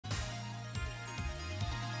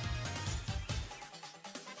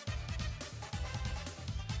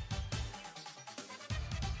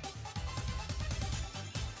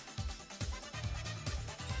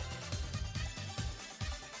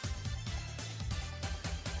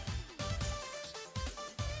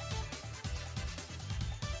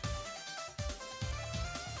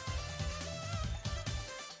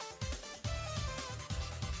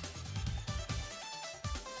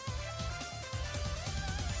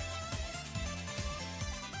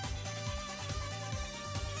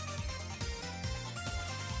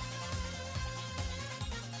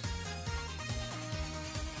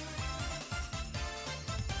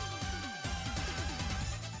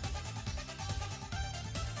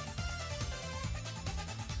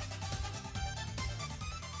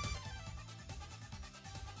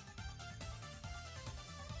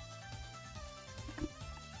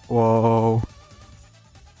Whoa.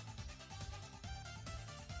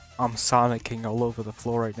 I'm sonicking all over the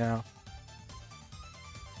floor right now.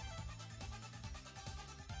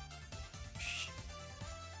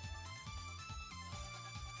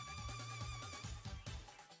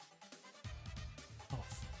 Oh,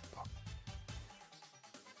 fuck.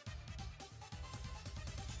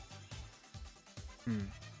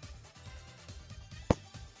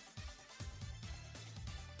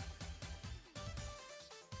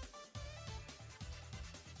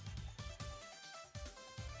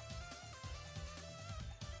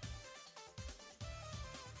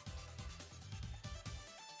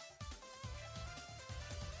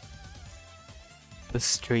 The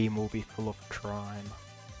stream will be full of crime.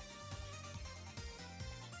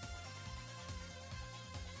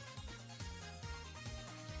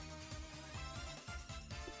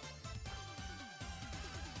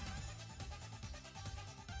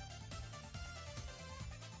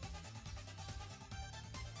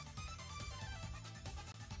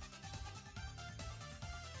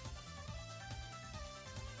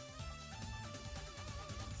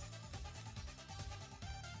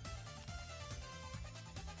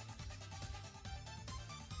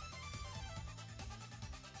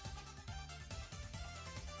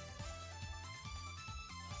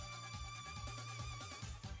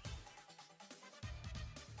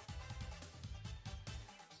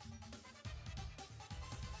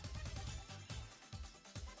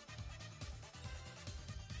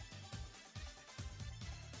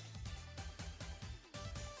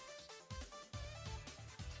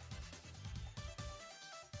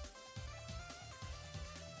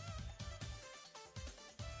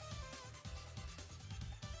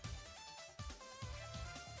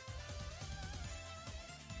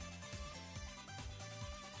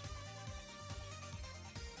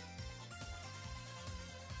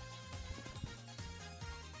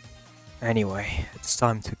 Anyway, it's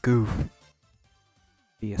time to goof.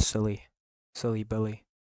 Be a silly Billy.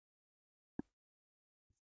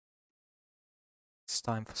 It's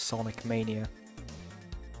time for Sonic Mania.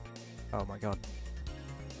 Oh my god.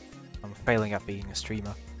 I'm failing at being a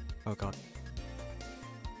streamer. Oh god.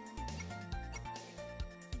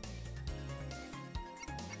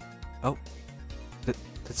 Oh. Did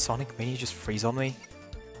Sonic Mania just freeze on me?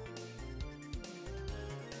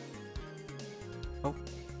 Oh.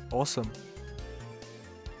 Awesome.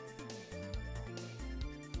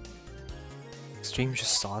 Stream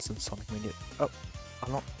just starts and Sonic Mania. Oh,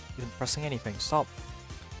 I'm not even pressing anything. Stop.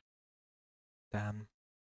 Damn.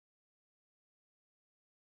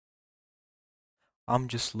 I'm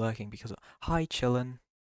just lurking because. Hi, chillin'.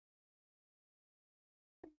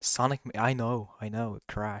 Sonic. I know. It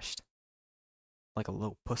crashed. Like a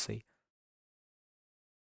little pussy.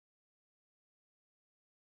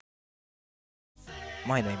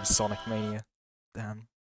 My name is Sonic Mania. Damn.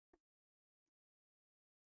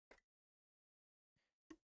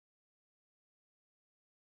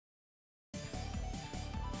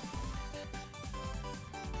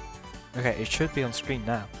 Okay, it should be on screen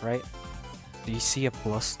now, right? Do you see a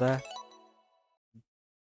plus there?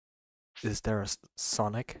 Is there a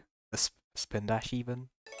Sonic? A spin dash even?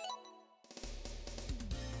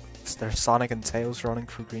 Is there Sonic and Tails running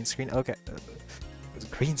through green screen? Okay.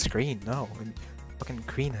 Green screen? No. Fucking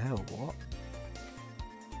Green Hill, what?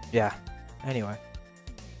 Yeah. Anyway.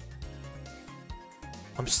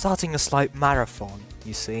 I'm starting a slight marathon,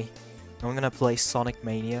 you see. I'm gonna play Sonic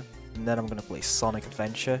Mania, and then I'm gonna play Sonic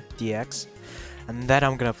Adventure DX, and then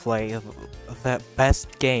I'm gonna play the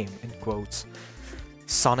best game, in quotes,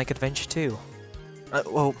 Sonic Adventure 2.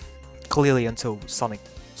 Well, clearly until Sonic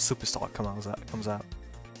Superstar comes out.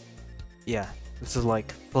 Yeah, this is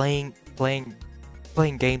like playing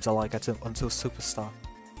games I like until Superstar.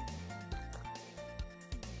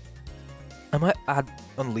 I might add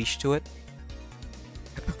Unleash to it.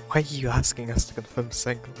 Why are you asking us to confirm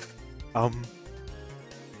single?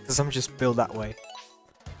 Because I'm just built that way.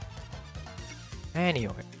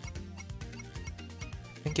 Anyway.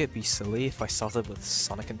 I think it'd be silly if I started with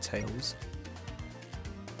Sonic and Tails.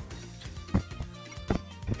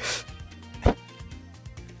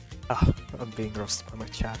 I'm being roasted by my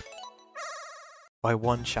chat. By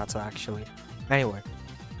one chatter, actually. Anyway.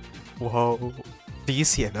 Whoa. Do you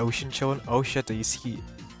see an ocean chilling? Oh shit, do you see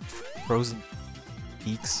frozen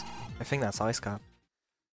peaks? I think that's ice cap.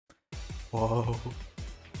 Whoa.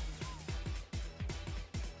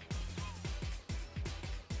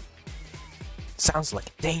 Sounds like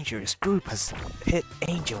a dangerous group has hit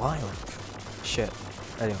Angel Island. Shit.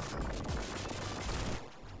 Anyway.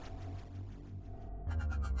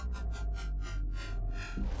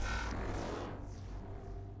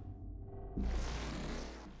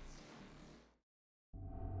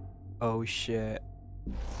 Oh shit.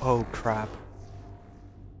 Oh crap.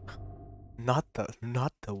 Not the.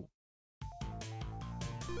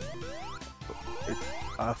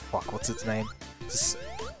 Fuck, what's its name? Just,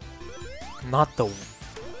 not the.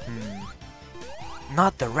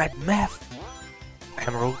 Not the red meth!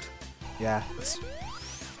 Emerald? Yeah,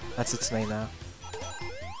 that's its name now.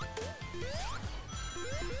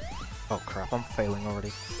 Oh crap, I'm failing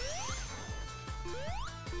already.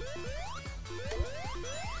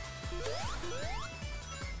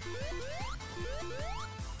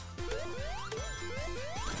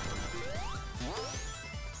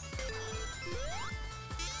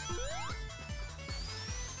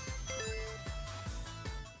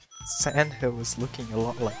 Sandhill is looking a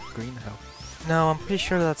lot like Green Hill. No, I'm pretty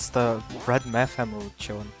sure that's the red meth emerald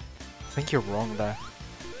showing. I think you're wrong there.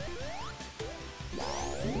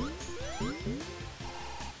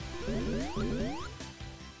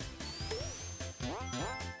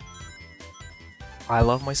 I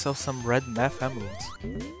love myself some red meth emeralds.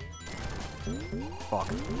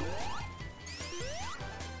 Fuck.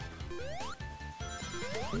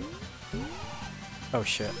 Oh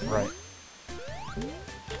shit, right.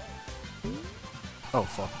 Oh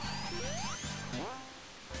fuck.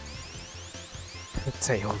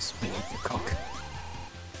 Tails beat the cock.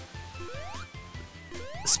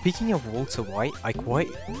 Speaking of Walter White, I quite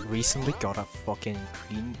recently got a fucking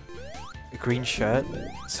green shirt,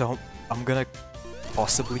 so I'm gonna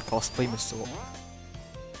possibly cosplay Mr.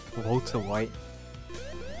 Walter White.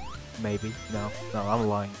 Maybe. No, I'm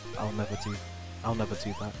lying. I'll never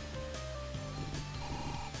do that.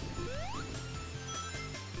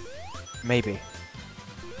 Maybe.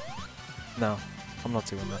 No, I'm not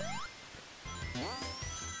doing that.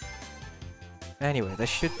 Anyway, there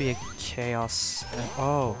should be a chaos.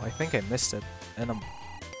 Oh, I think I missed it, and I'm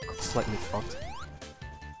slightly fucked.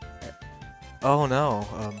 Oh no,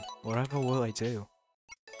 whatever will I do?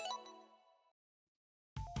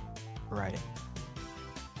 Right.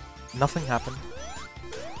 Nothing happened.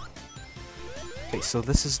 Okay, so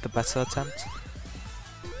this is the better attempt.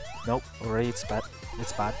 Nope, already it's bad.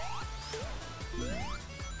 It's bad.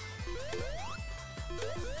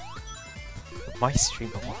 My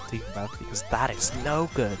stream I'm not doing bad because that is no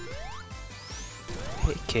good.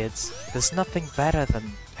 Hey kids, there's nothing better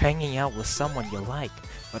than hanging out with someone you like,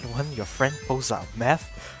 but when your friend pulls out meth,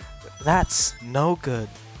 that's no good.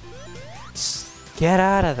 Just get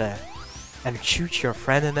out of there and shoot your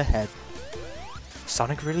friend in the head.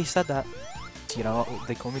 Sonic really said that. You know,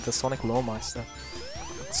 they call me the Sonic Lawmaster.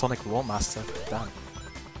 Sonic Lawmaster, damn.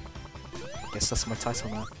 Guess that's my title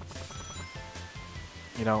now.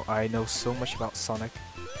 You know, I know so much about Sonic,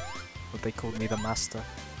 but they called me the Master.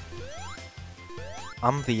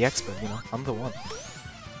 I'm the expert, you know, I'm the one.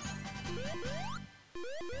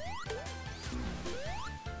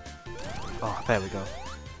 Oh, there we go.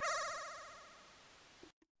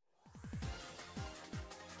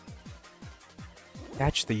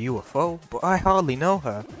 Catch the UFO? But I hardly know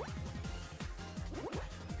her.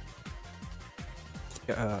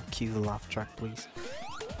 Cue the laugh track, please.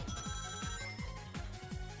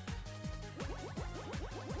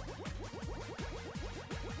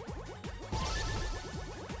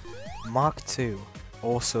 Mark II.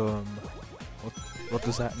 Awesome. What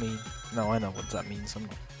does that mean? No, I know what that means. I'm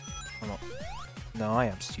not. No, I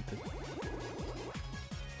am stupid.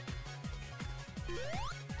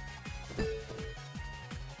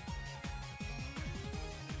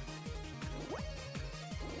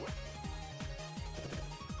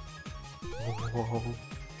 Whoa.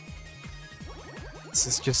 This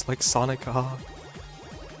is just like Sonic R.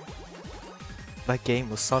 That game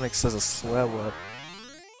where Sonic says a swear word.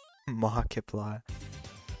 Markiplier.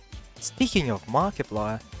 Speaking of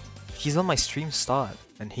Markiplier, he's on my stream start,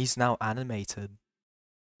 and he's now animated.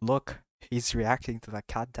 Look, he's reacting to that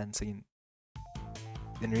cat dancing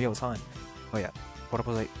in real time. Oh yeah, what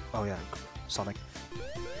was I? Oh yeah, Sonic.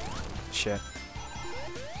 Shit.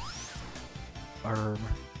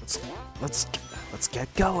 Let's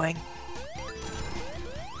get going.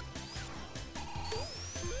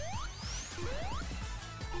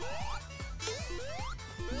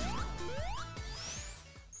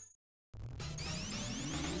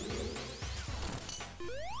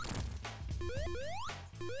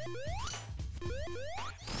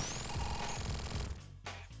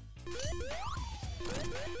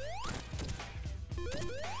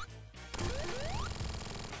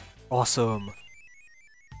 Awesome.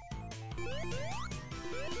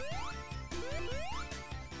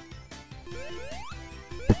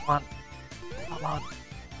 Come on.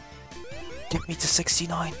 Get me to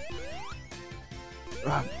 69.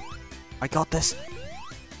 I got this.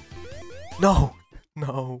 No.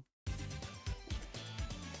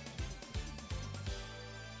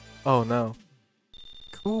 Oh no.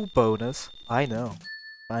 Cool bonus. I know.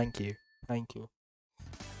 Thank you. Thank you.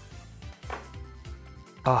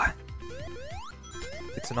 Ah,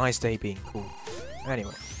 it's a nice day being cool.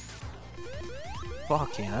 Anyway.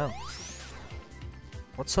 Fucking hell.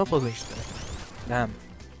 What's up with this thing? Damn.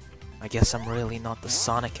 I guess I'm really not the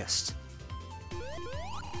Sonicist.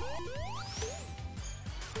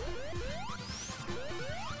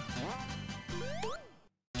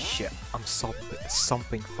 Shit, I'm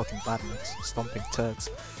stomping fucking badmix. Stomping turds.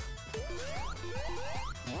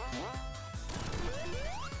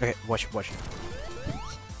 Okay, watch it, watch it.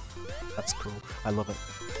 That's cool. I love it.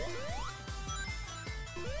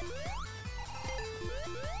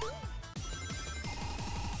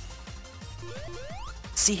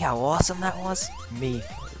 See how awesome that was? Me.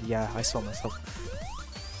 Yeah, I saw myself.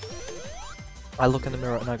 I look in the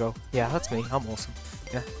mirror and I go, yeah, that's me. I'm awesome.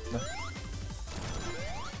 Yeah, no.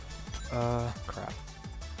 Crap.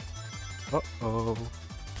 Uh-oh.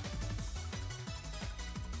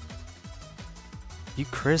 You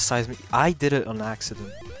criticized me. I did it on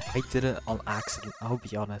accident. I did it on accident, I'll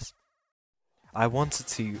be honest. I wanted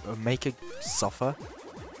to make it suffer.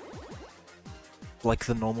 Like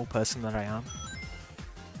the normal person that I am.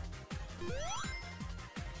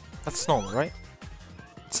 That's normal, right?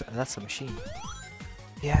 That's a machine.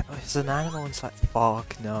 Yeah, but it's an animal inside.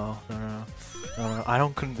 Fuck, no. I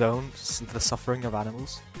don't condone the suffering of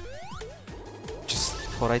animals. Just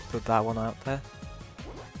thought I'd put that one out there.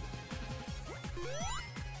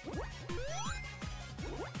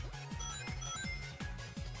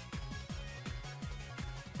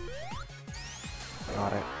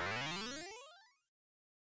 Got it.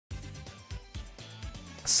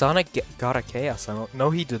 Sonic got a Chaos Emerald. No,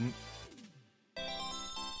 he didn't.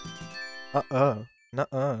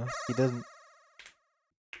 Nuh-uh. He didn't.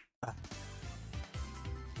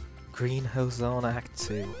 Greenhouse on Act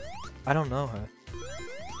 2. I don't know her.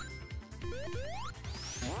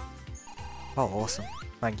 Oh, awesome.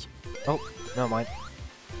 Thank you. Oh, never mind.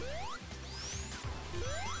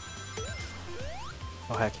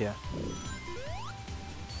 Oh, heck yeah.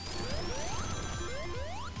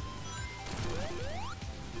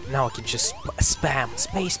 Now I can just spam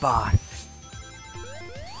spacebar.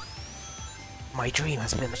 My dream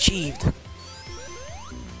has been achieved.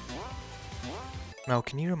 Now,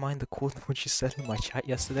 can you remind the quote what you said in my chat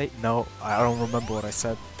yesterday? No, I don't remember what I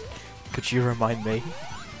said. Could you remind me?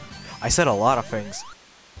 I said a lot of things.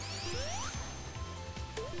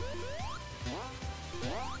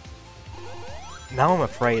 Now I'm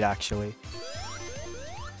afraid, actually.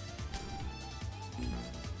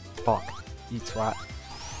 Fuck. You twat.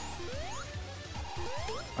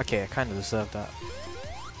 Okay, I kinda deserved that.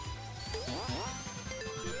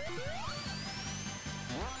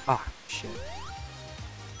 Ah, shit.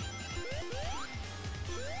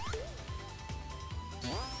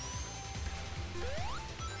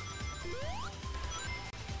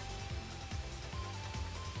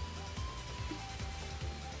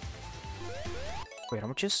 Wait,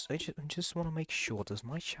 I just want to make sure. Does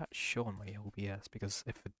my chat show on my OBS? Because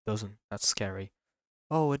if it doesn't, that's scary.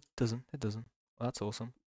 Oh, it doesn't. It doesn't. Well, that's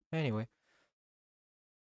awesome. Anyway.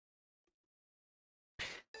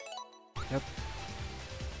 Yep.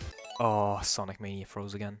 Oh, Sonic Mania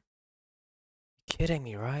froze again. Kidding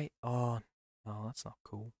me, right? Oh, no, that's not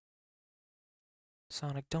cool.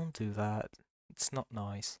 Sonic, don't do that. It's not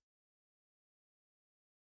nice.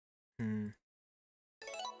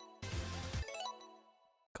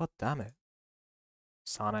 God damn it.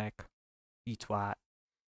 Sonic. You twat.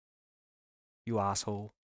 You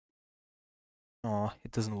asshole. Oh,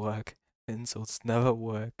 it doesn't work. Insults never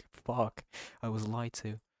work. Fuck. I was lied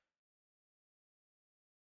to.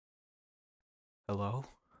 Hello?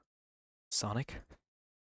 Sonic?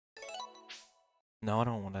 No, I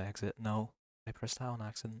don't want to exit. No. I pressed that on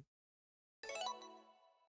accident.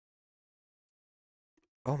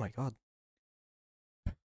 Oh my god.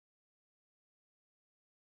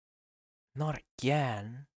 Not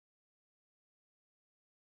again.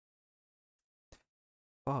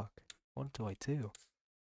 Fuck. What do I do?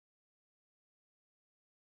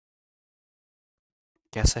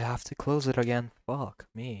 Guess I have to close it again. Fuck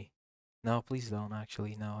me. No, please don't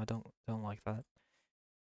actually. No, I don't like that.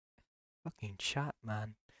 Fucking chat,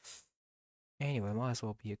 man. Anyway, might as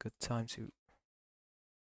well be a good time to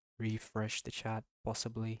refresh the chat,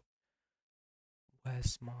 possibly.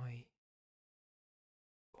 Where's my...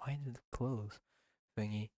 Why did it close?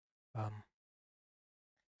 Thingy.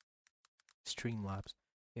 Streamlabs.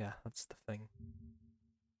 Yeah, that's the thing.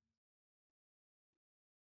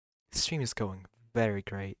 The stream is going very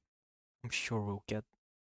great. I'm sure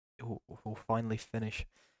we'll finally finish.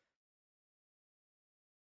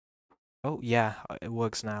 Oh, yeah, it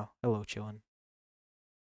works now. Hello, chillin'.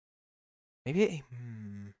 Maybe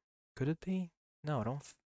could it be? No, I don't.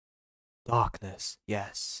 Darkness,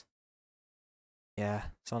 yes. Yeah,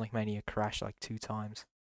 Sonic Mania crashed like 2 times.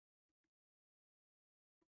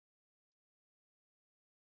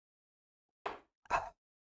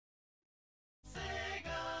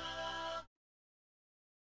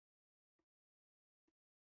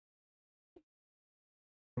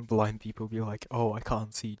 Blind people be like, oh, I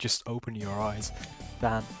can't see, just open your eyes.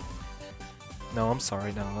 Dan. No, I'm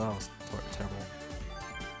sorry, no, that was terrible.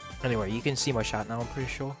 Anyway, you can see my chat now, I'm pretty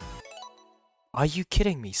sure. Are you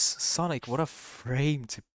kidding me? Sonic, what a frame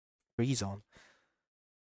to freeze on.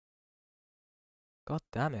 God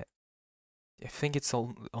damn it. I think it's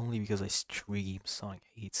only because I stream. Sonic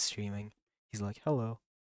hates streaming. He's like, hello.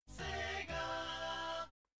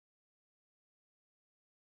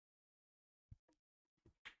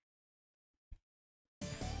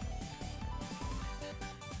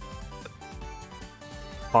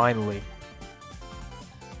 Finally.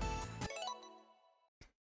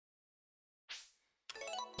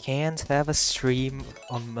 Can't have a stream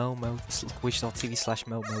on Momo,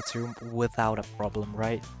 twitch.tv/momo2 without a problem,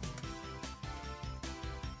 right?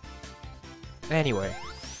 Anyway.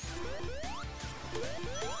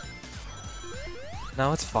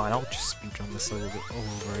 No, it's fine, I'll just speedrun this all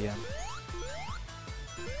over again.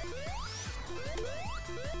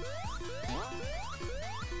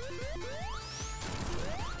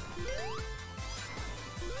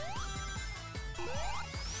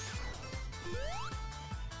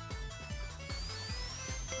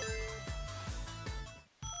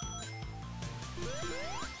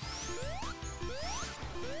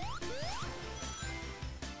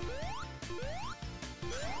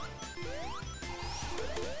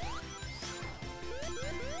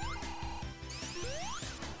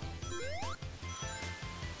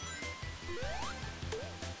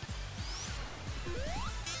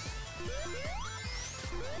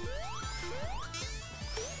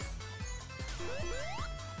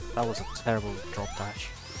 That was a terrible drop dash.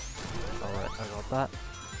 Alright, I got that.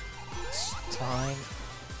 It's time.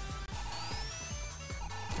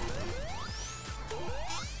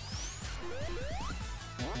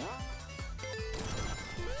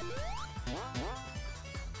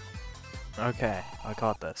 Okay, I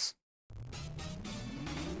got this.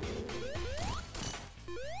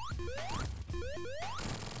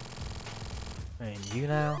 And you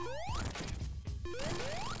now.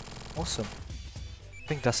 Awesome. I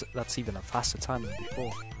think that's even a faster time than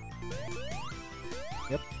before.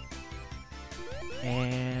 Yep.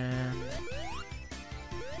 And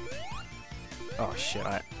oh shit!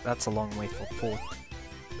 That's a long way for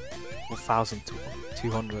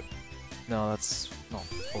 4,200. No, that's not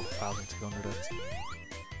 4,200. That's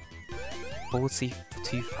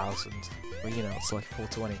 42,000. Well, you know, it's like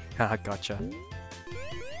 420. Haha, gotcha.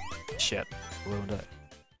 Shit, ruined it.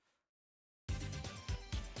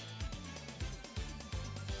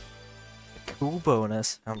 Cool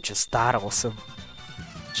bonus. I'm just that awesome.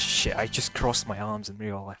 Shit, I just crossed my arms in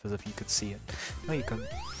real life as if you could see it. No, you couldn't.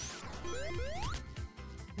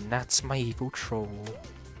 And that's my evil troll.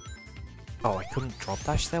 Oh, I couldn't drop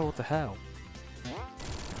dash there? What the hell?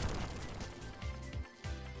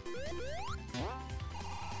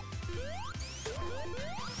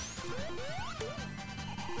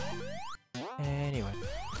 Anyway.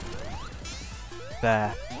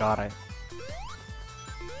 There, got it.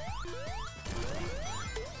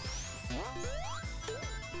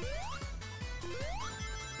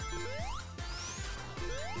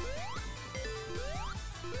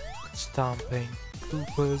 Stomping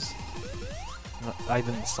Koopas. No, I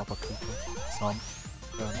didn't stop a Koopa. Some.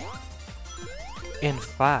 In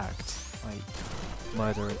fact, I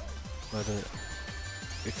murdered.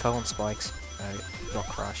 It fell on spikes. I got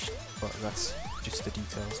crashed, but that's just the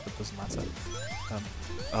details. That doesn't matter.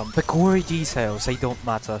 The gory details, they don't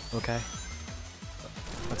matter. Okay.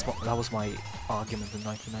 That was my argument in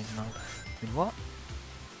 1999. I mean, what?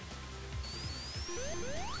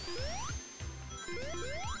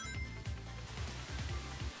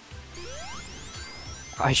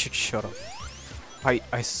 I should shut up. I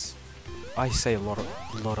say a lot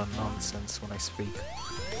of nonsense when I speak.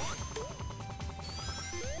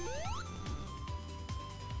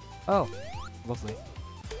 Oh, lovely.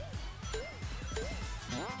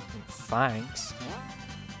 Thanks.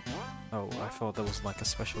 Oh, I thought there was like a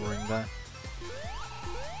special ring there.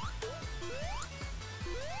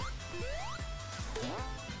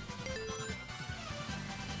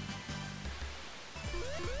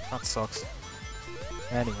 That sucks.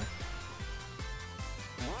 Anyway.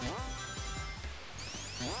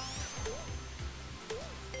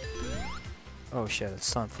 Oh shit, it's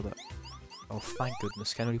time for the... Oh, thank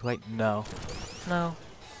goodness. Can we play? No. No.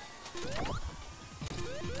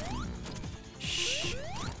 Shh.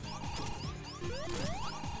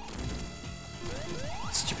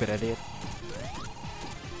 Stupid idiot.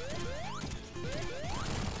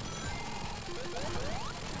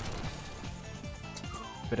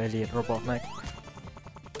 Stupid idiot, Robotnik.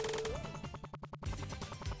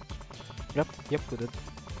 Yep, we did.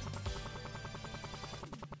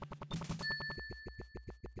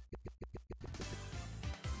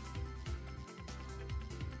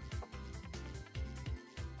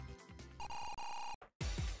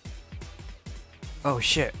 Oh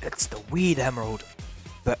shit, it's the weed emerald.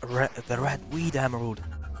 The red weed emerald.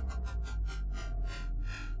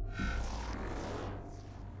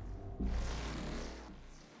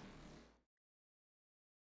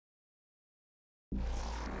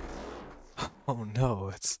 Oh no,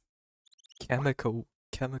 it's chemical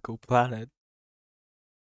planet.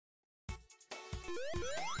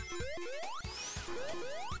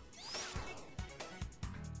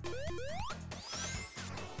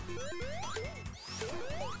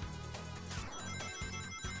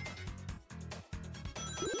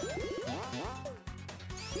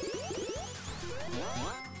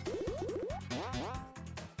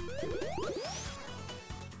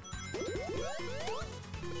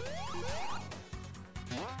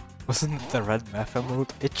 Wasn't the red meth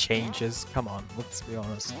emerald? It changes. Come on, let's be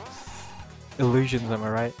honest. Illusions, am I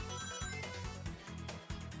right?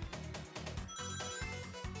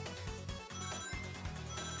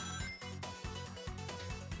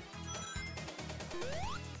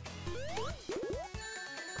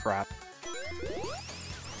 Crap.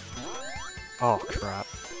 Oh crap.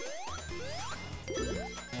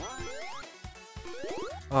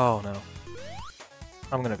 Oh no.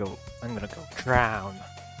 I'm gonna go drown.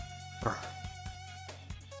 Brr.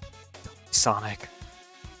 Sonic.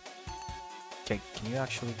 Okay, can you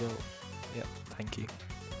actually go? Yep, thank you.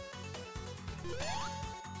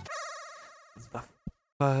 The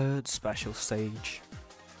third special stage.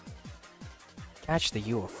 Catch the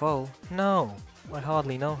UFO? No, I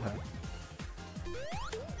hardly know her.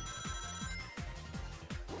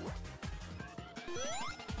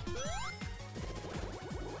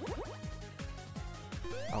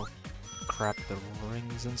 I'll grab the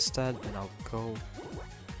rings instead and I'll go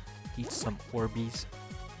eat some Orbeez.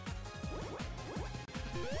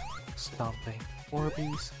 Stomping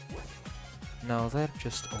Orbeez? No, they're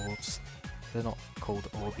just orbs. They're not called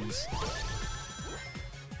Orbeez.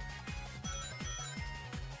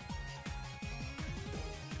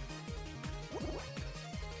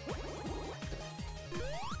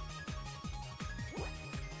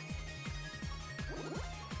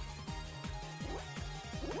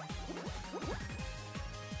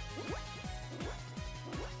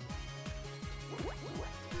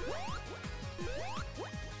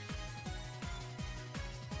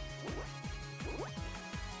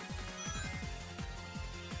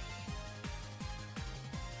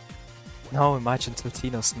 No, imagine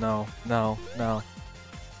Totinos, no.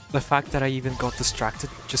 The fact that I even got distracted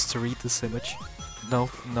just to read this image. No.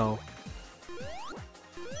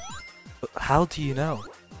 But how do you know?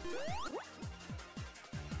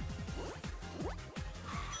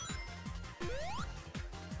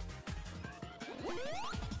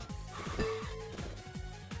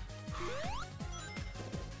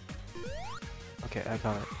 Okay, I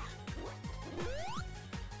got it.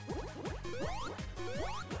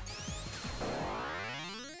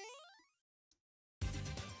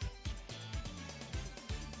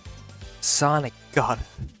 Sonic, God.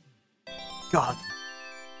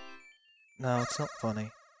 No, it's not funny.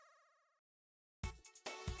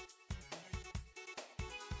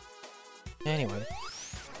 Anyway.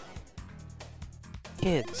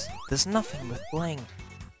 Kids, there's nothing with playing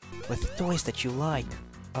with toys that you like.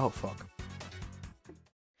 Oh, fuck.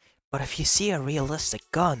 But if you see a realistic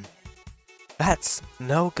gun, that's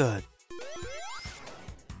no good.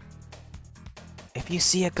 If you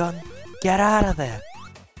see a gun, get out of there.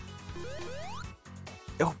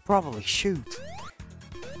 It'll probably shoot.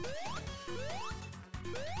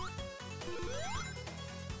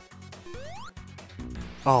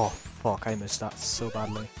 Oh, fuck, I missed that so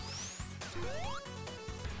badly.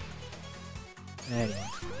 Anyway.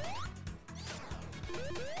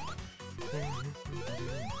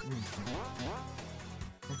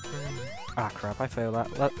 Ah, crap, I failed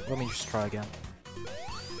that. Let me just try again.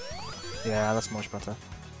 Yeah, that's much better.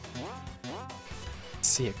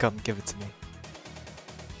 See a gun, give it to me.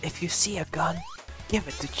 If you see a gun, give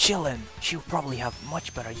it to Chillin. She'll probably have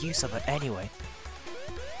much better use of it anyway.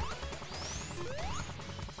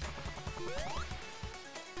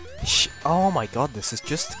 Oh my god, this is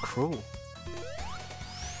just cruel.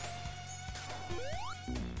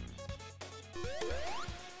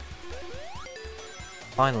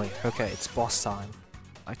 Finally, okay, it's boss time.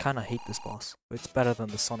 I kinda hate this boss, but it's better than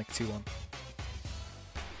the Sonic 2 one.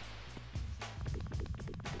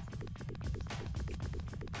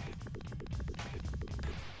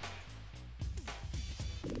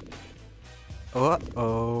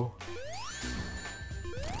 Uh-oh.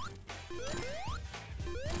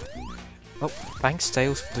 Oh, thanks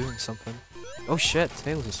Tails for doing something. Oh shit,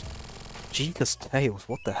 Tails is... Jesus, Tails,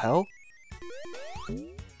 what the hell?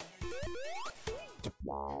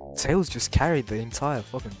 Tails just carried the entire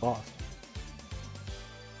fucking boss.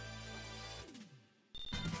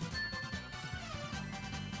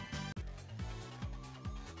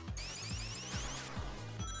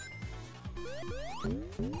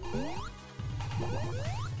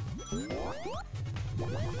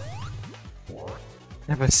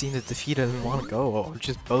 Never seen it defeated in one go, or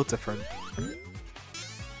just both different.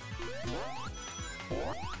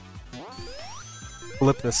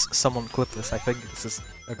 Clip this, someone clip this, I think this is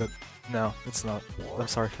a good... No, it's not. I'm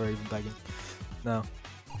sorry for even begging. No.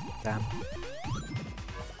 Damn.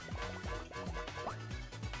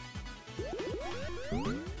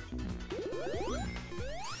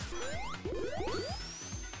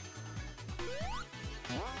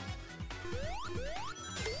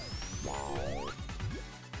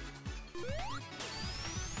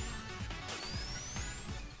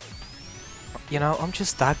 You know, I'm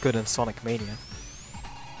just that good in Sonic Mania.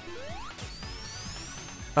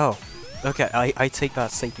 Oh, okay, I take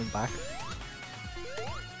that statement back.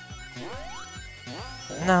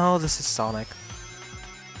 No, this is Sonic.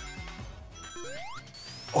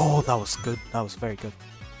 Oh, that was good. That was very good.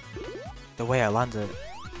 The way I landed it,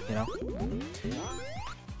 you know?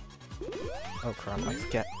 Oh crap, I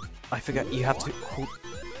forget. I forget you have to hold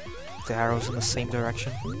the arrows in the same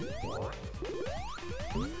direction.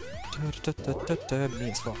 Me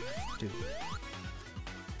as well, dude.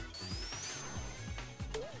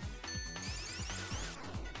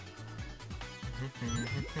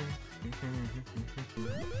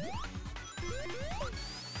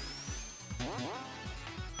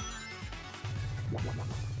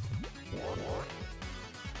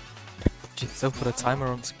 Just don't put a timer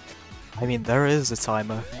on. I mean, there is a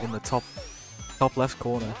timer in the top left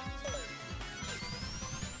corner.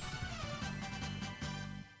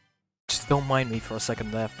 Just don't mind me for a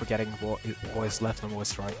second there, forgetting what is left and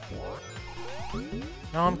what's right.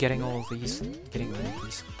 No, I'm getting all of these.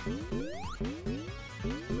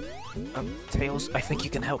 Tails, I think you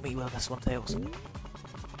can help me with this one, Tails.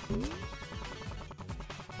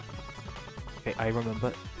 Okay, I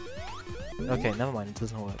remember. Okay, never mind, it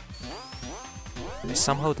doesn't work. I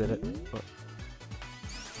somehow did it, but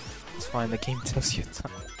it's fine, the game tells you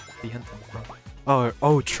the end.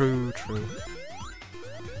 Oh, true.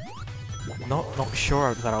 Not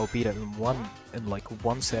sure that I'll beat it in like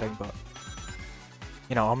one setting, but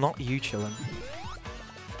you know, I'm not you chillin'.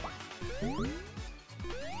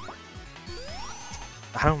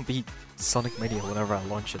 I don't beat Sonic Mania whenever I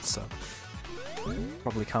launch it, so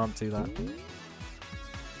probably can't do that.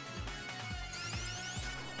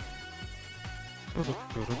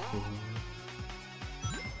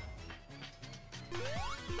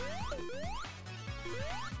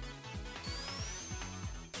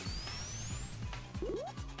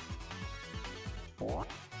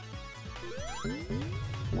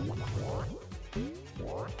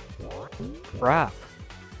 Crap.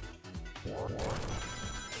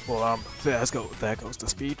 Well, there goes the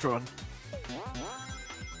speedrun.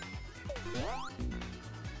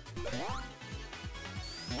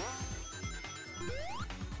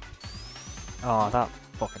 Oh, that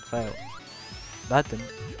fucking failed. That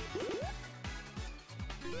didn't.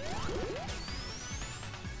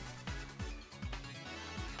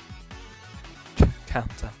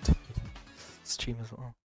 Countdown to stream as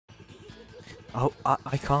well. Oh,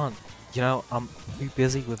 I can't. You know, I'm too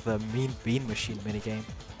busy with the Mean Bean Machine minigame.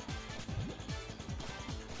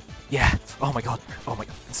 Yeah! Oh my god! Oh my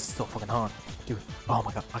god! This is still fucking hard. Dude, oh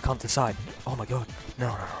my god, I can't decide. Oh my god.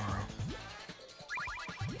 No.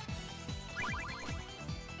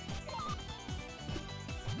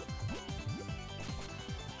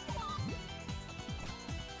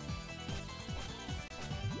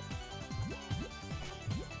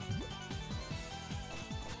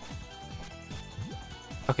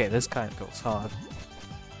 Okay, this kind of goes hard.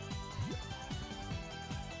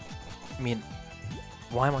 I mean,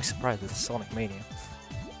 why am I surprised with Sonic Mania?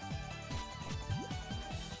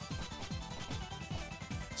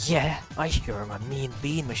 Yeah, I hear him a Mean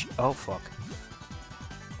Bean Machine. Oh fuck.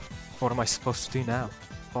 What am I supposed to do now?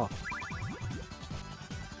 fuck?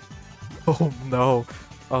 Oh no.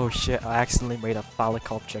 Oh shit, I accidentally made a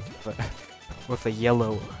phallic object but with a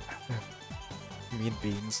yellow mean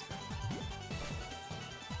beans.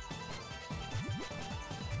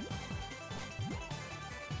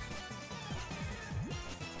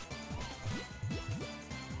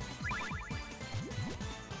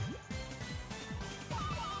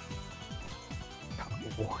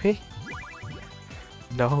 What?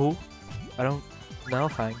 No. I don't. No,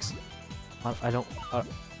 thanks. I don't.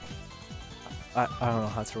 I don't know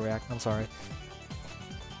how to react. I'm sorry.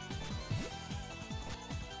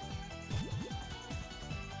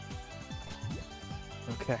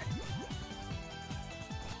 Okay.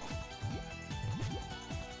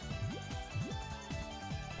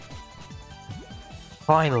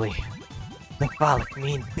 Finally, the phallic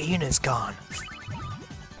mean bean is gone.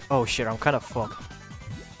 Oh shit, I'm kind of fucked.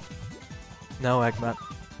 No, Eggman.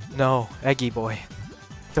 No, Eggy boy.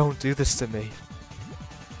 Don't do this to me.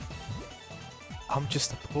 I'm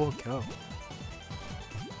just a poor girl.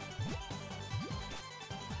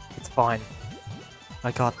 It's fine.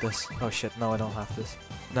 I got this. Oh shit, no I don't have this.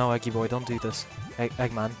 No, Eggy boy, don't do this.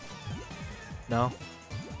 Eggman. No.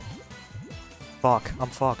 Fuck, I'm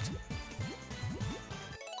fucked.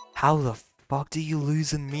 How the fuck do you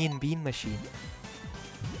lose in Mean Bean Machine?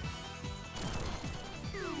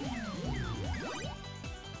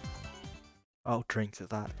 I'll drink to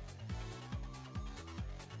that.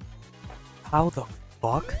 How the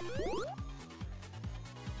fuck?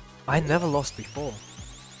 I never lost before.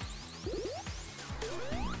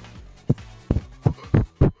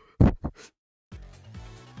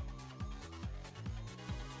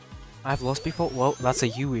 I've lost before? Well, that's a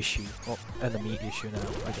you issue. Well, and a me issue now,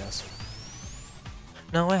 I guess.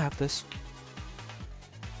 No, I have this.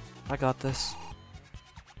 I got this.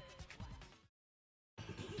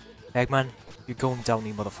 Eggman, you're going down,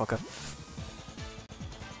 you motherfucker.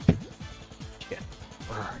 Shit.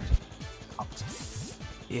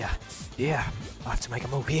 Yeah, yeah. I have to make a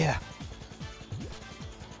move here.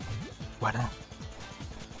 Why not?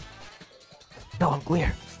 No, I'm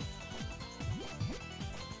clear.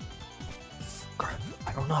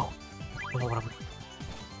 I don't know. I don't know what I'm...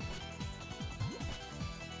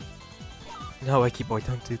 No, Eggy boy,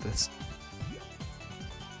 don't do this.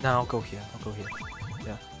 No, I'll go here. I'll go here.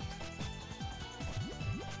 Yeah.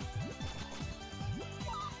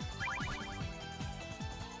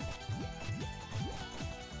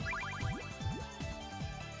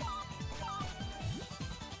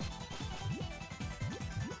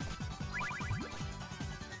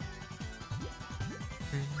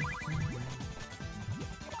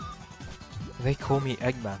 They call me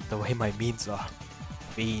Eggman the way my means are.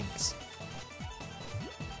 Beans.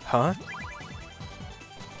 Huh?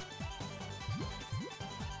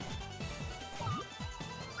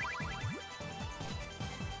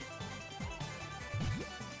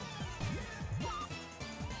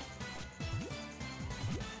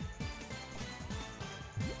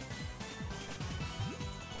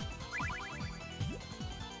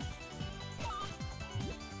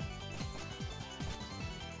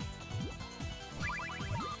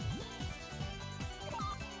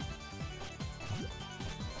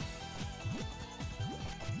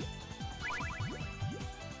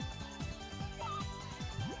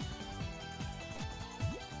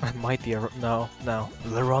 I might be a... No, no.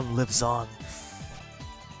 The run lives on.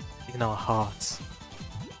 In our hearts.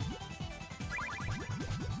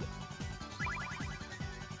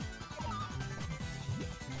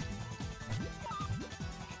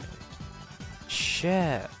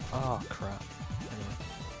 Shit. Oh, crap. Anyway.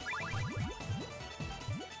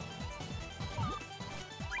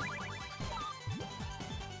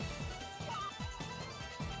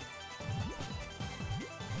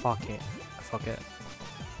 Fuck it. Fuck it.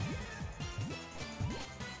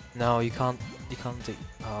 No, you can't do...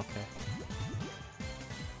 Oh, okay.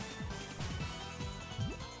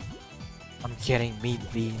 I'm getting mean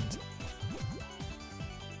beans.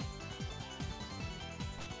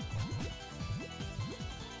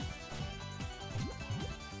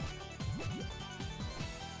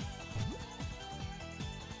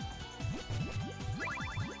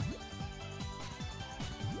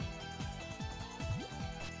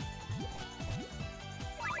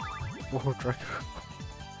 Oh, Draco.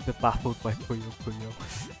 Get baffled by Puyo Puyo.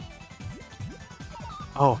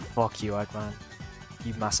 Oh, fuck you, Eggman.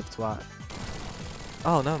 You massive twat.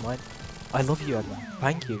 Oh, never mind. I love you, Eggman.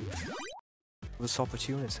 Thank you for this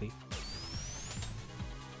opportunity.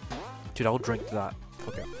 Dude, I'll drink to that.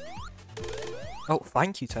 Fuck it. Oh,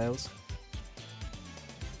 thank you, Tails.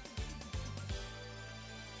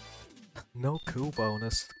 No cool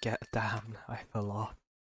bonus. Get down. I fell off.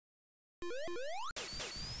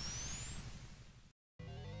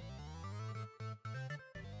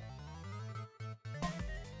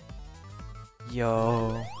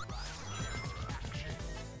 Yo.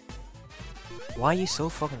 Why are you so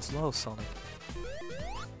fucking slow, Sonic?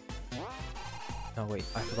 Oh wait,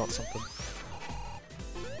 I forgot something.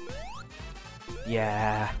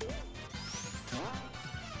 Yeah.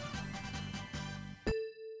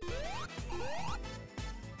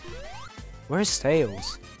 Where's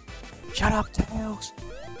Tails? Shut up, Tails!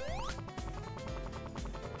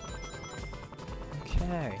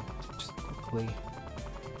 Okay, just quickly.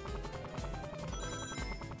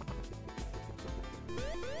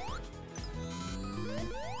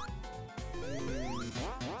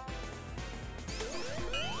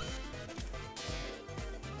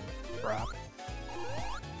 Rock.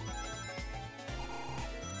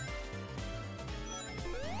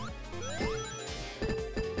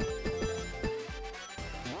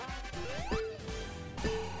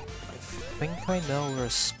 I think I know where a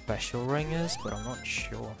special ring is, but I'm not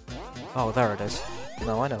sure. Oh, there it is.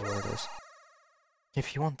 No, I know where it is.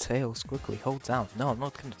 If you want Tails, quickly hold down. No, I'm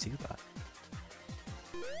not gonna do that.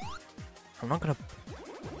 I'm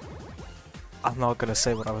not gonna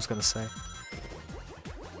say what I was gonna say.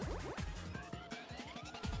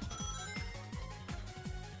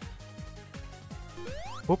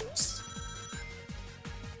 Whoops.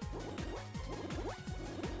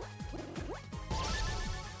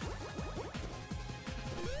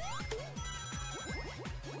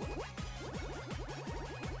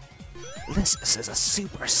 This is a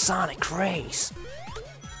supersonic race!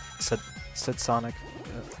 Said Sonic.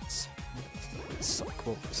 It's a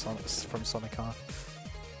quote from Sonic R.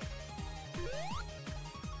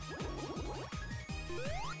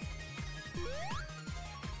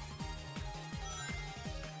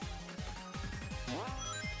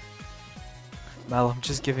 Mel, I'm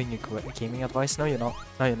just giving you gaming advice. No, you're not.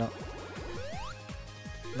 No, you're not.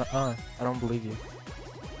 Nuh-uh. I don't believe you.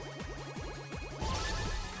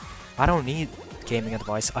 I don't need gaming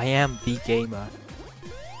advice. I am the gamer.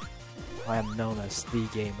 I am known as the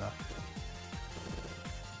gamer.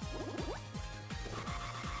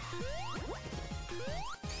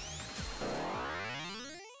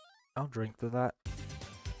 I'll drink to that.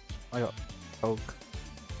 I got Coke.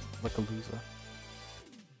 Like a loser.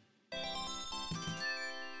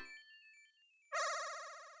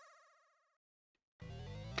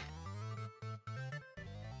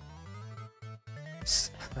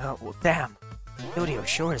 Oh, well, damn! Studio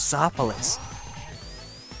sure is Zoopolis.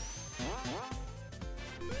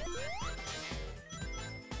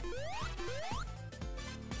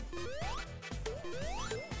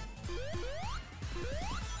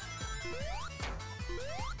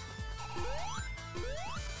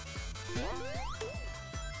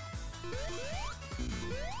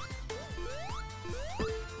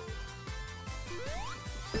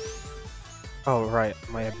 Oh, right,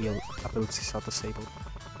 my abilities are disabled.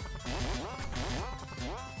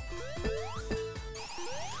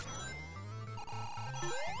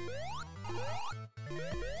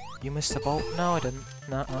 You missed the bolt? No, I didn't.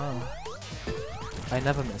 Nuh-uh. I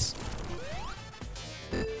never miss.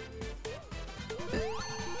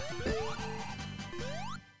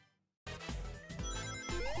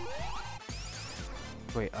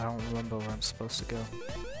 Wait, I don't remember where I'm supposed to go.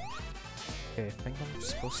 Okay, I think I'm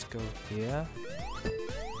supposed to go here.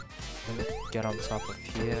 Then get on top of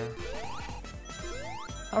here.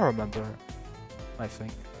 I remember. I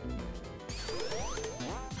think.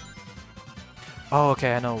 Oh,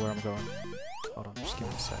 okay, I know where I'm going. Hold on, just give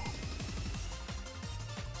me a sec.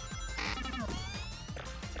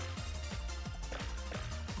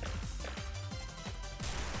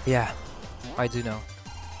 Yeah, I do know.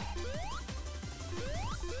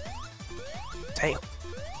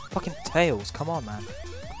 Fucking Tails, come on, man.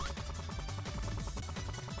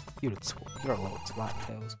 You're a little twat,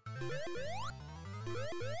 Tails.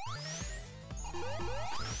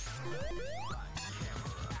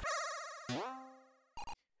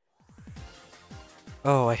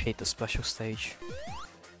 Oh, I hate the special stage.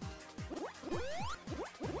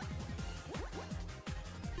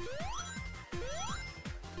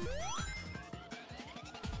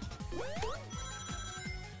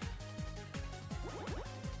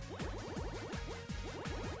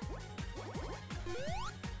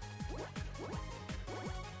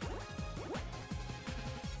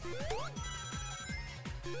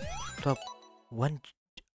 Up when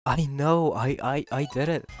I know I did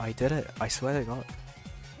it. I swear to God.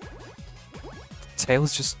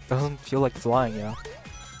 Tails just doesn't feel like flying, you know.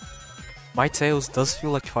 My Tails does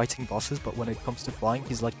feel like fighting bosses, but when it comes to flying,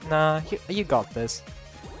 he's like, nah, you got this.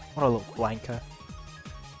 What a little blanker.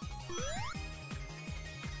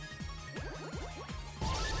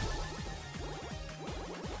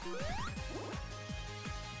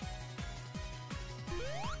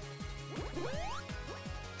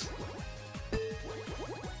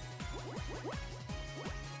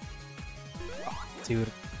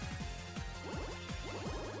 Dude.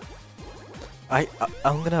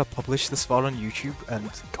 I'm gonna publish this VOD on YouTube and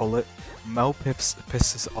call it Mel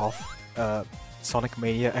pisses off Sonic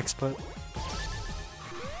Mania expert.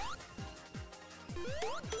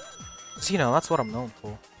 So, you know, that's what I'm known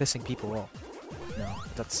for, pissing people off. No,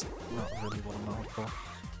 that's not really what I'm known for.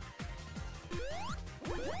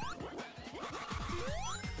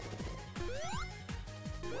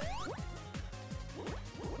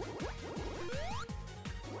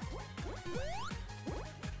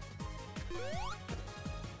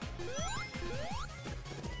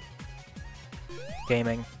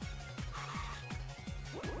 Gaming.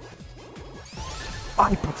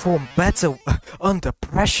 I perform better under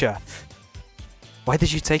pressure. Why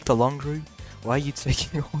did you take the long route? Why are you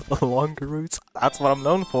taking all the longer routes? That's what I'm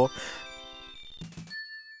known for.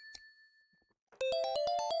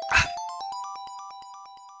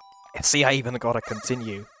 See, I even gotta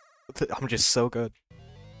continue. I'm just so good.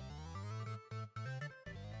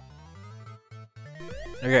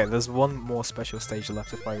 Okay, there's one more special stage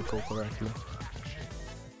left if I recall correctly.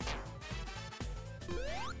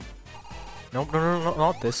 Nope, no,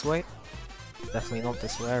 not this way. Definitely not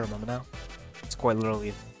this way, I remember now. It's quite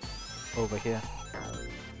literally over here.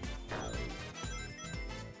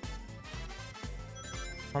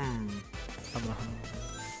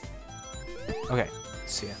 Okay,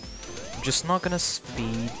 so yeah. I'm just not gonna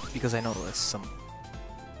speed because I know there's some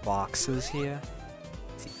boxes here.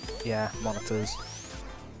 Yeah, monitors.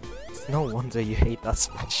 It's no wonder you hate that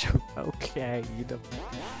special. Okay, you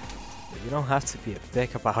don't have to be a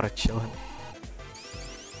dick about it, chillin'.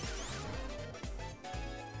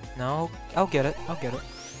 No, I'll get it.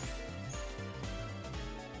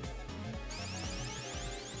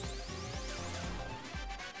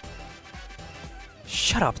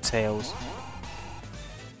 Shut up, Tails.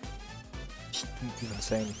 She didn't even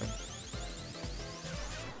say anything.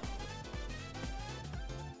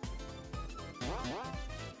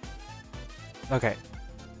 Okay.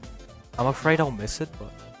 I'm afraid I'll miss it,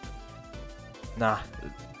 but... Nah,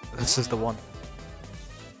 this is the one.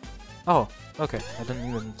 Oh, okay, I didn't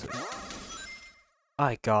even...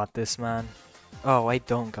 I got this, man. Oh, I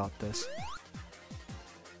don't got this.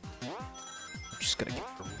 I'm just gonna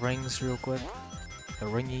get the rings real quick. The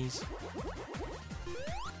ringies.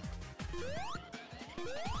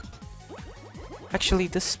 Actually,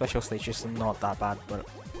 this special stage is not that bad, but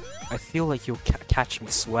I feel like you'll catch me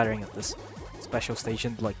swearing at this special stage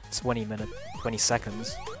in like 20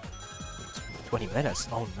 seconds. 20 minutes?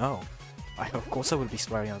 Oh no. Of course I will be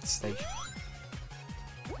swearing at this stage.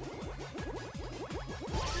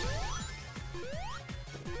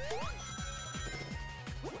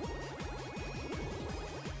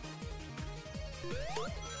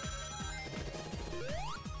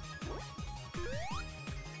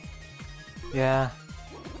 Yeah.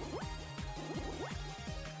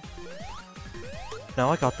 No,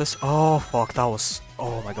 I got this. Oh fuck, that was...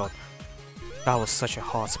 Oh my god. That was such a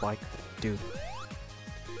hard spike, dude.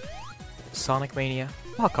 Sonic Mania,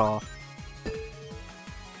 fuck off.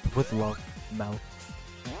 With love, Mel.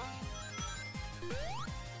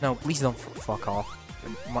 No, please don't fuck off.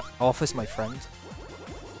 Off is my friend,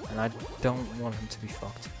 and I don't want him to be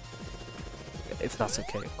fucked. If that's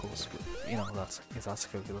okay, of course. You know, if that's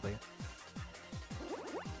a good idea.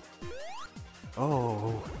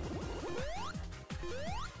 Oh.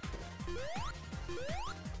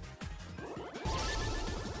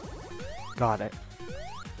 Got it.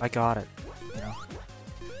 I got it. You know.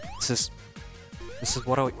 This is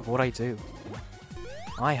what I do.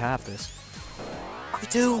 I have this. I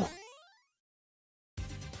do.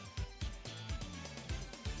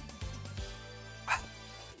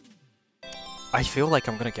 I feel like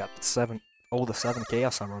I'm gonna get all the 7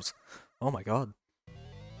 Chaos Emeralds. Oh my god.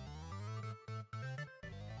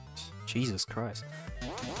 Jesus Christ.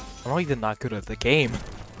 I'm not even that good at the game.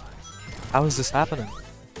 How is this happening?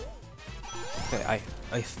 Okay,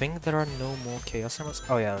 I think there are no more Chaos Emeralds.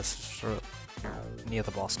 Oh yeah, this is near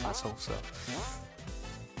the boss battle, so...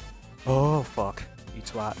 Oh fuck. You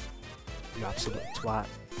twat. You absolute twat.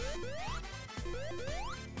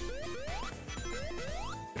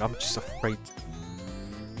 Dude, I'm just afraid.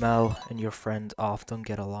 Mel and your friend often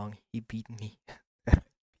get along. He beat me.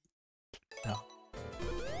 No.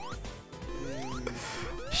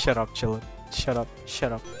 Shut up, chillin'. Shut up,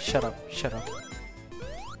 shut up, shut up, shut up.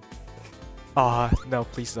 Ah, no,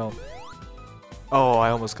 please don't. Oh, I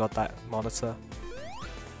almost got that monitor.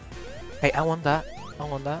 Hey, I want that. I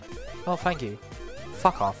want that. Oh, thank you.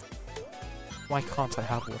 Fuck off. Why can't I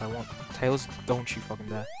have what I want? Tails, don't you fucking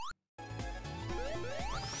dare.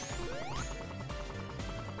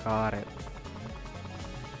 Got it.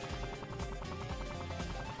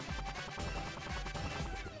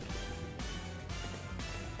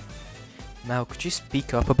 Now, could you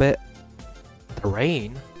speak up a bit? The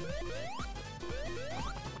rain?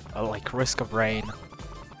 Oh, like risk of rain.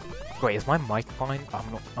 Wait, is my mic fine?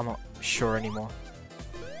 I'm not sure anymore.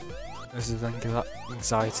 This is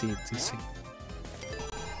anxiety inducing.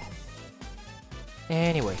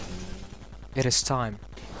 Anyway, it is time.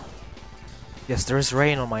 Yes, there is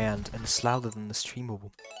rain on my end, and it's louder than the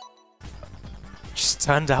streamable. Just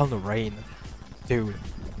turn down the rain, dude.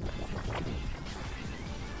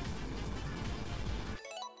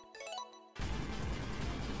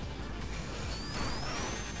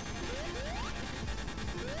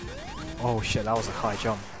 Oh shit, that was a high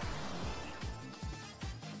jump.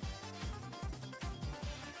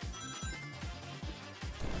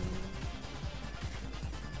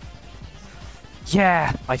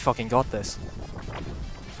 Yeah! I fucking got this.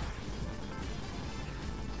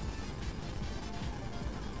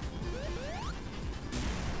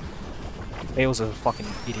 He was a fucking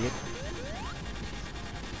idiot.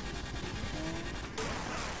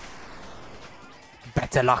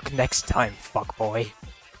 Better luck next time, fuckboy.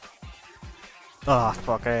 Ah,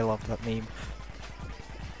 fuck, I love that meme.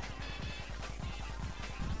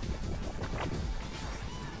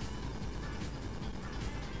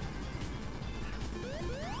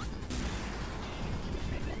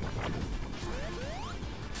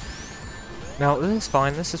 No, this is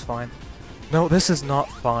fine, this is fine. No, this is not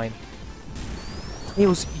fine.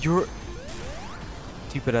 You're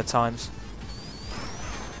stupid at times.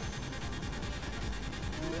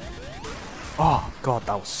 Oh god,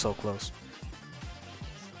 that was so close.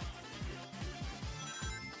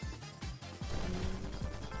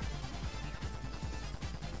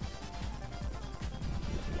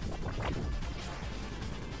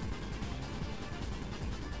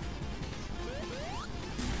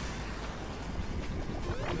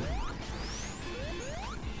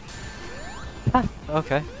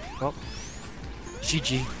 Okay, well,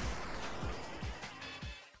 GG.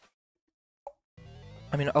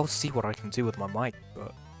 I mean, I'll see what I can do with my mic,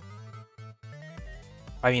 but...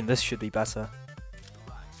 I mean, this should be better.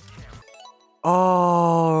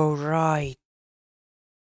 Oh, right.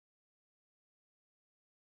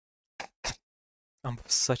 I'm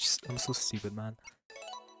so stupid, man.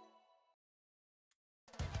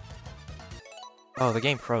 Oh, the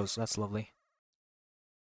game froze, that's lovely.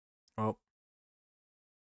 Oh.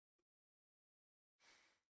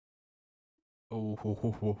 Oh,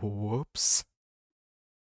 whoops.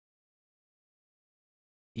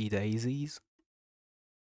 E-daisies.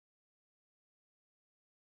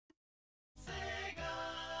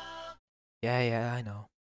 Yeah, I know.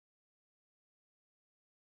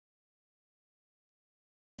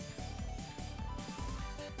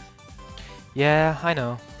 Yeah, I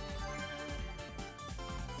know.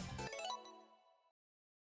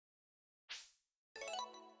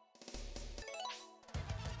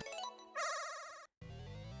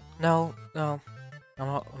 No.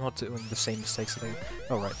 I'm not doing the same mistakes again.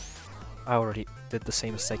 Oh, right. I already did the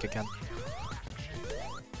same mistake again.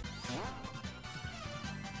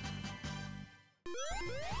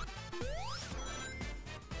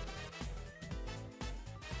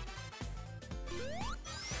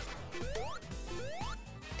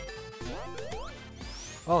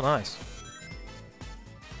 Oh, nice.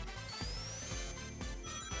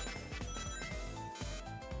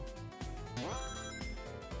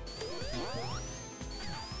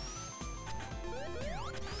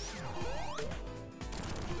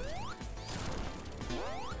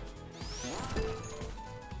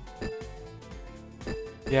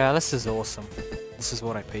 Yeah, this is awesome. This is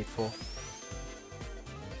what I paid for.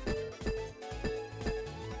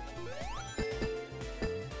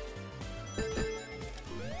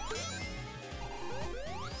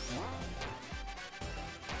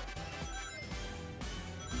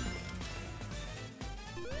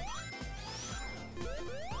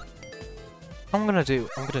 I'm gonna do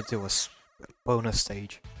a bonus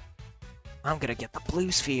stage. I'm gonna get the blue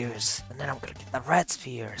spheres, and then I'm gonna get the red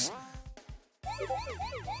spheres.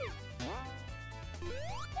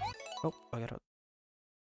 Oh, I got it.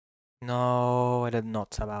 No, I did not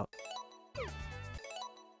tap out.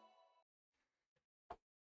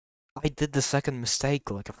 I did the second mistake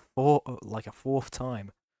like a fourth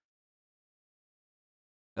time.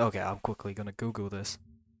 Okay, I'm quickly gonna Google this.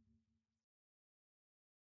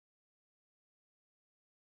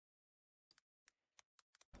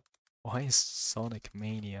 Why is Sonic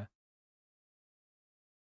Mania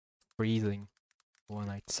freezing when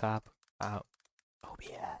I tap out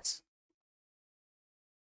OBS?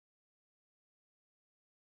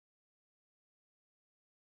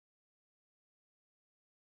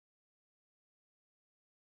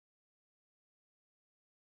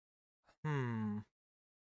 Hmm.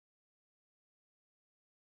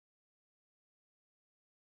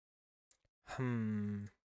 Hmm.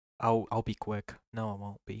 I'll be quick. No, I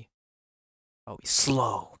won't be. I'll be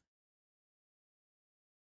slow.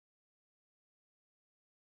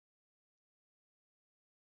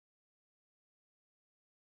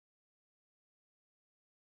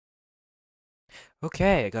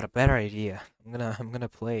 Okay, I got a better idea. I'm gonna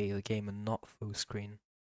play the game and not full screen.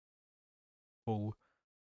 Full.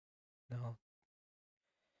 No,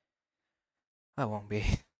 I won't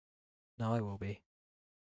be. No, I will be.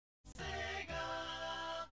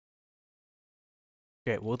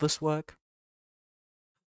 Okay, will this work?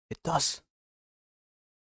 It does.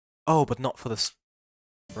 Oh, but not for this.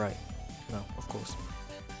 Right. No, of course.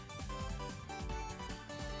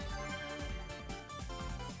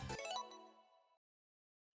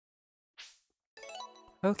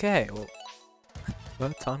 Okay, well,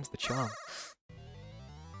 third time's the charm.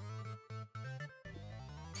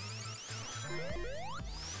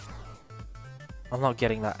 I'm not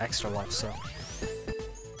getting that extra life, so.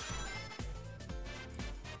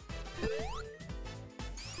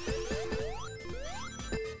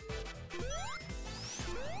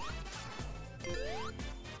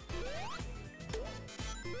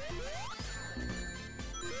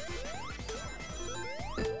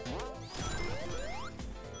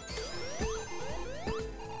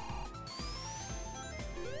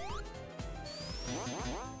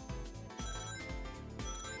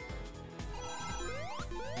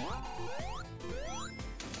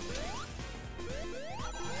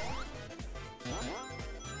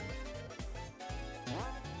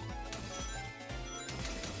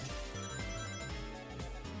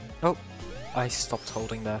 Oh, I stopped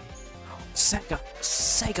holding there.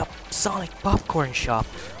 Sega Sonic Popcorn Shop.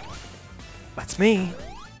 That's me.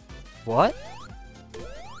 What?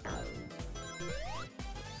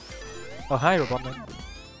 Oh, hi, Robotnik.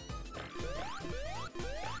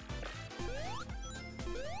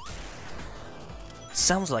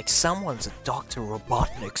 Sounds like someone's at Dr.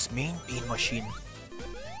 Robotnik's main bean machine.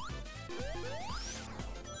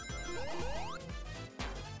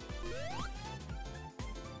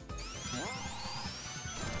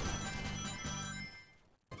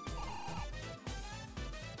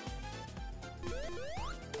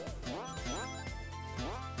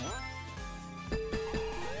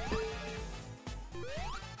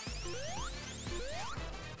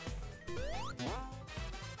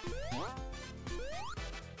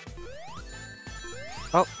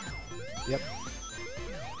 Oh, yep.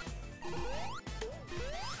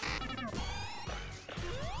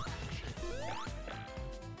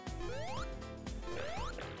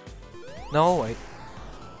 No, wait.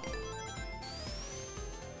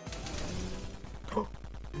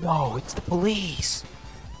 No, it's the police!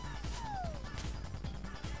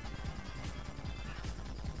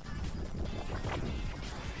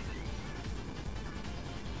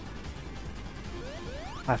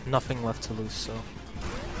 I have nothing left to lose, so...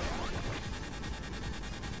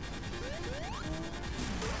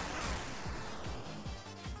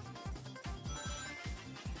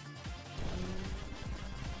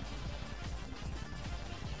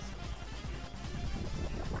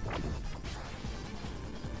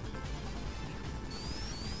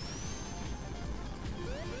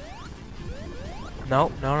 No,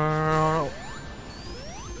 no, no, no,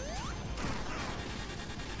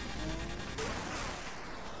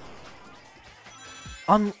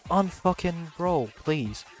 no, no. Unfucking roll,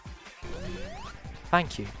 please.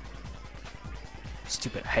 Thank you.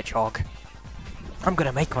 Stupid hedgehog. I'm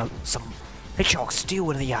gonna make some hedgehog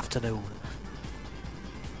stew in the afternoon.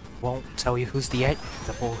 Won't tell you who's the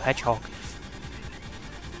bull hedgehog.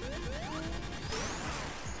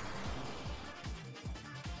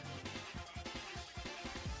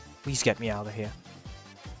 Please get me out of here.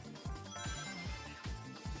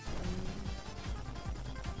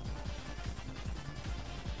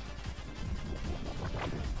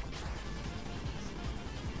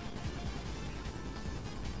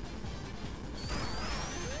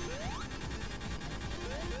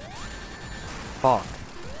 Fuck.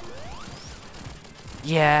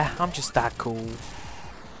 Yeah, I'm just that cool.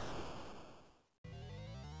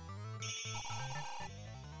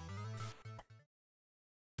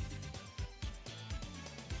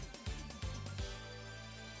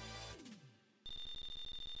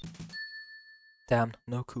 Damn,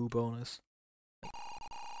 no cool bonus.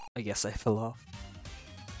 I guess I fell off.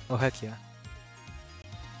 Oh heck yeah.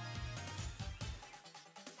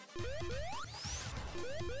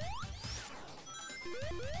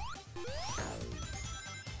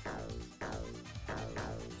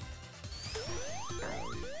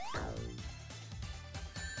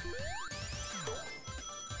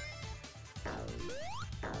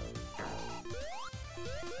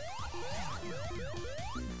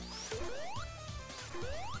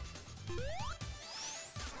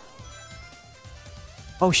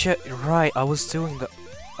 Oh shit, you're right, I was doing the...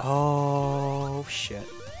 Oh shit.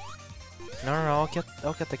 No, I'll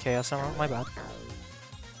get the Chaos Emerald, my bad.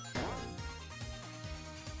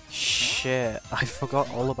 Shit, I forgot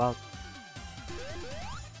all about...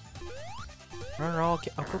 No, I'll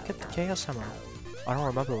go get the Chaos Emerald. I don't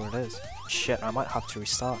remember where it is. Shit, I might have to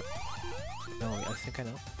restart. No, wait, I think I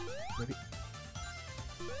know. Maybe.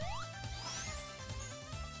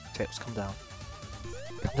 Tails, come down.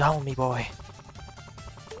 Come down, me boy.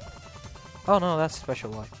 Oh no, that's special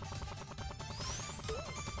light.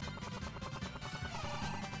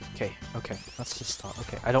 Okay, let's just start.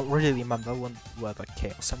 Okay, I don't really remember where the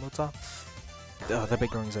Chaos Emeralds are. The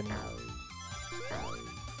big rings in here.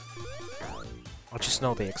 I just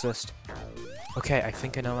know they exist. Okay, I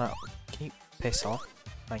think I know that. Can you piss off?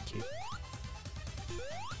 Thank you.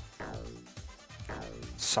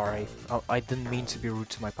 Sorry, I didn't mean to be rude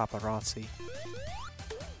to my paparazzi.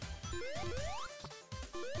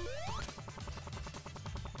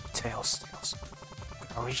 Tails.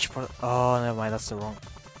 I'll reach for... Oh, never mind, that's the wrong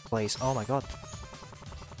place. Oh my god.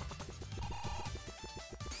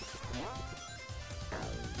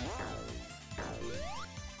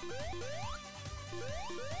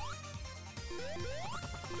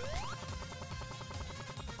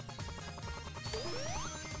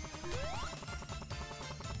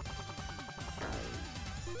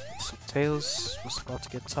 So Tails was about to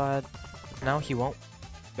get tired. Now he won't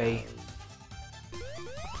be.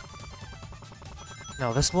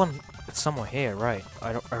 No, this one, it's somewhere here, right?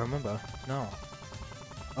 I remember. No.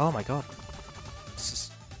 Oh my god. This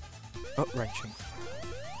is gut-wrenching.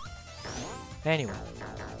 Anyway.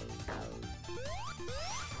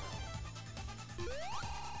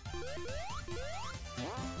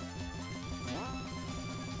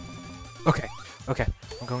 Okay,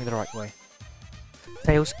 I'm going the right way.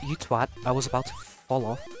 Tails, you twat, I was about to fall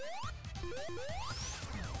off.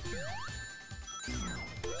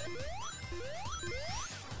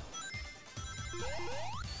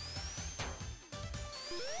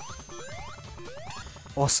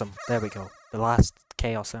 Awesome, there we go. The last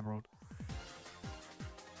Chaos Emerald.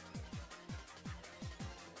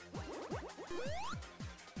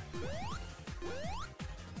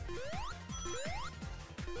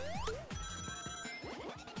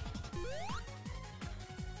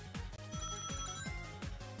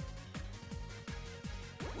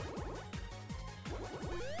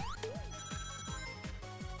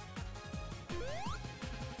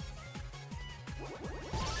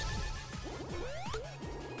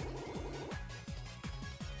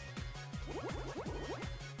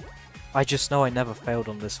 I just know I never failed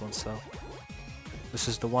on this one, so this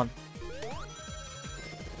is the one.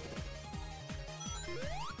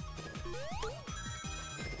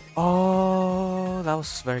 Oh, that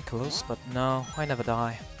was very close, but no, I never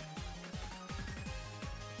die.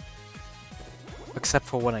 Except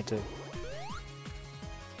for when I do.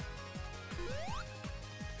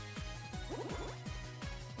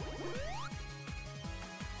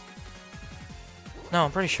 No,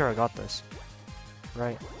 I'm pretty sure I got this.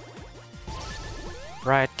 Right.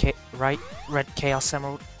 Red Chaos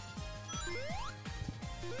Emerald.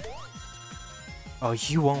 Oh,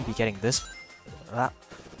 you won't be getting this. That.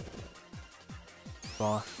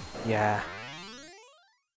 Well, yeah.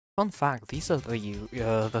 Fun fact: these are the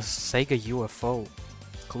Sega UFO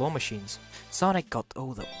claw machines. Sonic got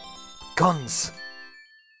all the guns.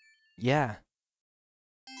 Yeah.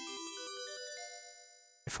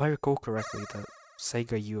 If I recall correctly, the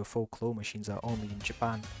Sega UFO claw machines are only in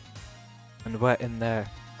Japan. And we're in their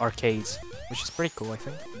arcades, which is pretty cool, I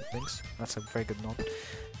think. Thanks. That's a very good nod.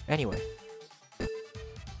 Anyway.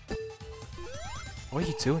 What are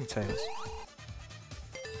you doing, Tails?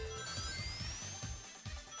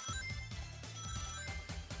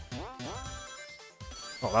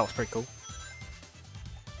 Oh, that was pretty cool.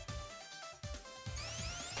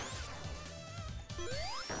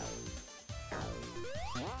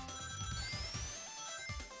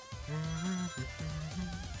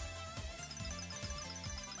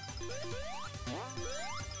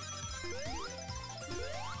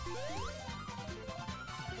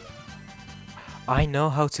 I know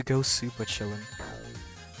how to go super chillin'.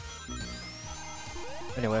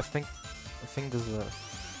 Anyway, I think there's a...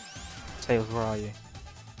 Tails, where are you?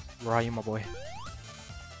 Where are you, my boy?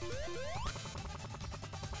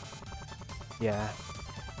 Yeah.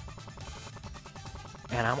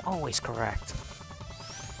 And I'm always correct.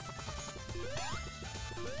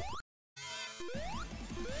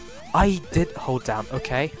 I did hold down,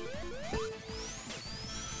 okay?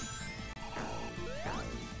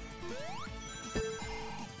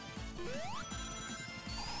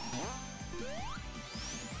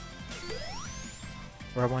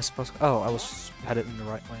 Where am I supposed to? Oh, I was headed in the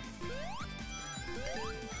right way.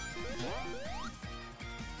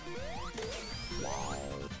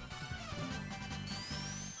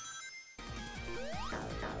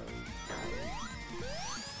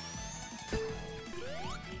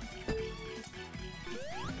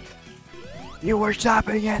 You were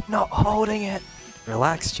tapping it, not holding it!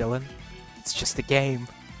 Relax, chillin'. It's just a game.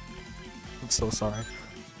 I'm so sorry.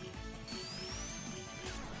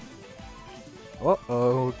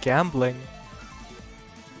 Uh-oh, gambling.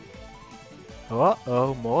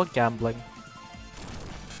 Uh-oh, more gambling.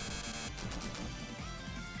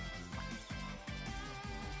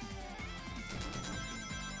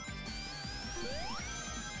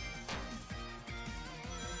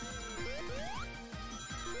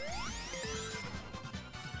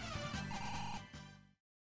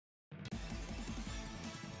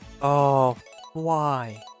 Oh,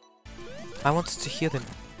 why? I wanted to hear the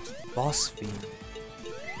boss theme.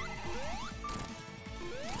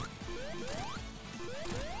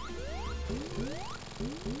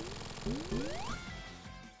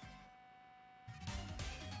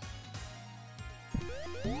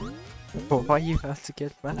 Why you have to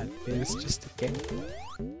get mad? It was just a game.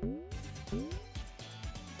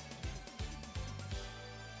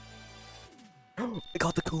 I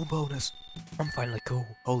got the cool bonus! I'm finally cool.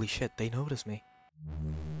 Holy shit, they noticed me.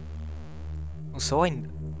 So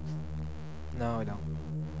No, I don't.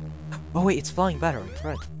 Oh wait, it's flying battery,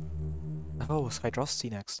 right. I thought it was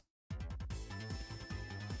Hydrosity next.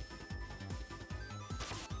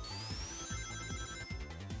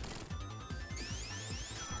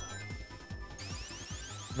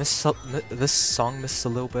 This song misses a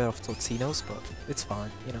little bit of Totino's, but it's fine,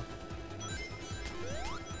 you know.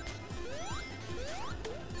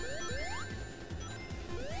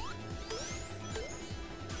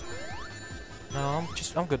 No,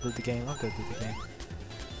 I'm good with the game, I'm good with the game.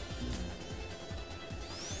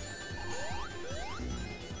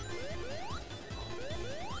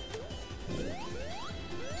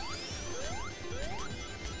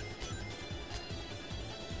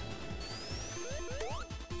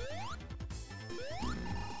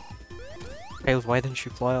 Tails, why didn't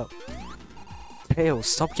you fly up? Tails,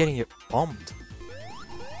 stop getting it bombed.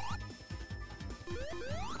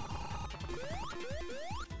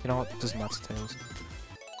 You know what? Doesn't matter, Tails.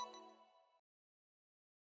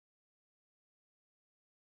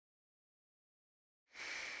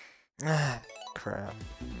 Ah, crap.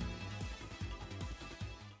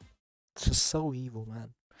 It's just so evil,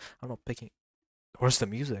 man. I'm not picking. Where's the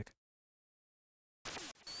music?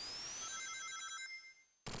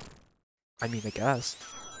 I mean, I guess.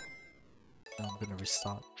 Now I'm gonna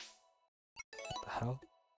restart. What the hell?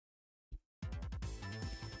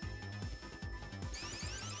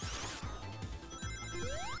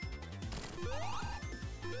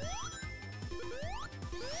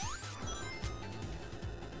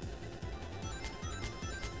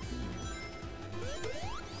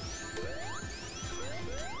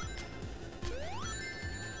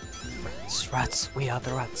 It's rats, we are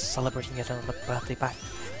the rats, celebrating yet another birthday back.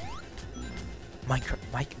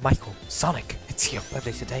 Michael, Sonic, it's your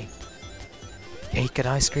birthday today. Cake and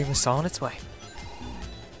ice cream is on its way.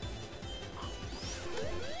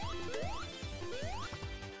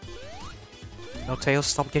 No, Tails,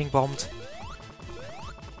 stop getting bombed.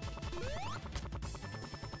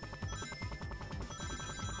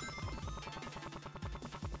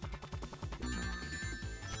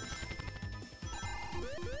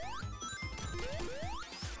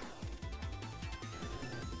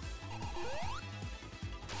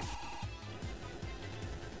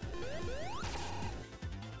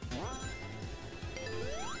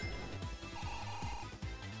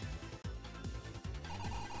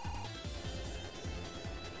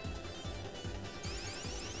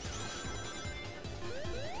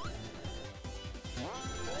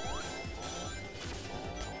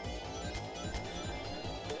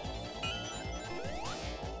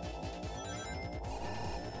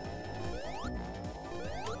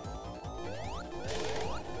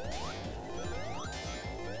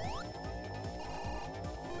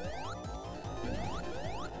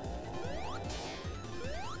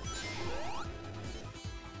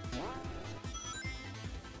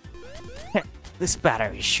 This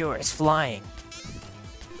battery sure is flying.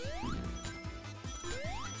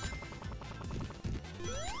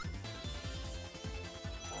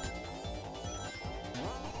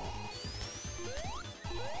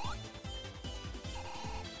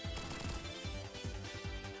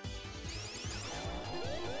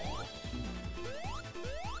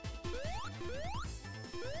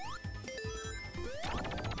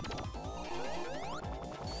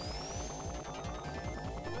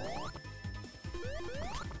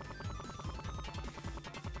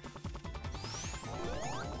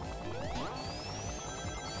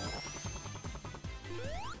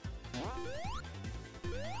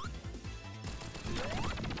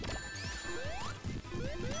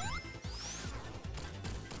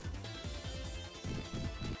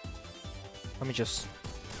 Let me just...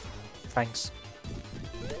 Thanks.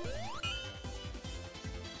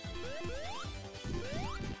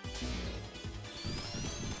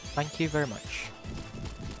 Thank you very much.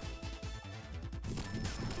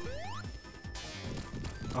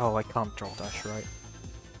 Oh, I can't draw dash, right?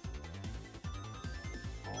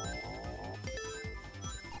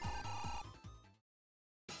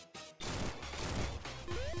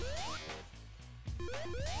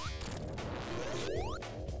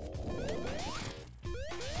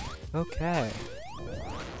 Okay.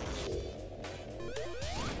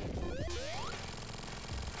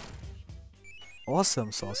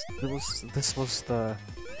 Awesome sauce. This was the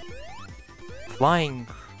flying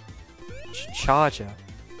charger.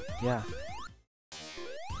 Yeah.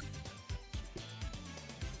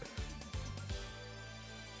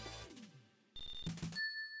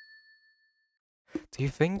 Do you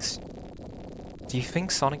think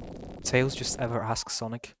Sonic Tails just ever asks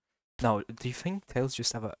Sonic? No, do you think Tails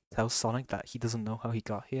just ever tells Sonic that he doesn't know how he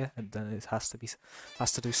got here, and then it has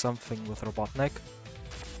to do something with Robotnik?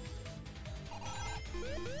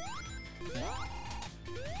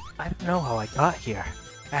 I don't know how I got here.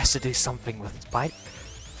 It has to do something with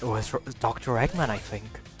Dr. Eggman, I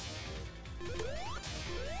think.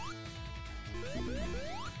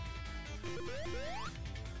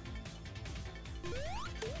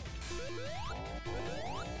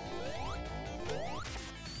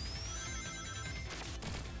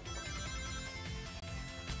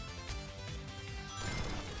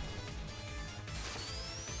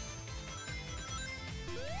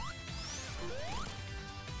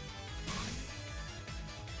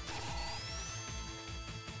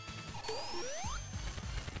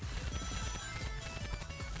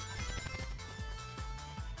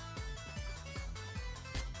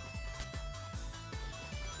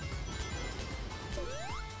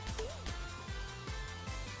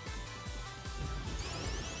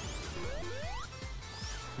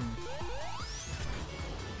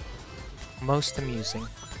 Most amusing.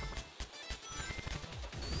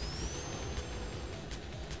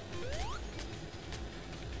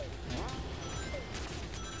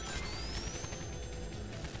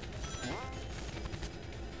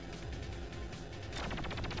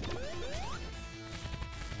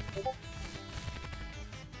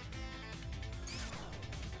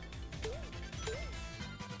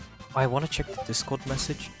 I want to check the Discord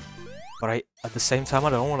message, but at the same time I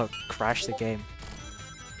don't want to crash the game.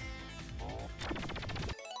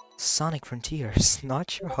 Sonic Frontiers. Not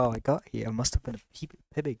sure how I got here. Must have been a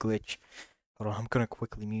Pibby glitch. Hold on, I'm gonna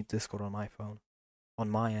quickly mute Discord on my phone. On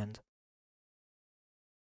my end.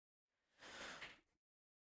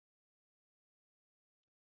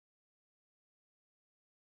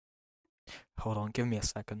 Hold on, give me a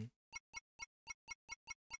second.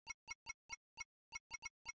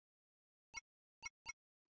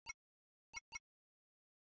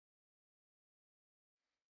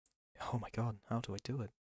 Oh my god, how do I do it?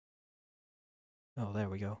 Oh, there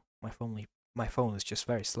we go. My phone is just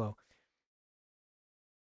very slow.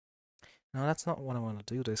 No, that's not what I want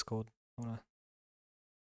to do, Discord. I wanna...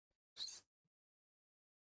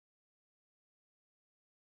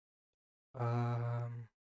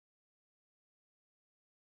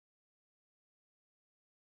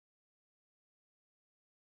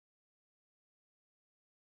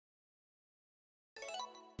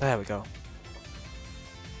 There we go.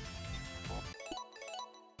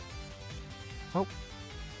 Oh.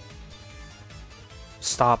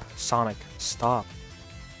 Stop, Sonic. Stop.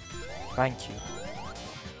 Thank you.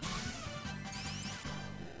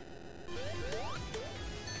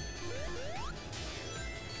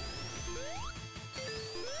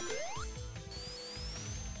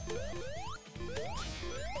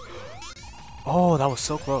 Oh, that was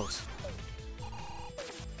so close.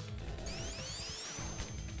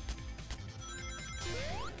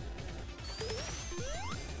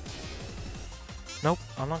 Nope,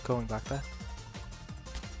 I'm not going back there.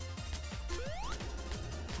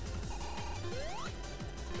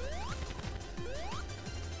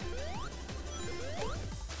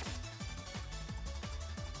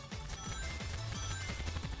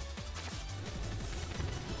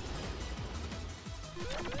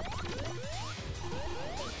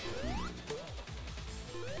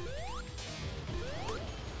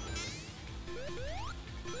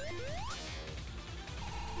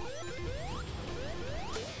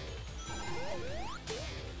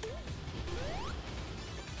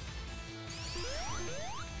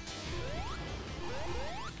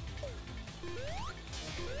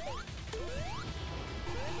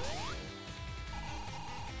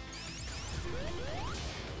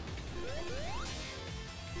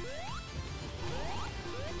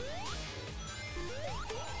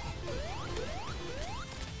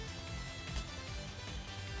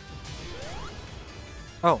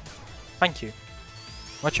 Oh, thank you.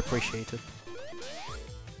 Much appreciated.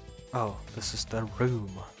 Oh, this is the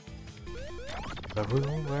room. The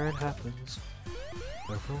room where it happens.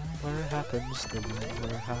 The room where it happens. The room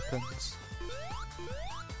where it happens.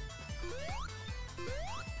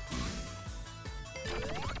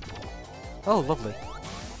 Oh, lovely.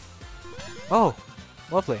 Oh,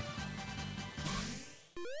 lovely.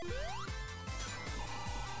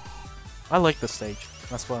 I like this stage.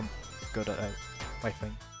 That's why I'm good at it, I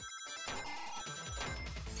think.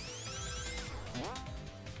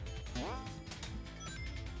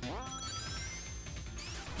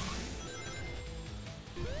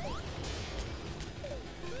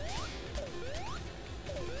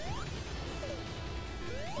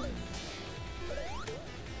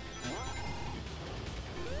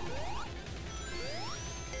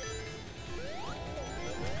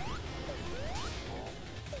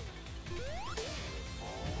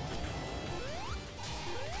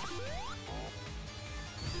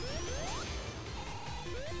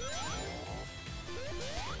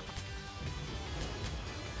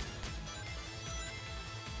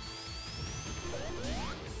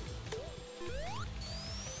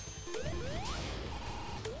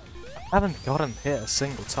 I haven't gotten hit a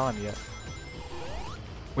single time yet.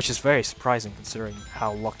 Which is very surprising considering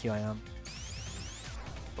how lucky I am.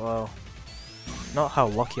 Well, not how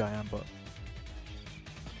lucky I am, but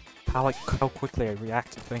how quickly I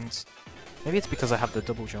react to things. Maybe it's because I have the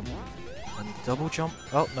double jump. And double jump?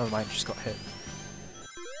 Oh, never mind, just got hit.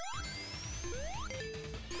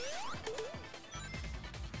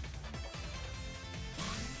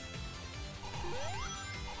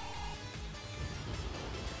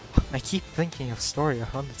 I keep thinking of Story of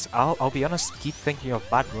Hundreds. I'll be honest, keep thinking of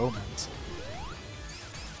Bad Romance.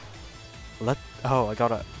 Oh, I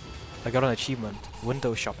got an achievement.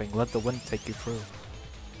 Window shopping. Let the wind take you through.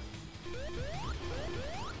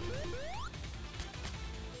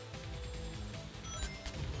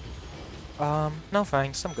 No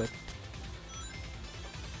thanks, I'm good.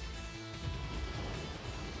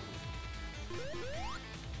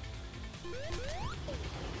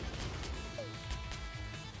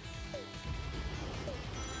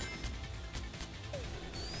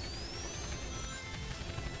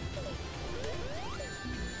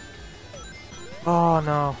 Oh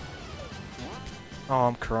no. Oh,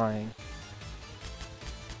 I'm crying.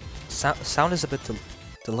 Sound is a bit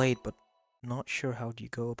delayed, but not sure how do you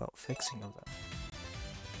go about fixing all that.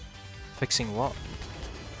 Fixing what?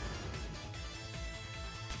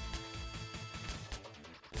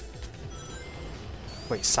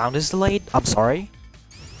 Wait, sound is delayed? I'm sorry?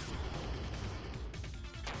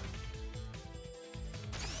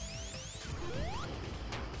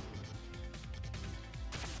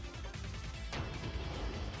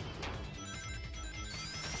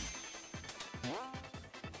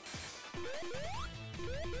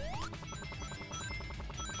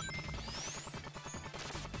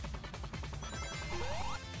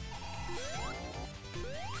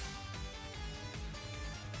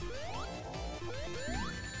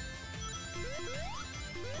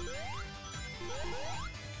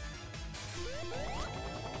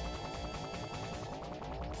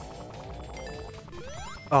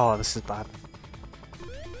 Oh, this is bad.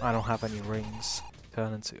 I don't have any rings to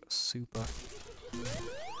turn into a super.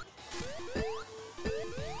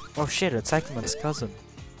 Oh shit, it's Eggman's cousin.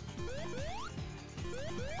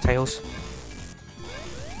 Tails.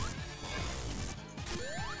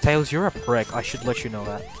 Tails, you're a prick. I should let you know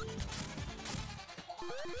that.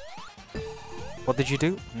 What did you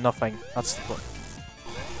do? Nothing. That's the point.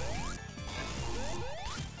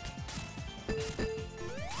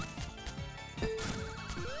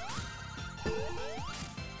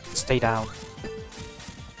 Stay down.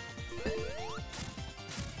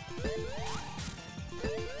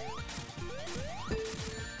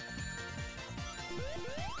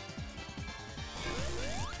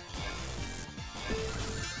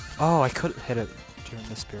 Oh, I couldn't hit it during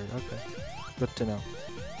this period. Okay. Good to know.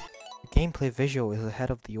 The gameplay visual is ahead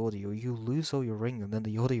of the audio. You lose all your ring and then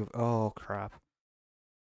the audio... Oh, crap.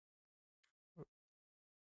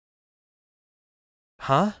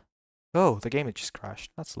 Huh? Oh, the game had just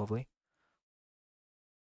crashed. That's lovely.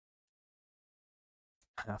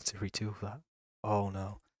 I have to redo that. Oh,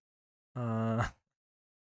 no.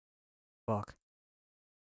 Fuck.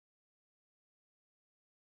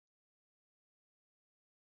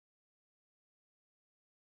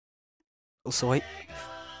 Also,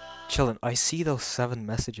 Chillin', I see those 7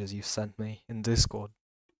 messages you sent me in Discord.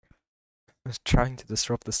 I was trying to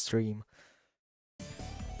disrupt the stream.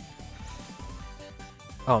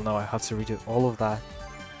 Oh no, I have to redo all of that.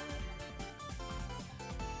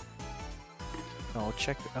 I'll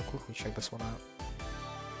quickly check this one out.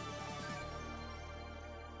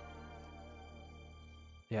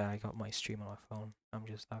 Yeah, I got my stream on my phone. I'm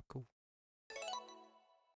just that cool.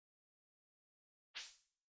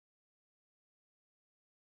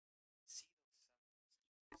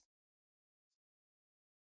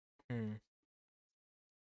 Hmm.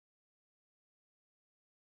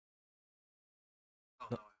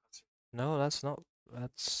 No, no, that's not.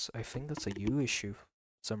 I think that's a you issue for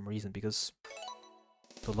some reason because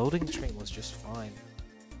the loading screen was just fine.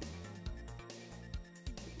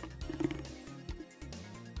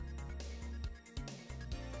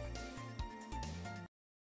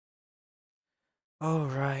 Oh,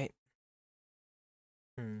 right.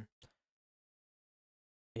 Hmm.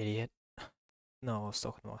 Idiot. No, I was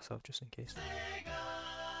talking to myself just in case.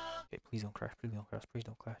 Okay, please don't crash. Please don't crash. Please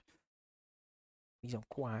don't crash. Please don't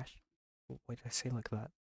crash. Why did I say like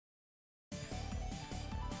that?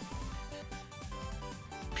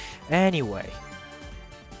 Anyway,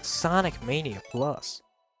 Sonic Mania Plus.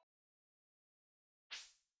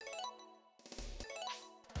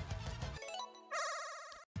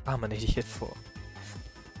 I'm an idiot for.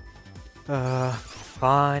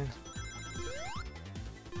 Fine.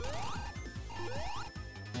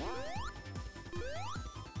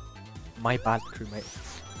 My bad, crewmate.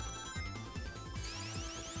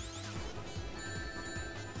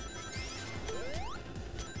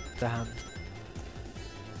 Damn.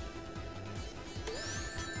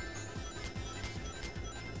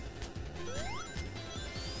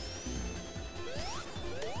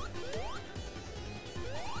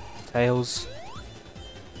 Tails.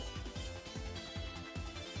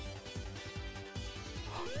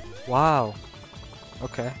 Wow.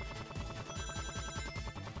 Okay.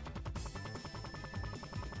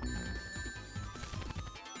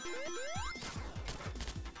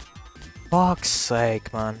 Fuck's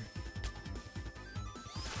sake, man.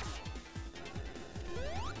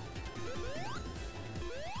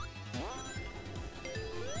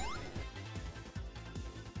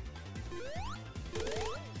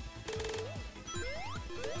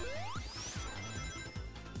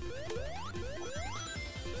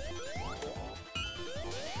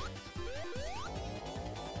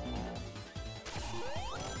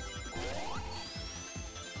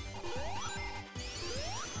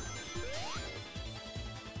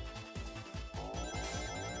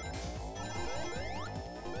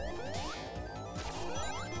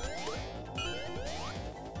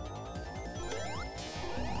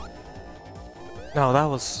 No, that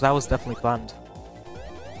was definitely planned.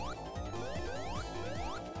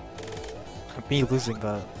 Me losing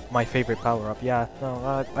my favorite power up. Yeah,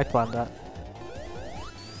 no, I planned that.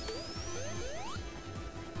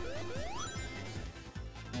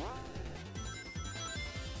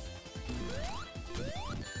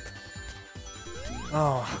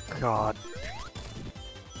 Oh god.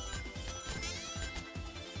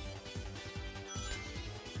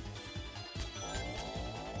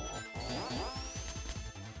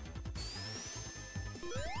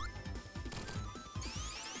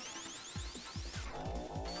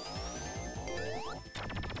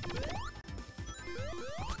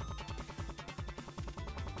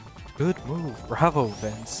 Good move. Bravo,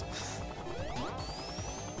 Vince.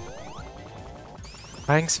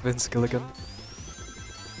 Thanks, Vince Gilligan.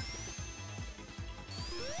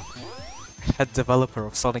 Head developer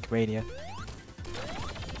of Sonic Mania.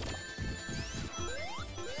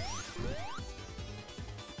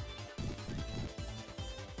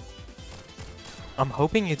 I'm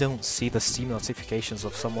hoping you don't see the Steam notifications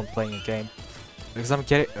of someone playing a game.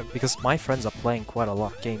 Because my friends are playing quite a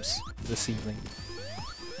lot of games this evening.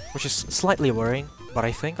 Which is slightly worrying, but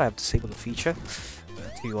I think I have disabled a feature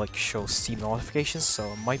to like show Steam notifications,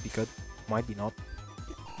 so it might be good, might be not.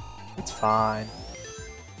 It's fine.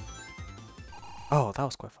 Oh, that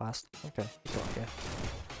was quite fast. Okay, go here.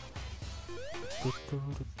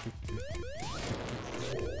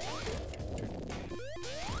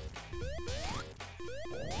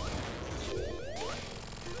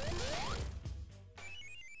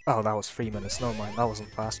 Oh, that was 3 minutes. Never mind, that wasn't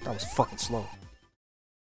fast. That was fucking slow.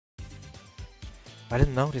 I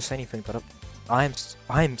didn't notice anything, but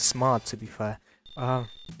I'm smart, to be fair. Yeah,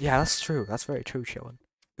 that's true. That's very true, Chillin.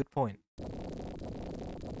 Good point.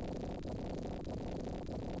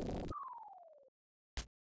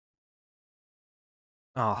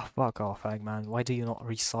 Ah, oh, fuck off, Eggman. Why do you not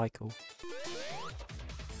recycle?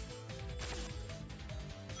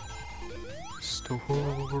 Story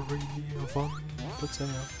of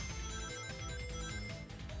Undertale.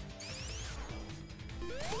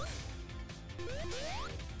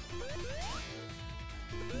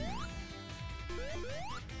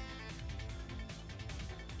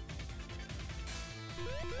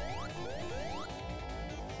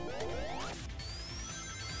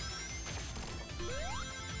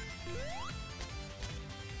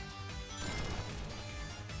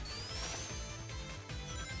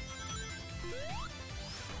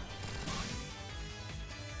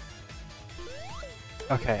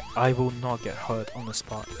 Okay, I will not get hurt on the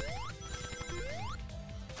spot.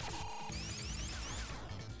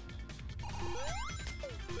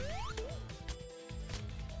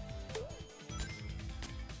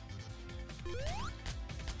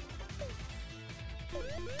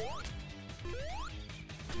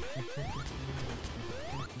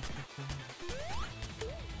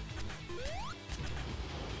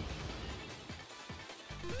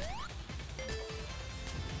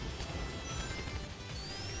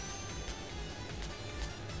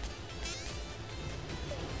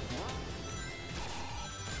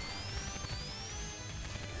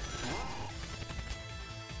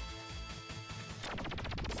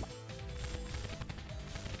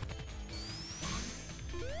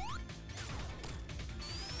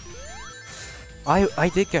 I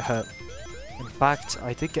did get hurt. In fact,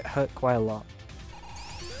 I did get hurt quite a lot.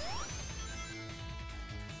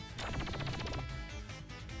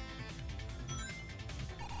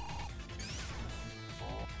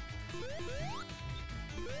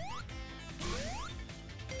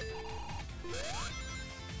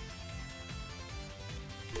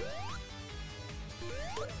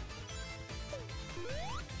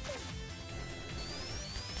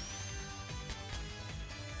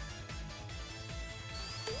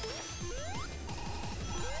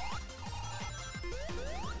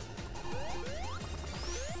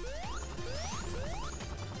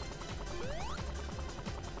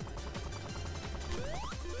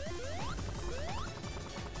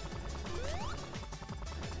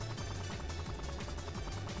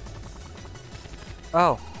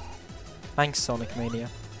 Oh, thanks Sonic Mania.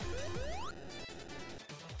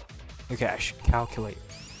 Okay, I should calculate.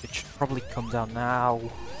 It should probably come down now.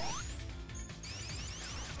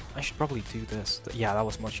 I should probably do this. Yeah, that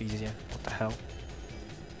was much easier. What the hell?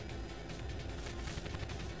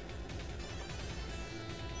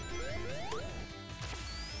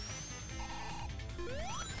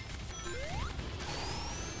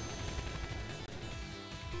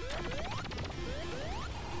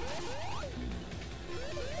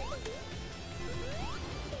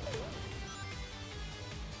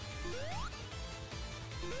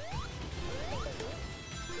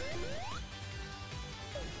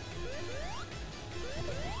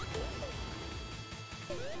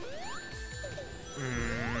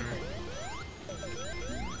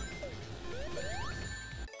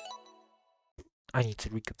 I need to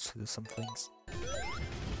reconsider some things.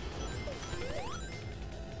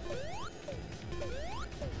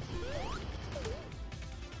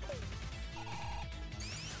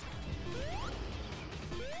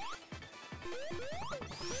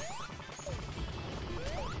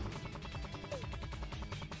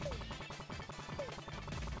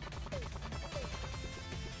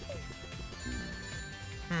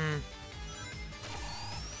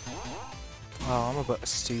 Oh, I'm a bit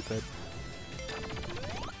stupid.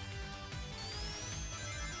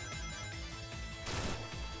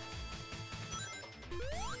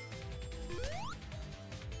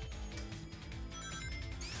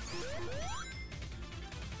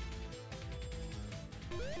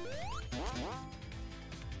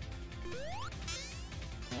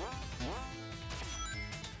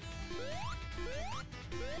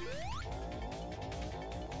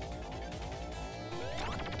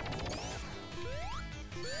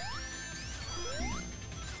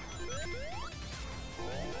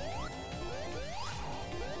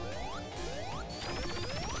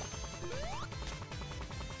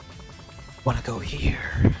 Wanna go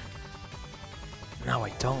here? No, I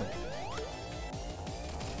don't.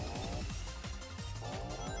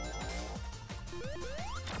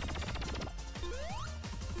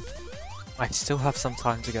 I still have some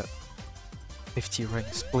time to get 50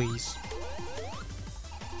 rings, please.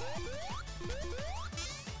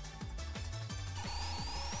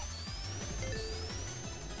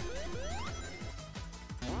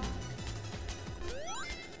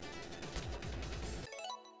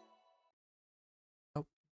 Oh,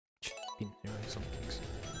 been doing some things.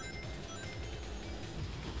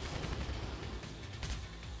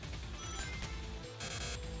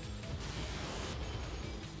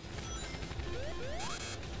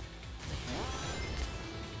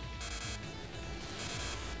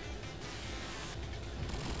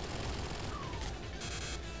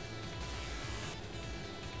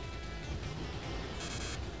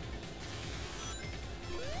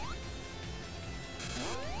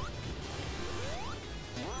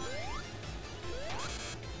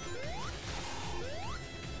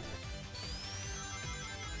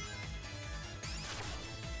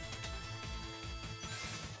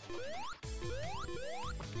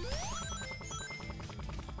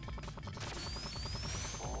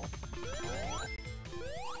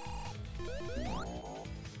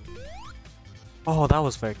 Oh, that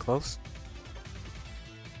was very close.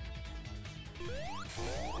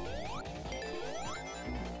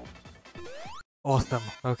 Awesome.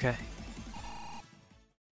 Okay.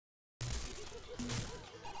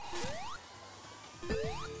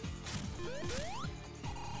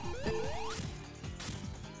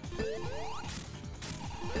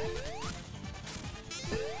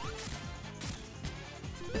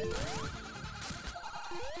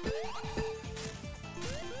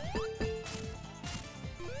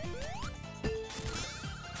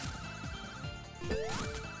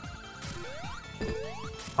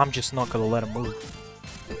 I'm just not gonna let him move.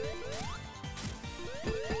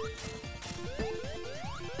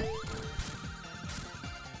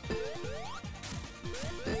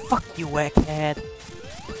 Fuck you, egghead!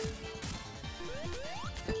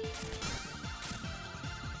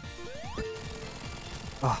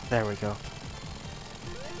 Oh, there we go.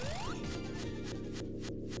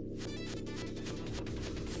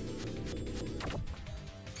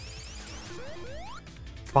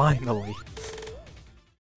 Finally!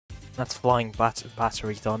 That's flying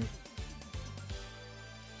battery done.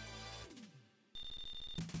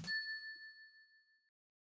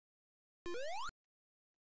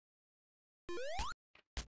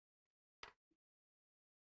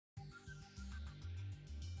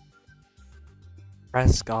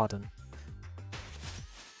 Press garden.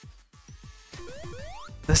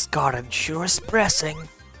 This garden sure is pressing.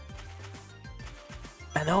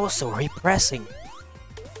 And also repressing.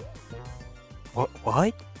 What?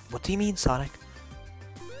 What do you mean, Sonic?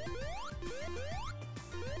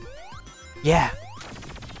 Yeah.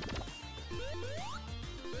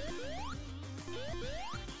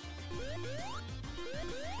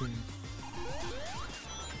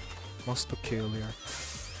 Most peculiar.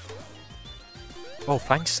 Oh,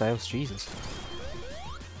 thanks, Sales. Jesus.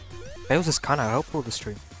 Sales is kind of helpful this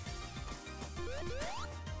stream.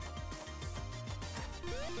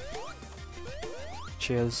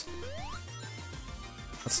 Cheers.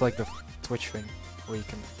 That's like the Twitch thing where you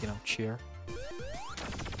can, you know, cheer.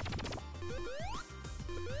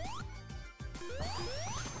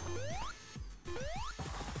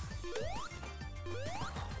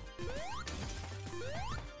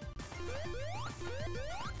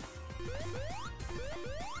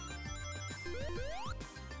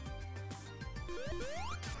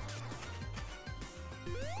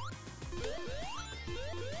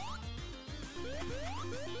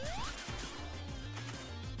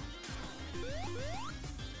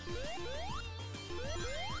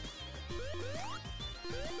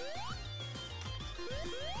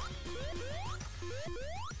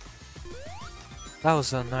 That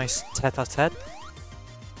was a nice tete-a-tete.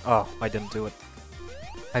 Oh, I didn't do it.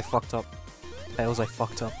 I fucked up. Tails, I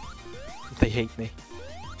fucked up. They hate me.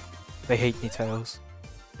 They hate me, Tails.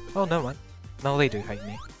 Oh, no, man. No, they do hate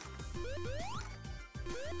me.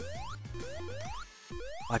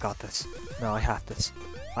 I got this. No, I have this.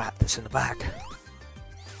 I have this in the bag.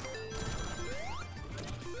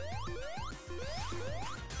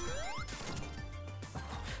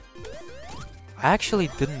 I actually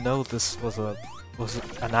didn't know this was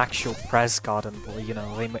an actual press garden, where, you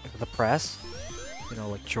know, they make the press, you know,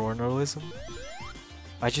 like journalism.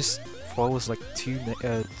 I just thought it was like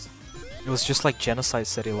it was just like Genocide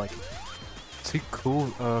City, like two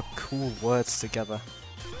cool words together.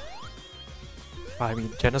 I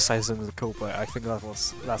mean, Genocide is cool, but I think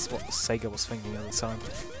that's what Sega was thinking at the time.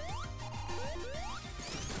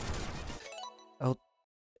 Oh,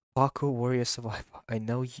 Parkour Warrior Survivor. I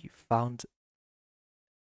know you found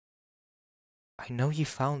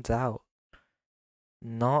out.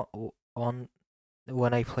 Not on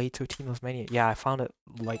when I played Two Team of Mania. Yeah, I found it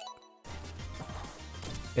like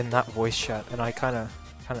in that voice chat, and I kind of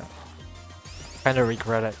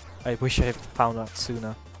regret it. I wish I had found out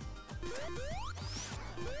sooner.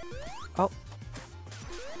 Oh.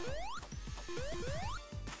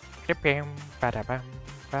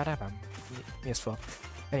 Yes, fuck.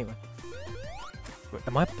 Anyway. Wait,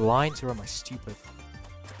 am I blind or am I stupid?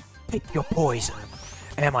 Pick your poison.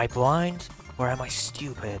 Am I blind or am I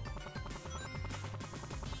stupid?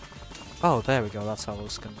 Oh, there we go. That's how I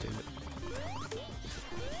was gonna do it.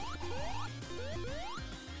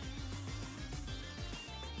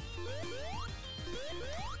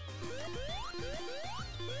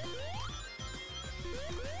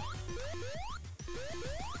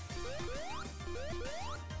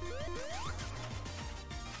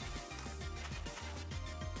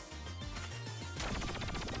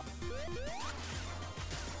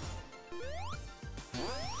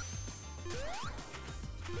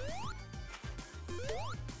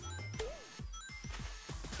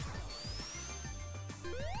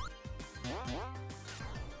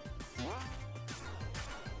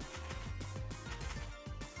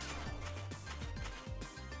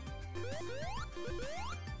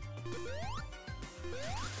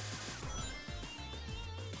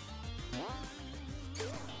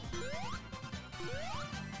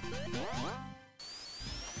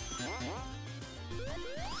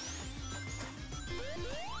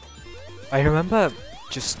 I remember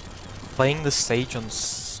just playing the stage on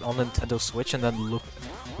Nintendo Switch and then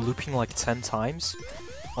looping like 10 times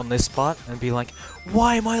on this part and be like,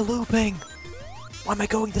 why am I looping? Why am I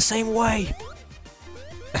going the same way?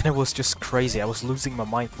 And it was just crazy. I was losing my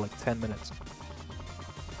mind for like 10 minutes.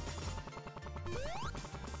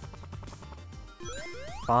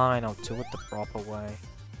 Fine, I'll do it the proper way.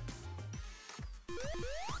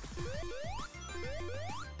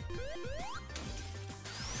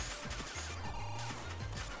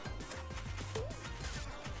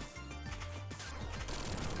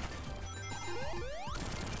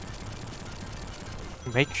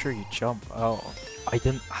 Make sure you jump. Oh, I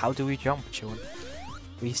didn't. How do we jump, Chillin?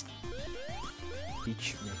 Please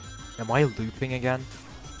teach me. Am I looping again?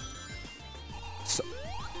 So,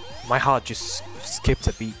 my heart just skipped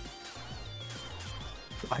a beat.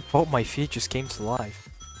 I thought my feet just came to life.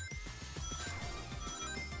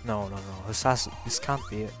 No. This can't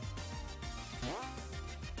be it.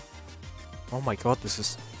 Oh my god, this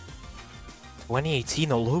is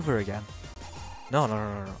 2018 all over again. No.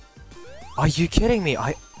 Are you kidding me?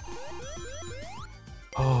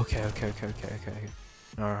 Oh, okay.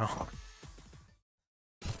 No.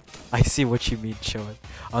 I see what you mean, Chillin.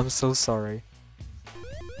 I'm so sorry.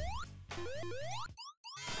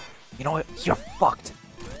 You know what? You're fucked.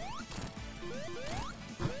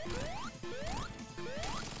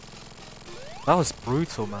 That was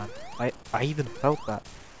brutal, man. I even felt that.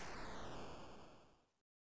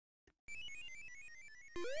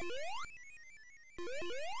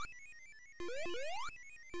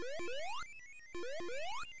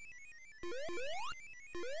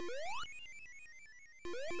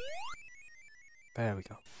 There we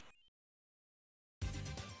go.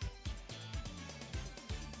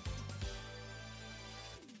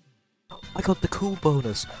 I got the cool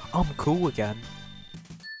bonus. I'm cool again.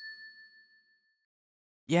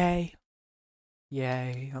 Yay.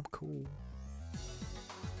 Yay, I'm cool.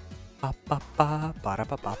 Ba ba ba ba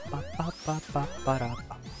ba ba ba ba ba ba ba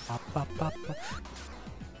ba ba ba ba.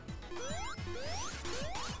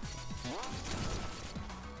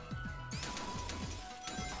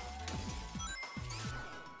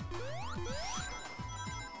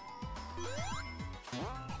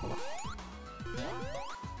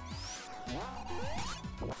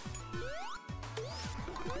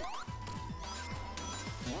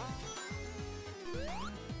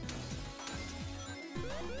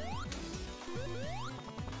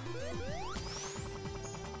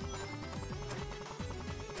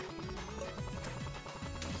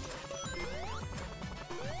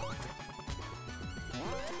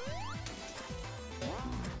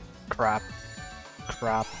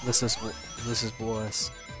 Crap. This is worse.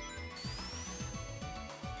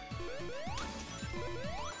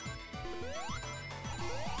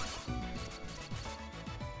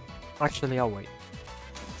 Actually, I'll wait.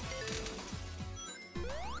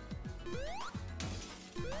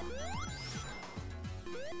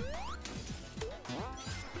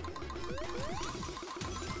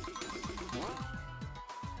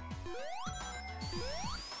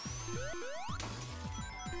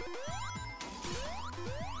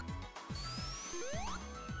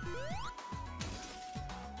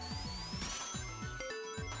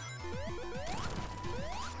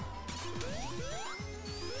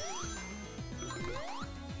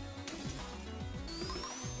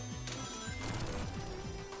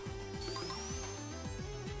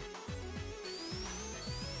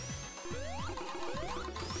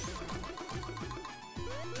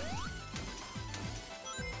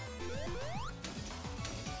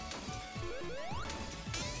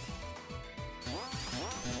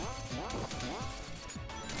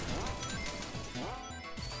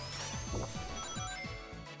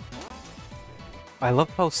 I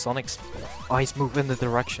love how Sonic's eyes move in the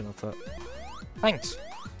direction of it. Thanks.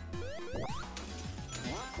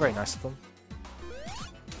 Very nice of them.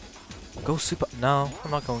 Go super. No,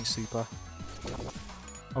 I'm not going super.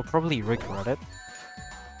 I'll probably regret it.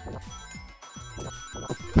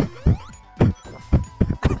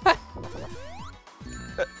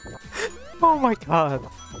 Oh my god.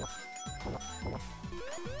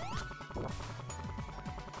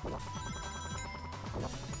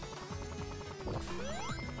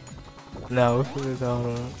 No.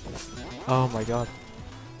 Oh my god.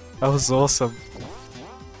 That was awesome.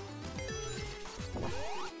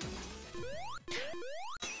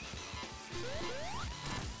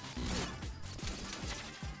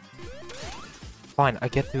 Fine, I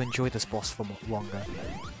get to enjoy this boss for longer.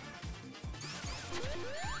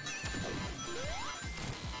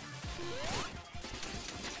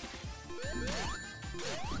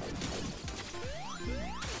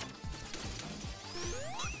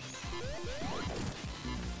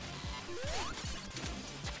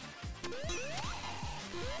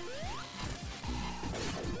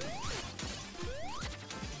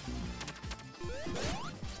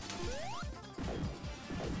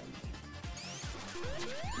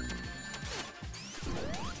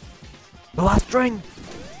 The last ring!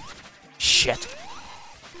 Shit!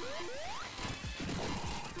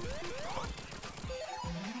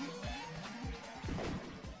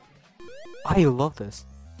 I love this.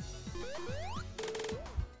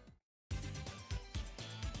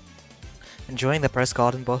 Enjoying the press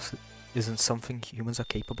garden boss isn't something humans are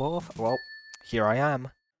capable of? Well, here I am,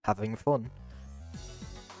 having fun.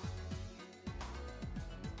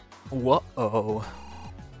 Whoa!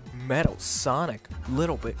 Metal Sonic,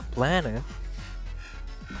 Little Big Planet?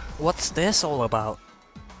 What's this all about?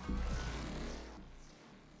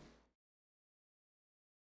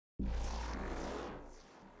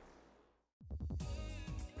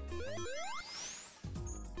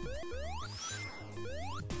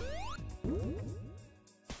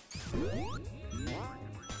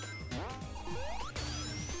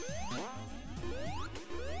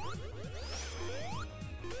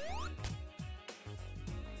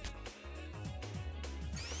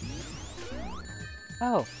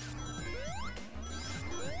 Oh.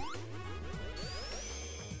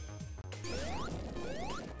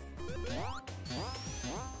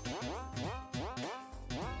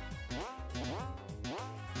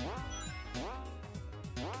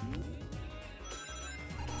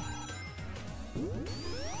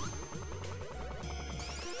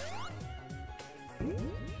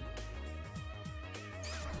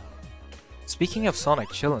 Speaking of Sonic,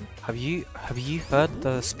 chillin', have you heard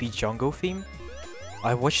the Speed Jungle theme?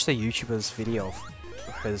 I watched a YouTuber's video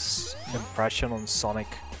of his impression on Sonic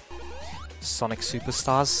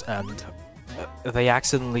Superstars, and they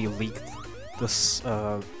accidentally leaked this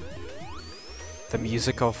the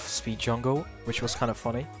music of Speed Jungle, which was kind of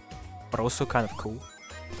funny, but also kind of cool.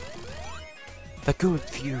 The good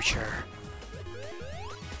future.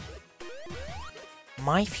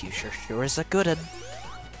 My future sure is a good one.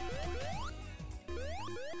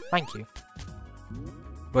 Thank you.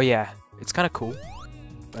 But yeah, it's kind of cool.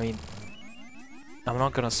 I mean, I'm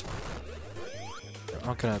not gonna,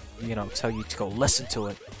 you know, tell you to go listen to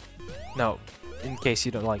it. No, in case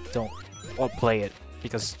you don't or play it,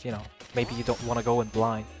 because, you know, maybe you don't want to go in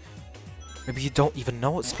blind. Maybe you don't even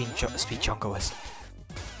know what Speed Jungle is.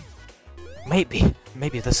 Maybe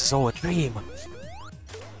this is all a dream.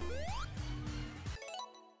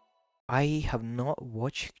 I have not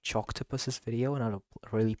watched Choctopus's video, and I don't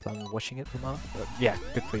really plan on watching it now. But yeah,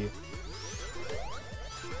 good for you.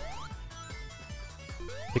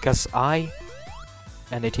 Because I,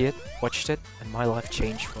 an idiot, watched it, and my life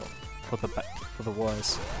changed for the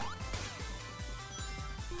worse.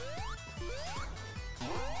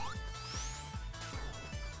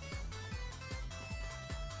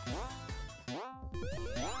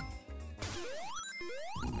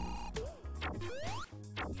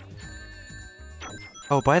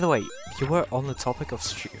 Oh, by the way, you were on the topic of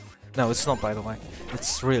No, it's not, by the way.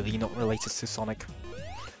 It's really not related to Sonic.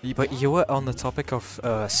 But you were on the topic of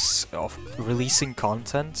releasing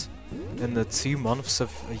content in the 2 months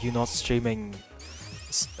of you not streaming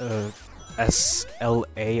SLARP.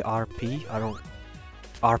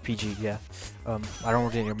 RPG, yeah. I don't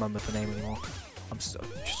really remember the name anymore. I'm still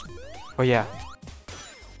just. Oh yeah.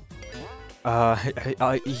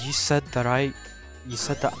 You said that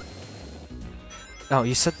No,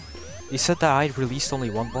 you said that I released only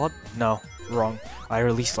 1 VOD? No, wrong. I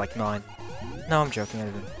released like 9. No, I'm joking, I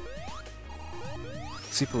didn't.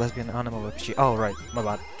 Super lesbian animal RPG. Oh, right, my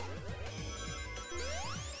bad.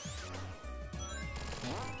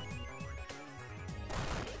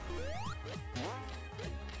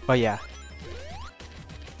 But yeah.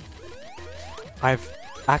 I've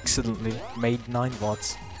accidentally made 9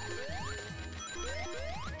 VODs.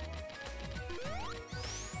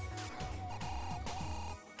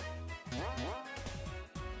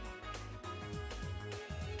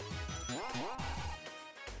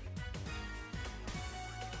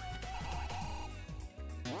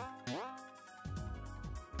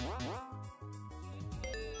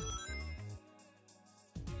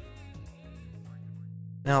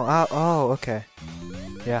 No, oh, okay.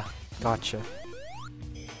 Yeah, gotcha.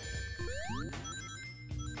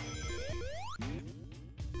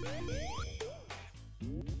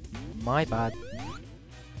 My bad.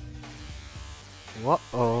 What?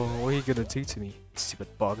 Oh, what are you gonna do to me, stupid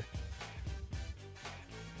bug?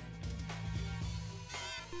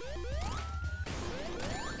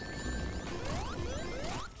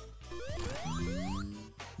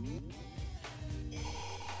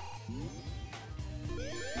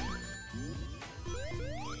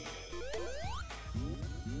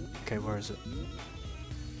 Okay, where is it?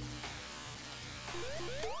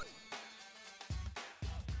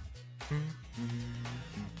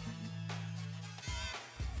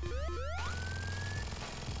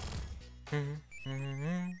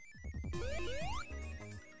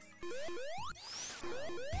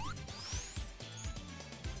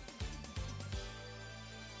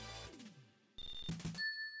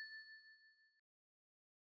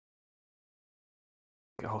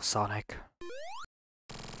 Oh, Sonic.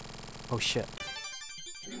 Oh shit.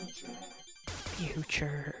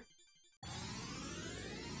 Future.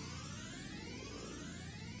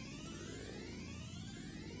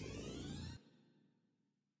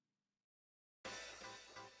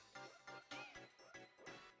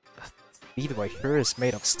 Speedway sure is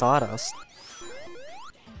made of stardust.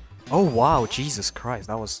 Oh wow, Jesus Christ,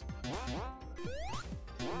 that was...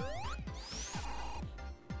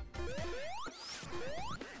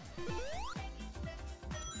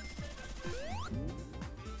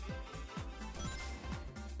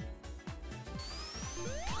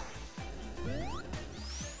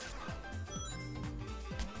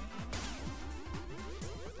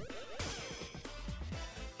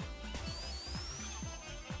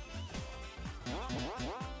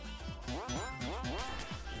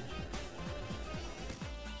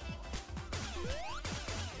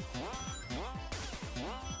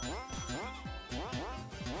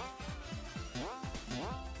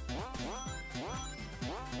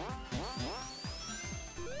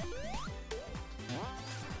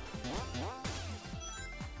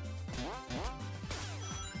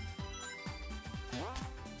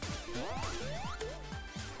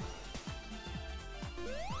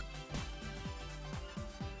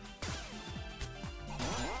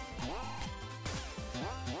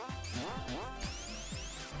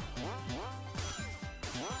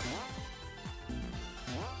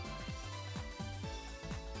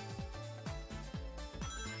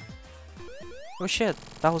 Oh shit,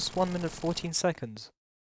 that was 1 minute 14 seconds.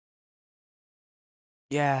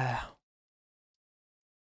 Yeah.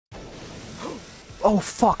 Oh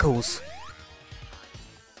fuckles!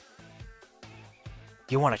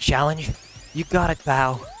 You want a challenge? You got it,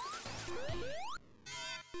 pal.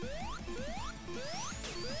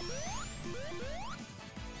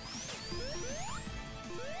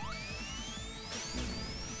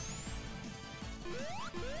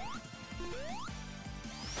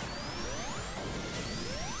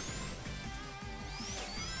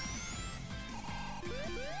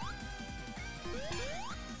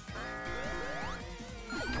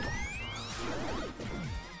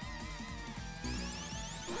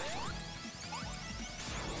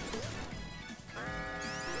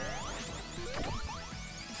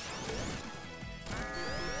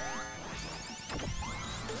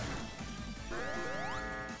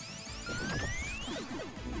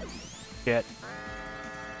 Shit.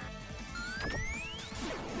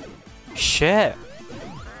 Shit!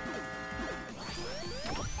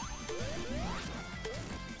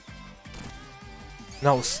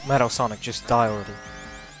 No, Metal Sonic, just die already.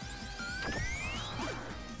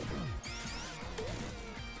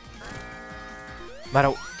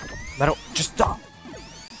 Metal, just die!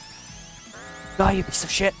 Die, you piece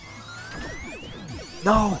of shit!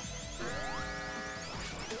 No!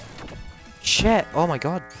 Shit! Oh my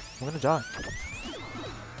god, I'm gonna die.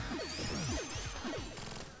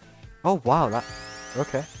 Oh wow, that...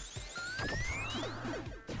 okay.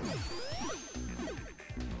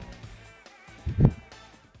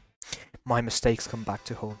 My mistakes come back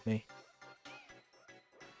to haunt me.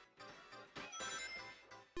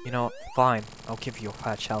 You know what? Fine, I'll give you a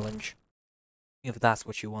fair challenge. If that's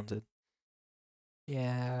what you wanted.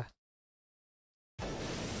 Yeah.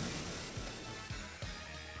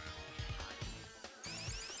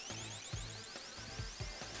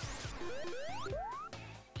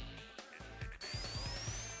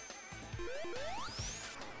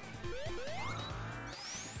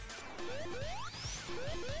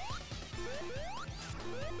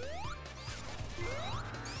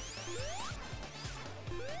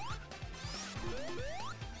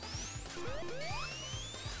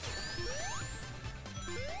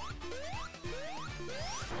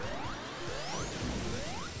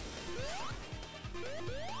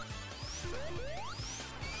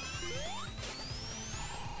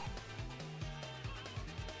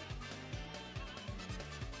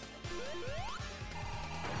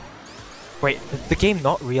 Wait, did the game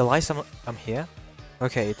not realize I'm here?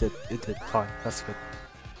 Okay, it did. It did. Fine, that's good.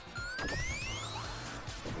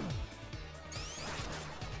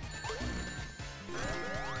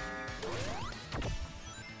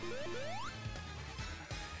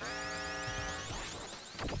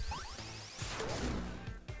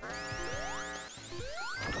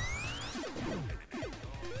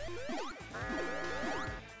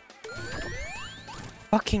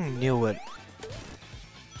 Fucking knew it.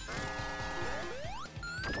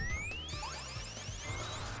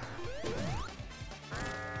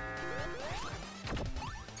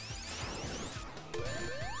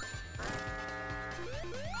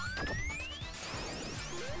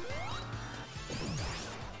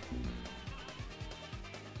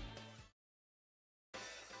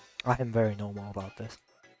 I am very normal about this.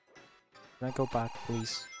 Can I go back,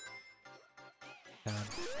 please? Can.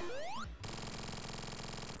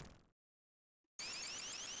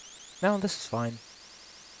 No, this is fine.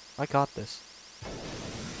 I got this.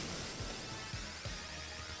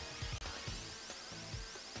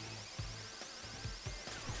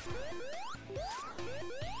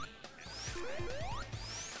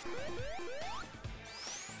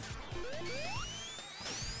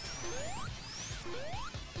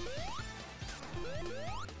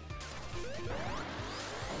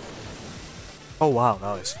 Oh wow,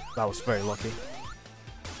 that was very lucky.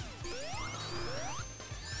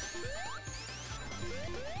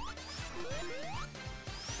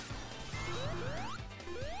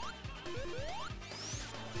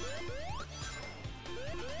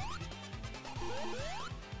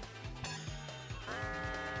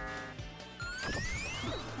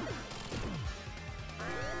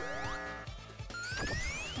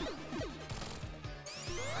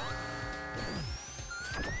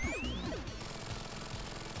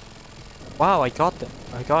 Wow, I got them.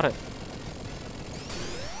 I got it.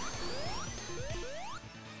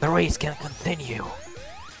 The race can continue.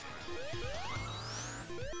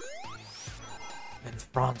 In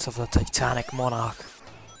front of the Titanic Monarch.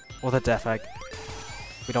 Or the Death Egg.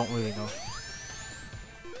 We don't really know.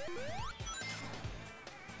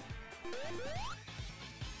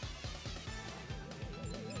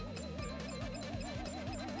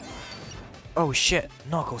 Oh shit,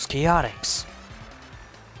 Knuckles Chaotix.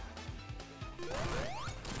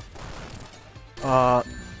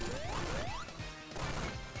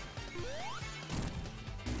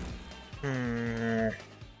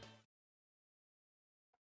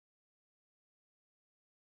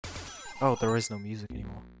 Oh, there is no music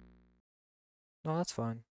anymore. No, that's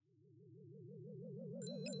fine.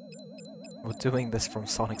 We're doing this from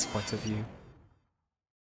Sonic's point of view.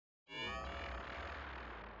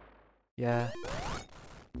 Yeah.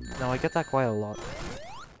 No, I get that quite a lot.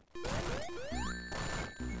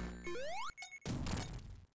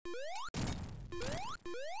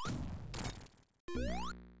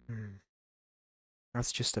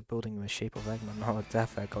 That's just a building in the shape of Eggman, not a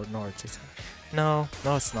Death Egg or nor a Titan. No,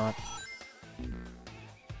 no it's not.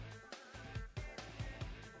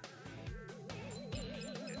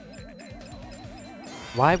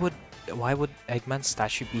 Why would Eggman's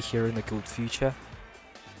statue be here in the good future?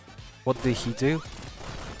 What did he do?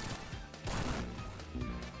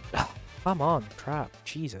 Come on, crap,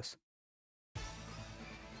 Jesus.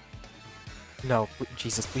 No,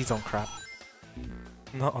 Jesus, please don't crap.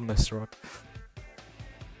 Not on this rock.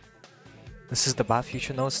 This is the bad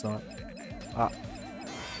future? No, it's not.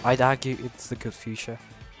 I'd argue it's the good future.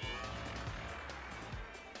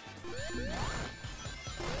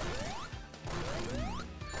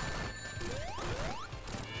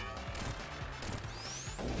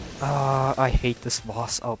 I hate this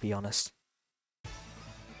boss, I'll be honest.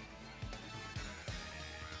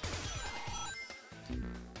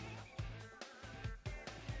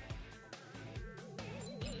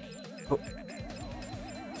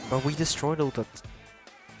 But we destroyed all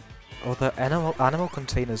the animal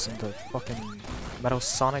containers in the fucking Metal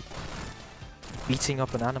Sonic beating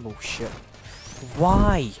up an animal shit.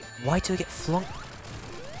 Why? Why do I get flung?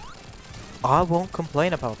 I won't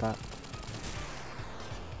complain about that.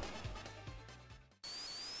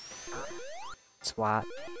 Swat.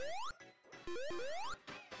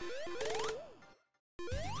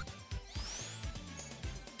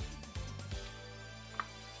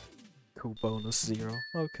 Cool bonus 0.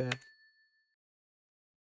 Okay.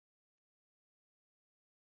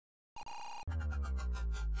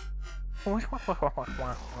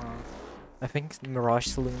 I think Mirage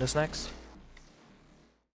Saloon is next.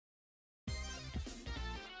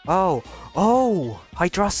 Oh! Oh!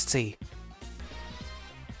 Hydrosity!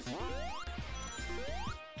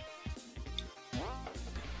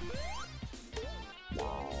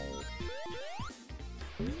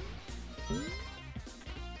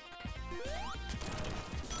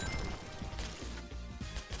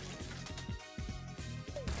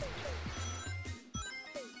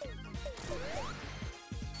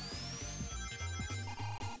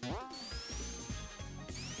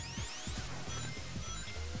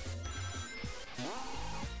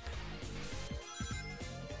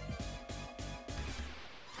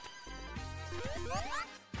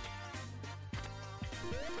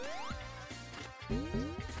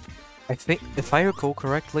 I think, if I recall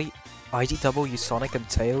correctly, IDW, Sonic, and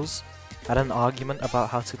Tails had an argument about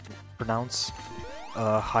how to pronounce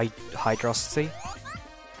Hydrosity.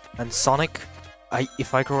 And Sonic,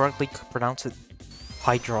 if I correctly pronounce it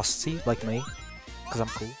Hydrosity, like me, because I'm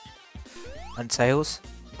cool. And Tails,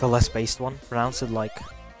 the less based one, pronounced it like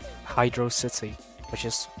Hydro City, which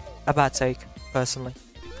is a bad take, personally.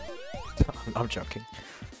 I'm joking.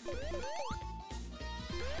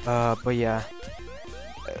 But yeah.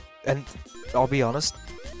 And I'll be honest,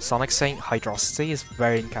 Sonic saying Hydrosity is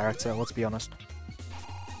very in character, let's be honest.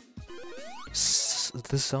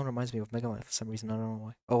 This zone reminds me of Mega Man for some reason, I don't know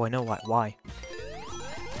why. Oh, I know why. Why?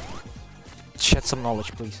 Shed some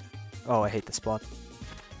knowledge, please. Oh, I hate this spot.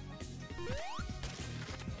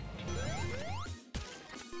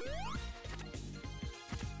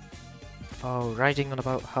 Oh, writing on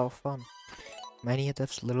about how fun. Many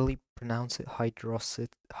devs literally pronounce it Hydro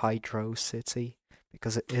City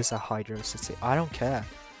because it is a Hydro City. I don't care.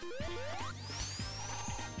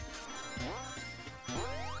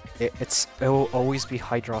 It will always be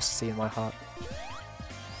Hydrosity in my heart.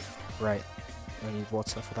 Right. I need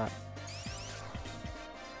water for that.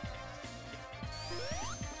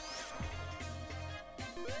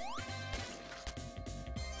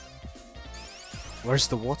 Where's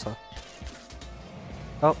the water?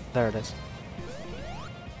 Oh, there it is.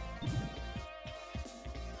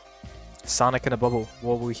 Sonic in a bubble.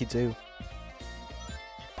 What will he do?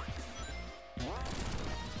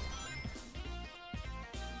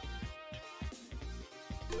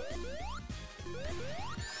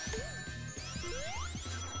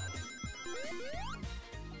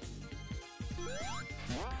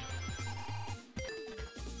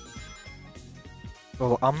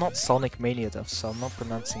 Well, I'm not Sonic Mania though, so I'm not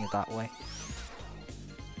pronouncing it that way.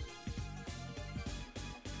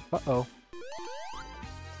 Uh-oh.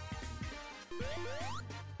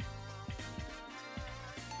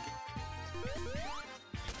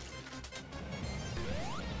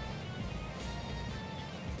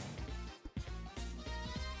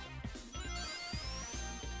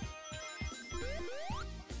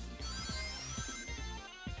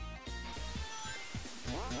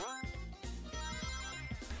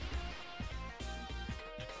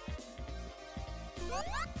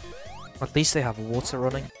 At least they have water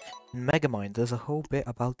running. In Megamind, there's a whole bit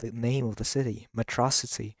about the name of the city,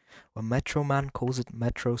 Metrocity, where Metro Man calls it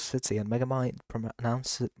Metro City, and Megamind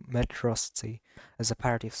pronounces it Metrocity as a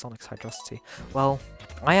parody of Sonic's Hydrosity. Well,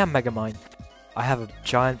 I am Megamind. I have a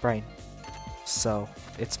giant brain, so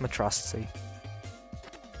it's Metrocity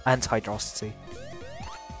and Hydrosity.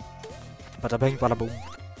 Bada bing, bada boom.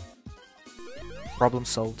 Problem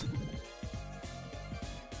solved.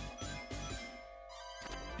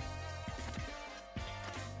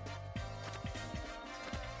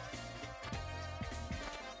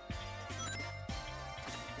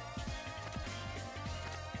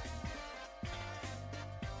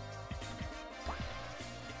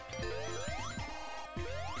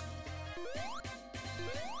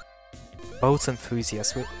 Boats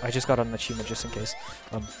enthusiasts. I just got an achievement just in case.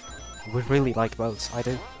 We really like boats. I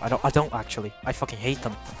do. I don't actually. I fucking hate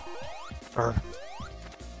them.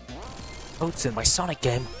 Boats in my Sonic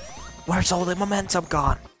game. Where's all the momentum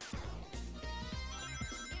gone?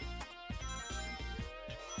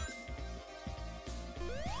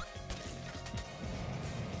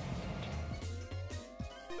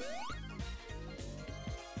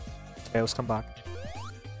 Tails, come back.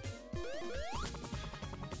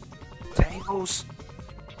 Tails!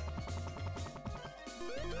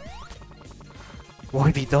 What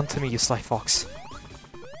have you done to me, you sly fox?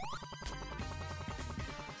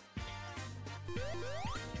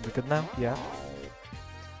 We good now? Yeah.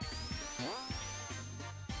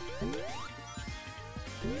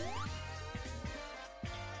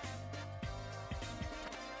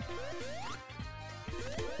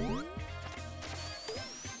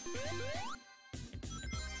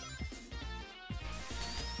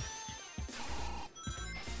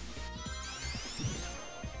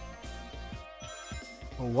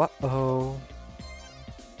 What-oh.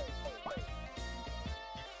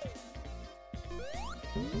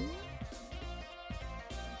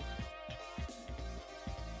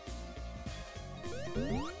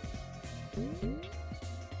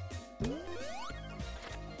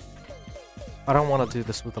 I don't want to do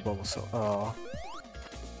this with the bubble, so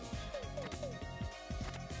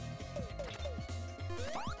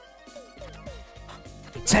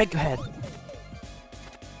Take your head.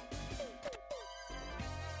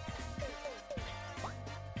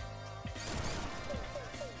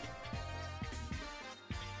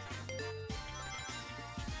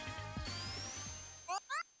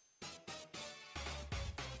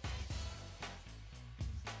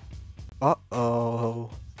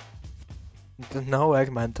 Uh-oh. No,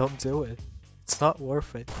 Eggman, don't do it. It's not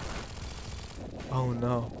worth it. Oh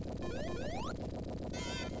no.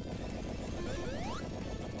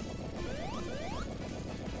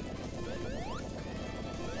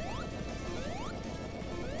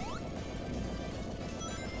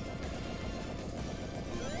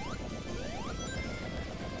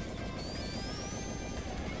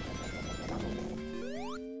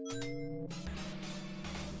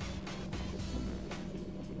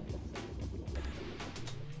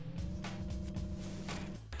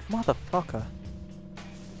 Motherfucker.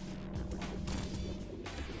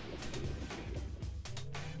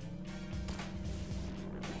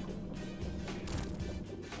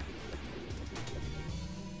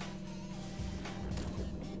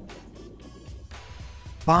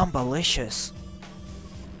 Bombalicious.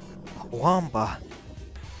 Wamba.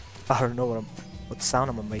 I don't know what sound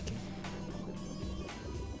am I making.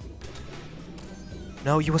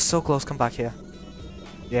 No, you were so close, come back here.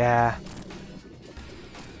 Yeah.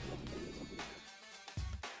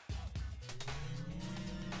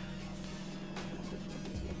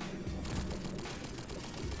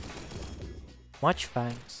 Much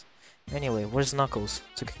thanks. Anyway, where's Knuckles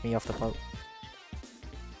to kick me off the boat?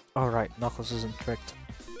 Alright, Knuckles isn't tricked.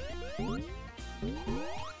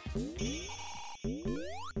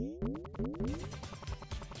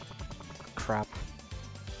 Crap.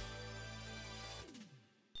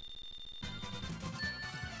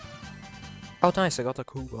 Oh nice, I got a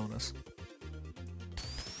cool bonus.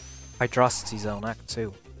 Hydrosity Zone Act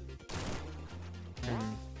 2.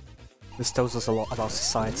 This tells us a lot about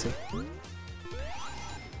society.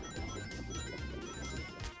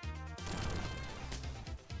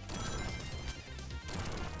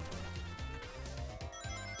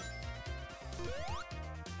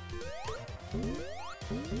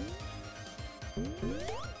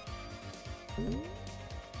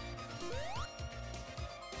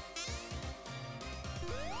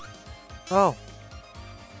 Oh.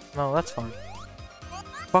 No, that's fine.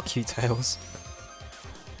 Fuck you, Tails.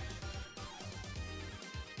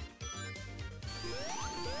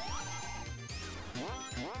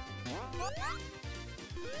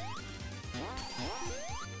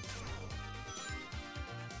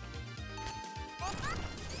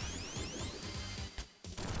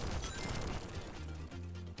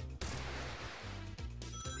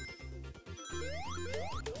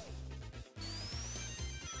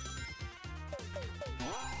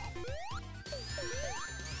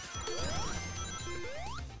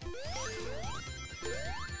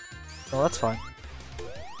 No, that's fine.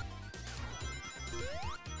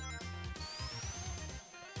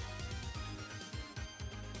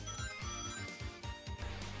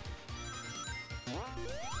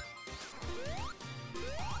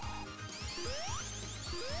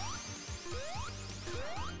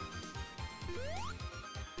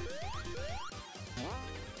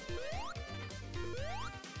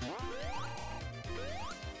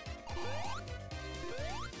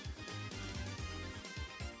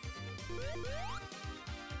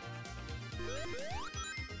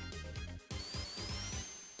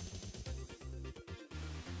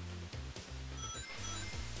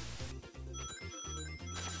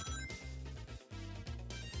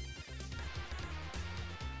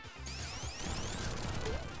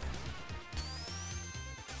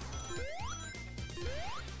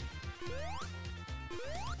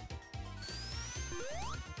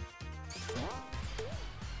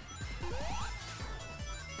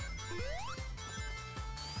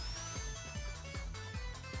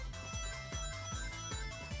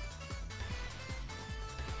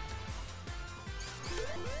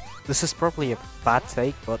 This is probably a bad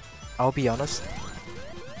take, but I'll be honest.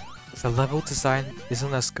 The level design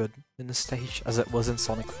isn't as good in this stage as it was in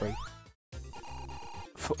Sonic 3.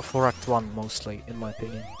 For Act 1 mostly, in my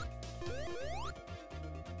opinion.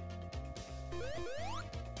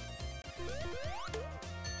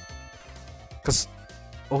 Cause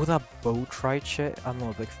all that bow tride shit, I'm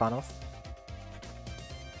not a big fan of.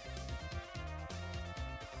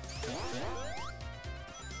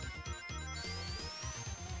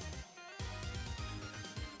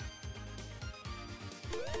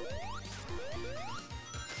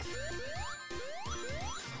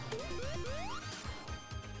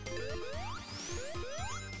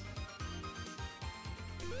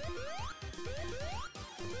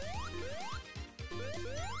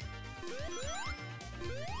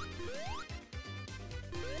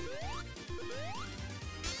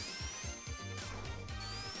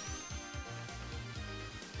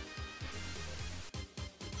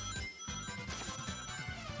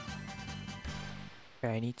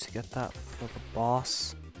 Okay, I need to get that for the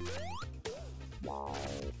boss.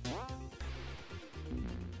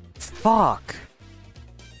 Fuck!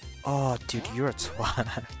 Oh, dude, you're a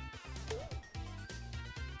twat.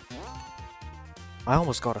 I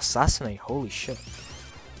almost got assassinated, holy shit.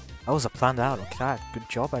 That was a planned out attack. Good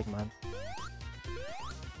job, Eggman.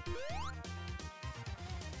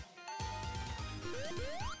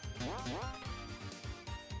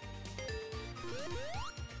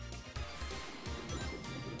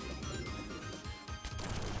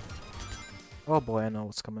 Oh boy, I know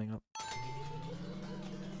what's coming up.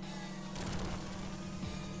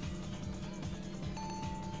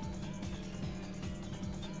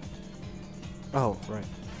 Oh, right.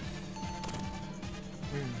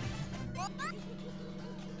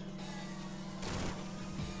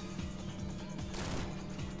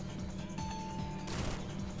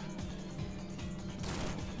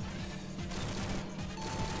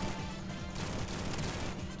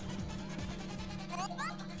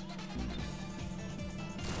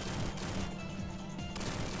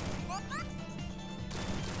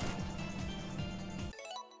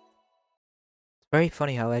 Very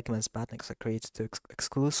funny how Eggman's badniks are created to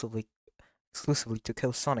exclusively to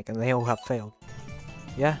kill Sonic, and they all have failed.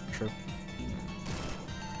 Yeah, true.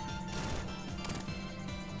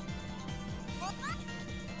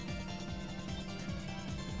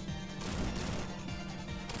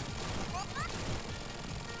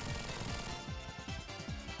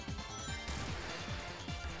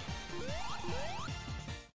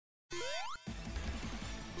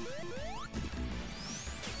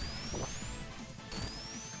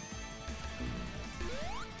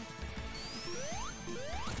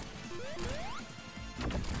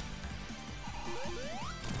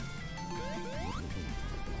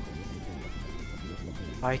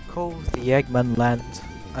 I call the Eggman land,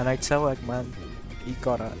 and I tell Eggman he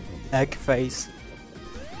got a egg face.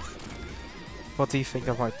 What do you think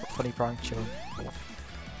of my funny prank, children?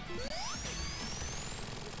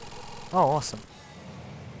 Oh, awesome.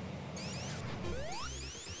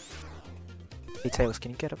 Hey Tails,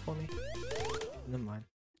 can you get it for me? Never mind.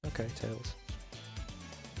 Okay, Tails.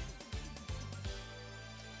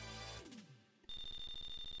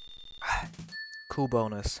 Cool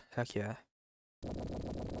bonus. Heck yeah.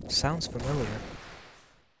 Sounds familiar.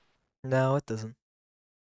 No, it doesn't.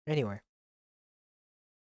 Anyway.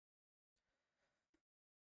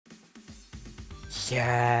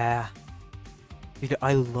 Yeah. Dude,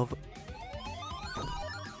 I love...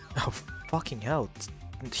 Oh, fucking hell.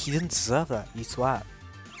 He didn't deserve that, you twat.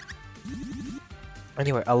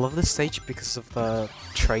 Anyway, I love this stage because of the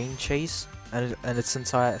train chase and its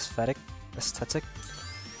entire aesthetic. Let's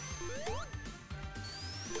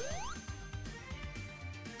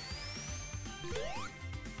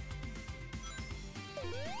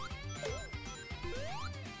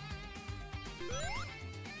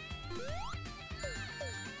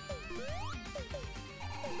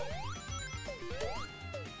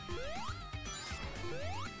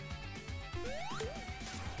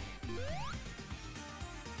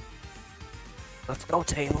go,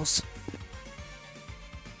 Tails!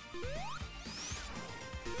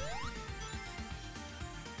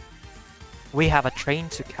 We have a train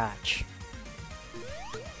to catch.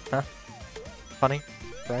 Huh? Funny,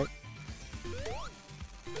 right?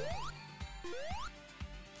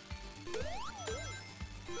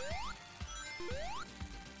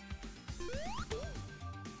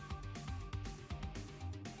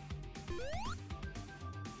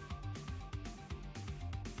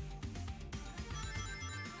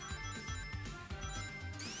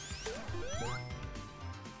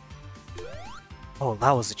 Oh,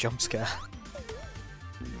 that was a jump scare.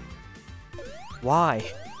 Why?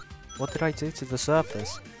 What did I do to deserve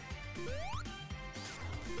this?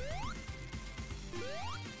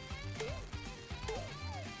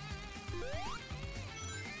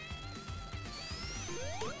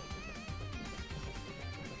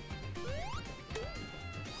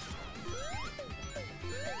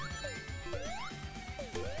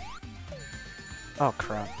 Oh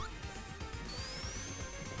crap.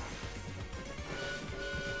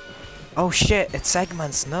 Oh shit, it's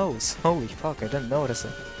Eggman's nose! Holy fuck, I didn't notice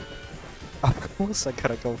it. Of course I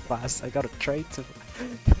gotta go fast, I got a train to...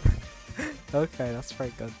 Okay, that's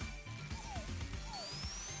very good.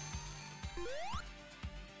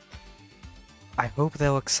 I hope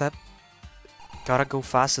they'll accept gotta go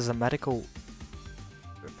fast as a medical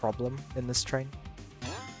problem in this train.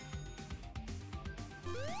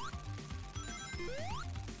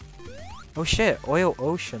 Oh shit, oil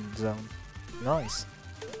ocean zone. Nice.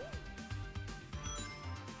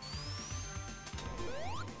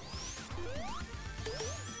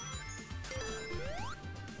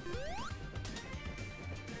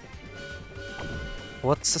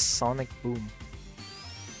 What's a sonic boom?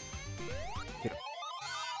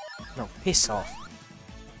 No, piss off.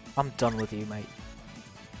 I'm done with you, mate.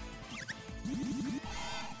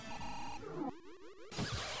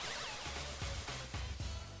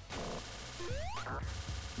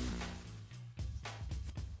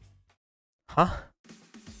 Huh?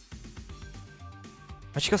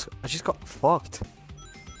 I just got fucked.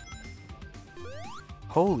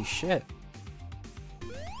 Holy shit.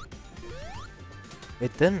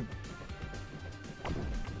 It didn't.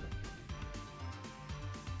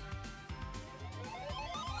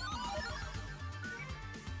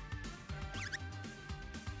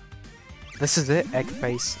 This is it, egg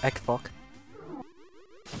face, egg fuck.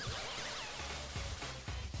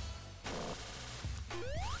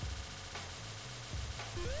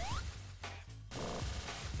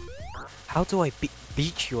 How do I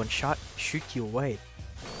beat you and shoot you away?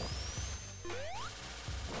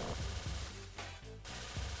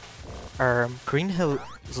 Green Hill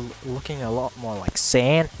is looking a lot more like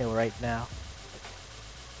Sand Hill right now.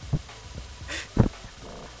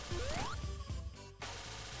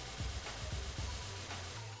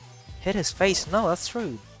 Hit his face? No, that's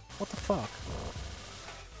rude. What the fuck?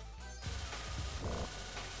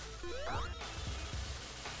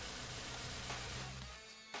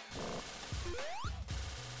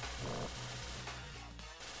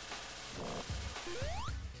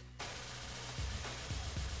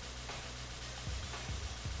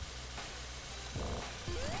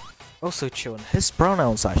 Also, Chun, his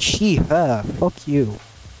pronouns are she, her. Fuck you.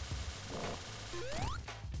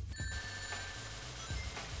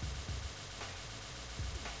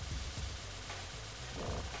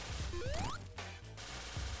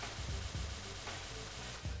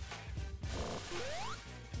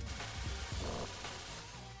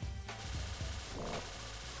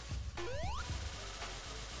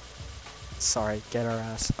 Sorry, get her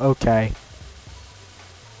ass. Okay.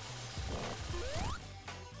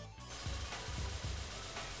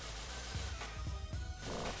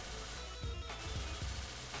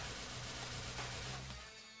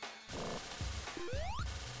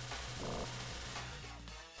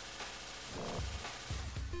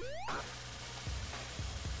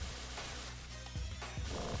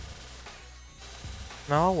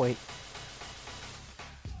 No, I'll wait.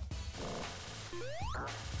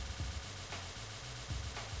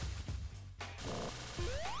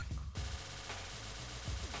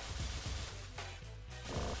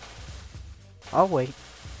 I'll wait.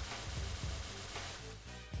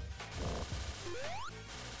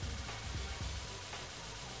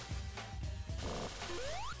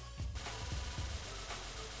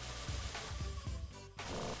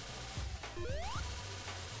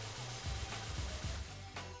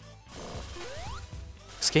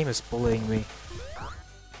 This game is bullying me.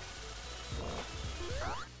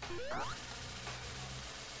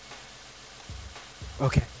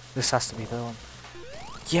 Okay, this has to be the one.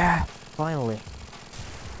 Yeah, finally.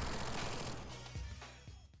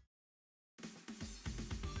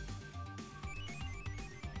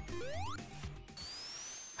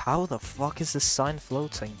 How the fuck is this sign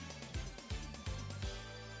floating?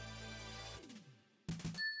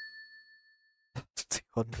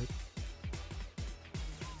 $200.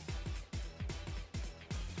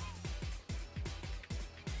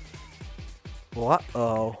 What?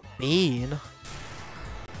 Oh, mean.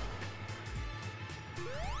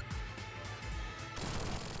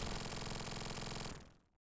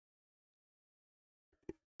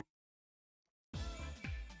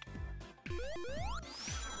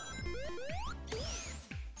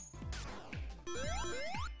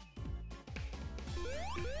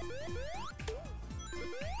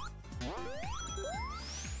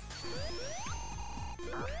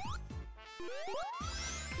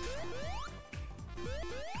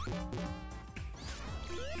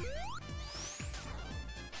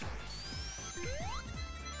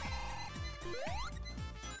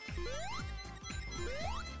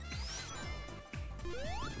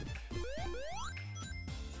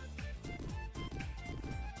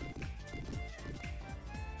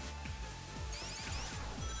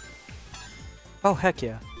 Oh, heck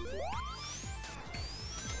yeah.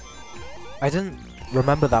 I didn't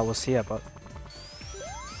remember that was here, but...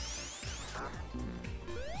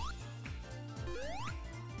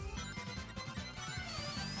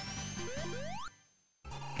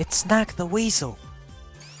 It's Snack the Weasel!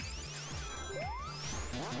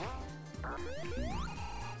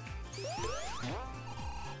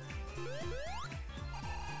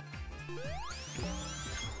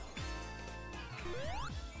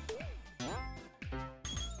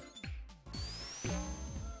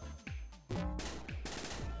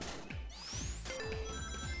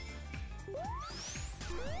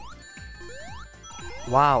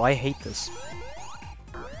 Wow, I hate this.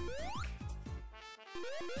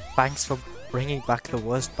 Thanks for bringing back the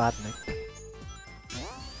worst badnik.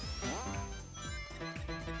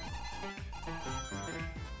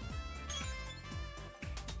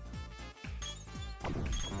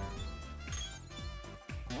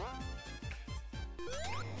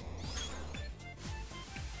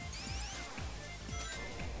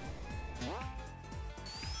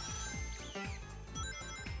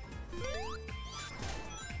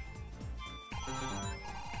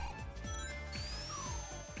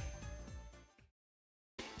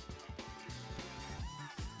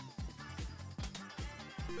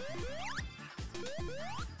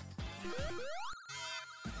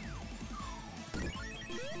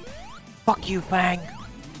 Fuck you, Fang!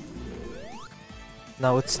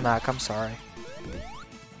 No, it's Snack, I'm sorry.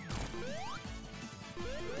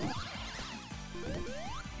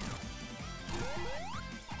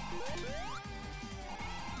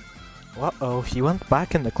 Uh-oh, he went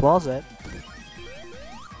back in the closet.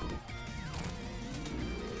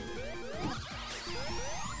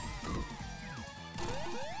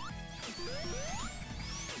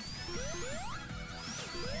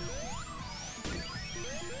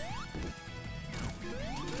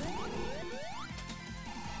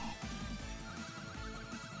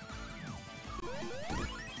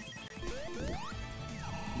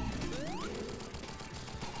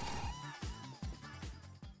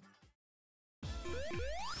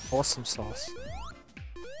 Awesome sauce.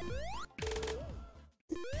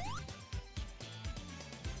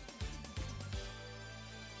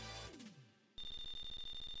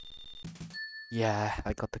 Yeah,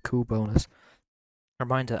 I got the cool bonus.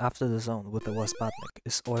 Reminder, after the zone with the worst badnik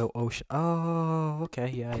is Oil Ocean. Oh, okay,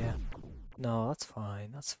 yeah. No, that's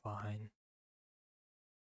fine, that's fine.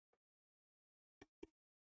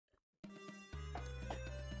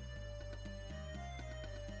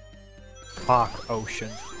 Fuck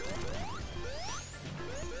Ocean.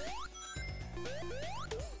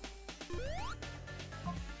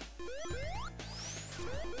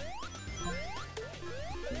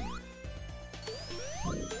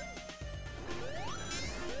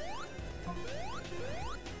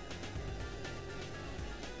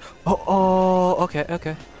 Oh, okay.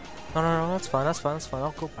 No, that's fine,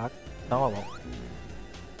 I'll go back. No, I won't.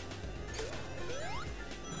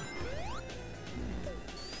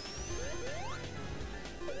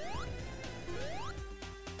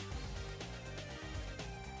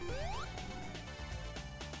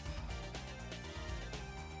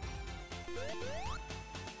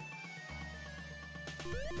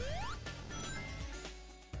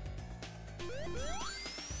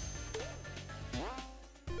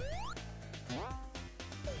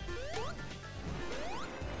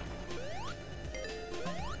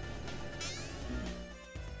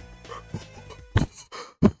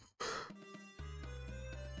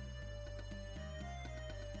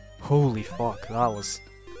 Holy fuck, that was...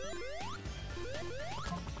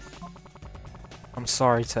 I'm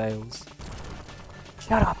sorry, Tails.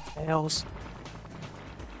 Shut up, Tails.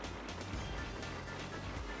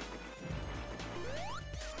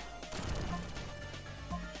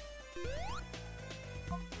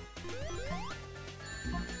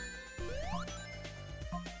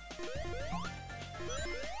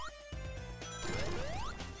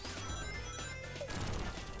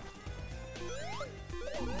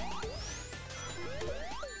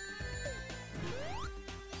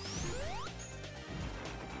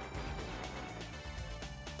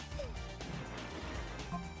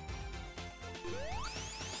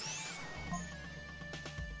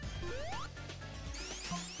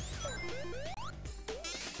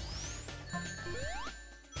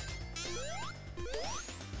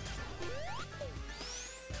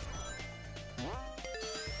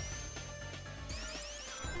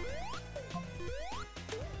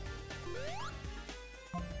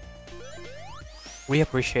 We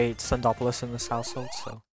appreciate Sundopolis in this household,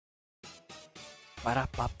 so...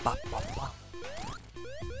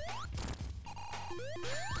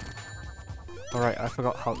 Alright, I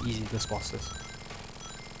forgot how easy this boss is.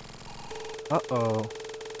 Uh-oh.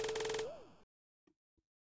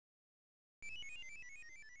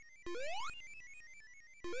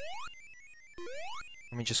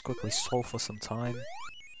 Let me just quickly solve for some time.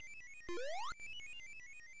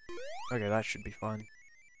 Okay, that should be fine.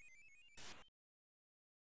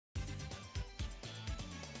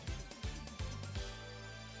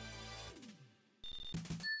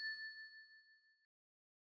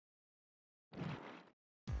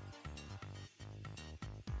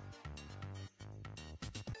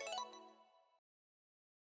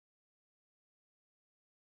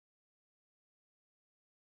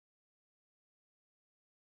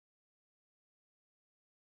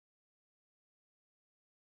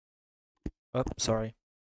 Oh, sorry.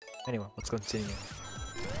 Anyway, let's continue.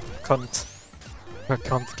 Cunt. A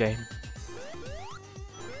cunt game.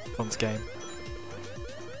 Cunt game.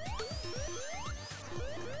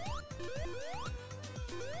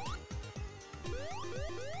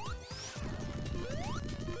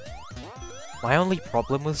 My only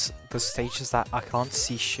problem with the stage is that I can't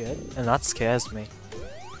see shit, and that scares me.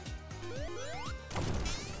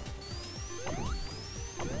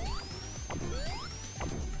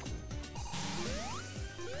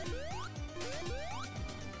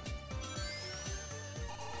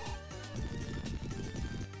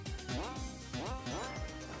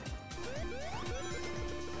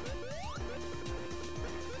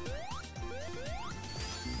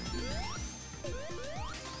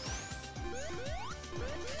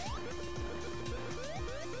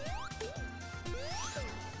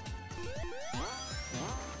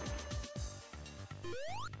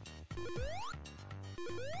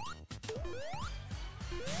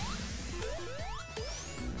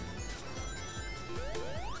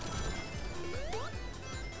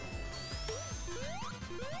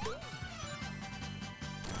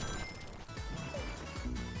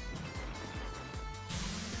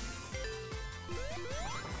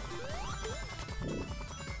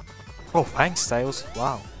 Oh, thanks, Tails.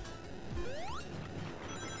 Wow.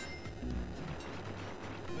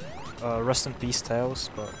 Rest in peace, Tails,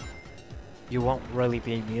 but you won't really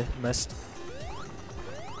be missed.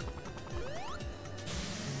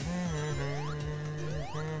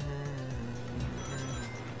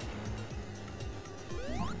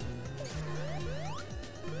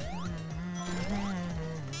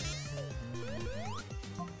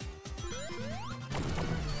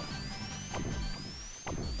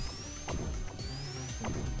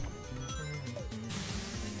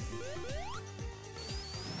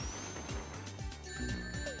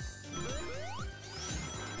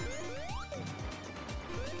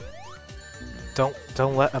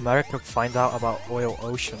 Don't let America find out about Oil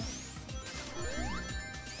Ocean.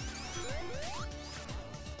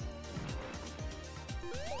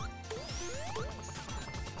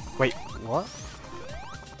 Wait, what?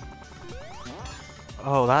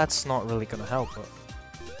 Oh, that's not really gonna help, but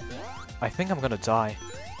I think I'm gonna die.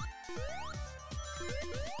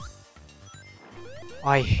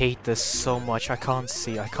 I hate this so much. I can't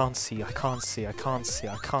see, I can't see, I can't see, I can't see,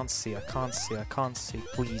 I can't see, I can't see, I can't see,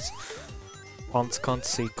 please. Can't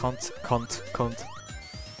see, can't.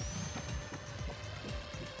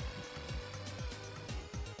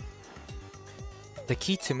 The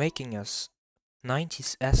key to making us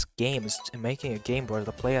 90s-esque game is to making a game where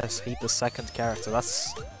the players hate the second character.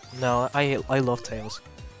 That's... No, I love Tails.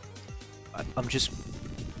 I'm just...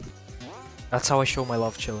 That's how I show my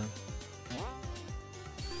love, chilling.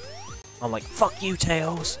 I'm like, fuck you,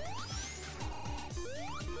 Tails!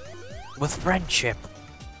 With friendship!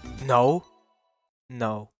 No.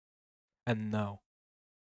 No. And no.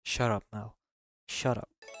 Shut up now. Shut up.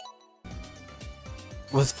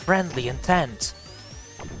 With friendly intent!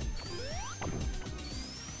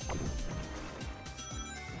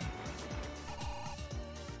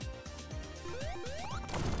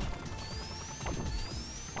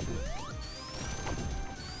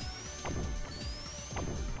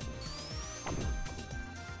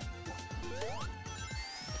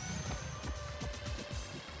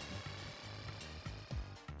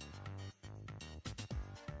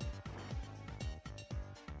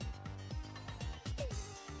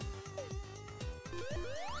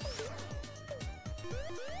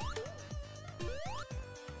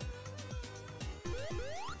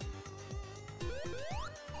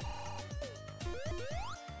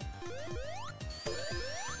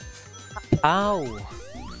 Ow!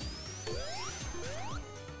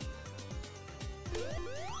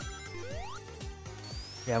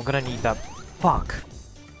 Yeah, I'm gonna need that. Fuck!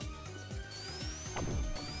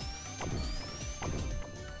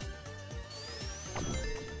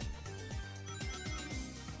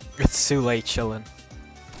 It's too late, chillin'.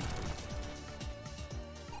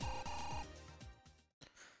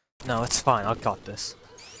 No, it's fine, I got this.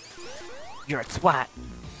 You're a twat!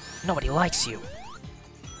 Nobody likes you!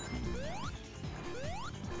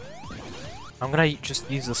 I'm gonna just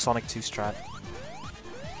use the Sonic 2 strat.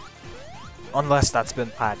 Unless that's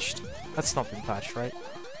been patched. That's not been patched, right?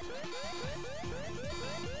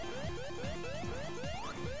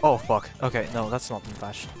 Oh fuck. Okay, no, that's not been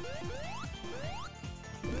patched.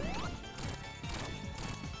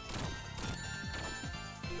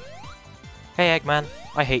 Hey Eggman,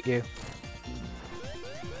 I hate you.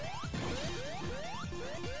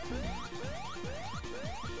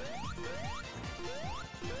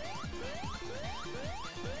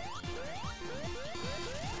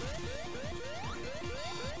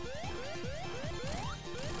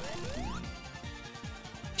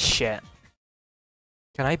 shit.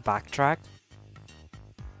 Can I backtrack?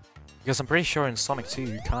 Because I'm pretty sure in Sonic 2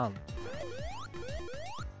 you can.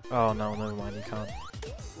 Oh no, never mind, you can't.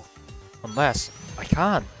 Unless I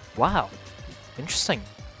can. Wow. Interesting.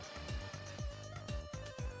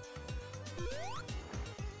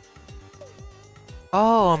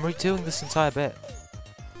 Oh, I'm redoing this entire bit.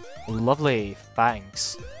 Lovely,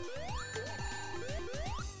 thanks.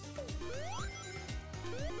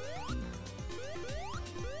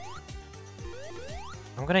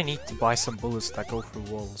 I'm gonna need to buy some bullets that go through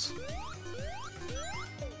walls.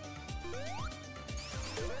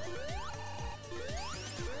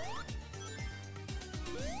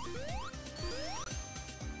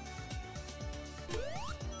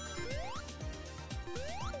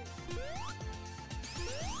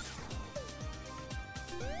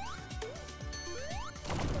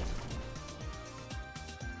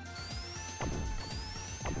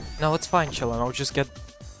 No, it's fine, chillin'. I'll just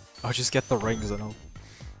get the rings and I'll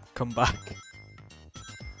come back.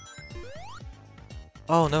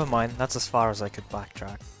 Oh, never mind. That's as far as I could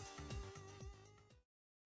backtrack.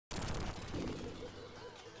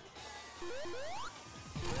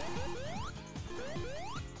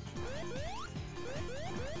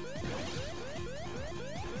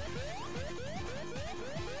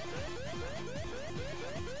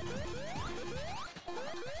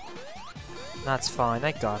 That's fine,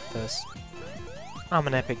 I got this. I'm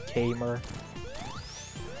an epic gamer.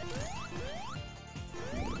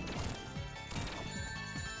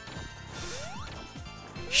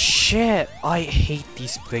 Shit! I hate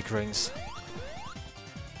these big rings.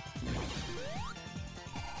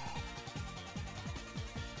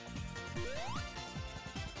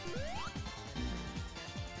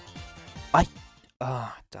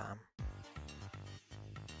 Ah, damn.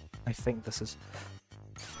 I think this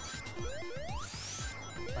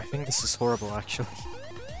is horrible, actually.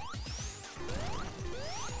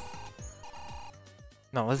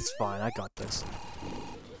 No, it's fine. I got this.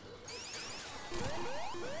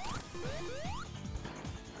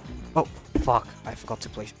 Oh, fuck. I forgot to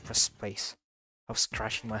press space. I was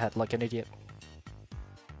scratching my head like an idiot.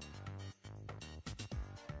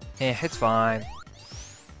 Yeah, it's fine.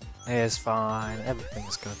 It's fine.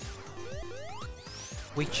 Everything's good.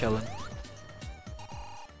 We chillin'.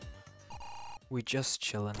 We just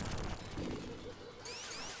chillin'.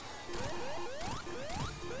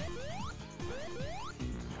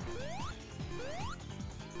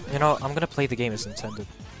 You know, I'm gonna play the game as intended.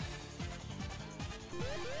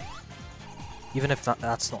 Even if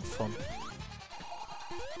that's not fun.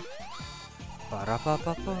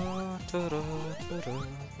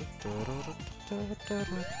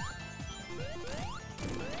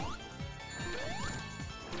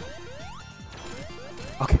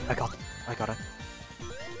 Okay, I got it.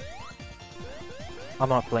 I'm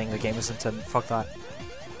not playing the game as intended, fuck that.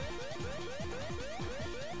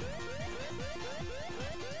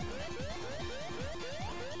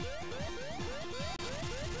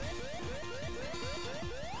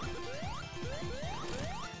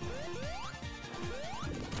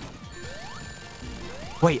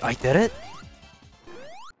 Wait, I did it?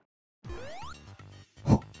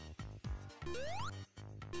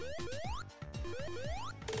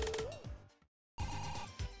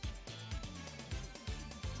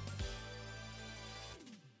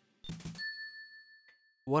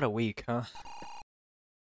 What a week, huh?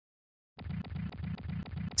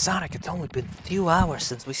 Sonic, it's only been 2 hours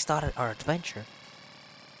since we started our adventure.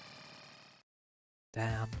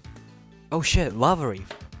 Damn. Oh shit, Lava Reef.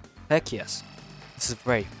 Heck yes. This is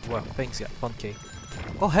great. Well, things get funky.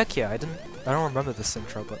 Oh heck yeah, I don't remember this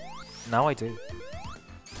intro, but now I do.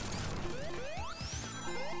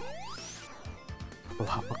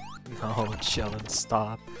 Lava. No, chillin',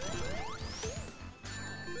 stop.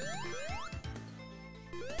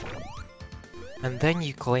 And then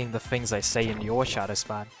you claim the things I say in your chat is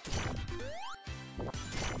bad.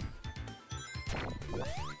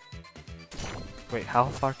 Wait, how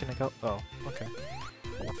far can I go? Oh, okay.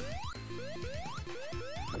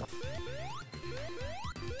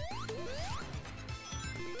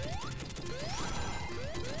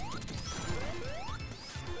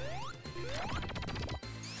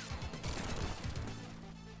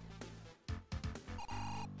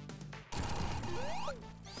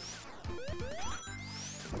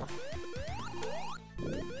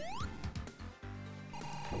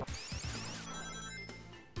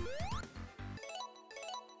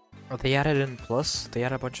 Oh, they added in Plus? They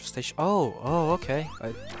added a bunch of stations. Oh, okay.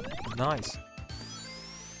 Nice.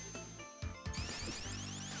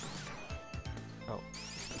 Oh,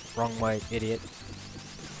 wrong way, idiot.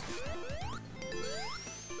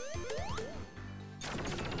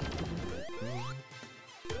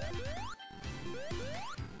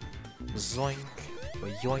 Zoink.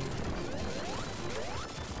 Yoink.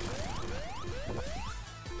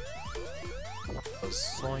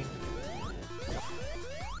 Zoink.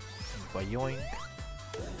 Yoink.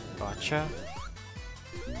 Gotcha.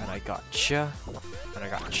 And I gotcha. And I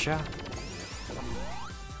gotcha.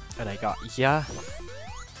 And I got ya.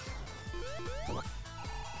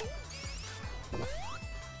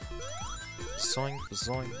 Zoink,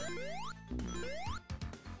 zoink.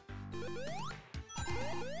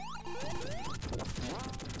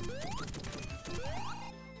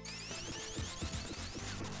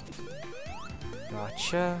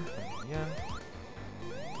 Gotcha. Yeah.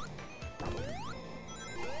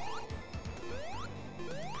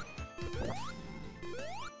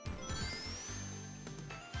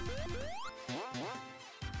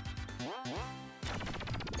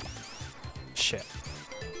 Shit.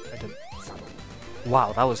 I didn't.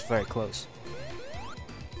 Wow, that was very close.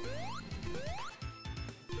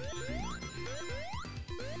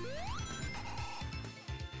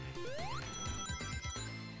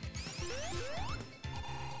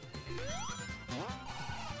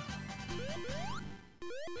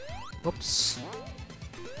 Oops.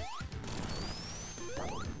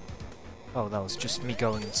 Oh, that was just me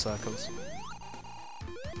going in circles.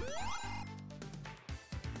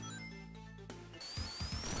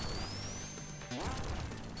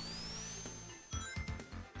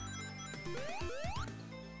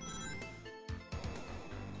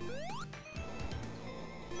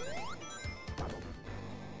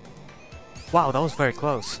 Wow, that was very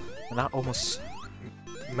close. And that almost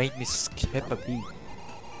made me skip a beat.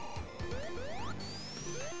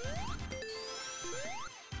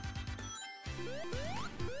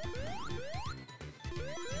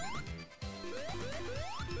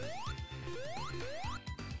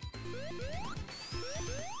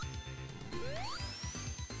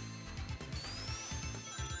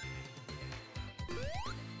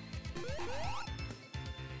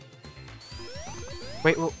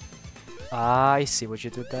 Wait, well, I see what you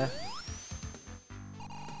did there.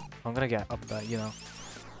 I'm gonna get up there, you know.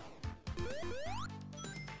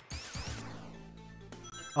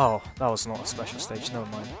 Oh, that was not a special stage, never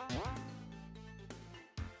mind.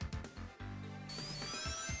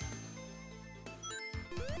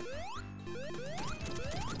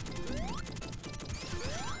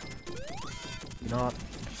 You know what?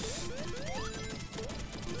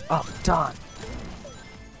 Oh, darn!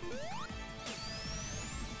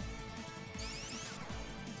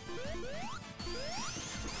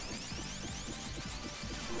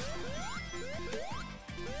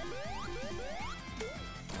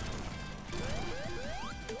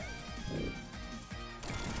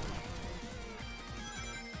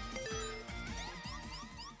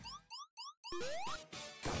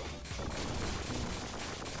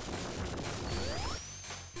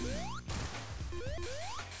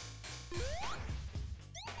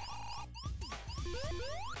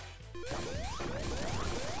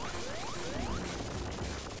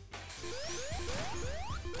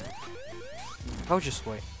 I'll just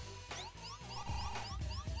wait.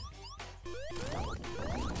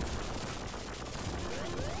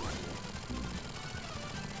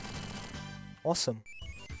 Awesome.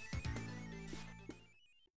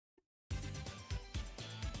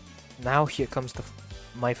 Now here comes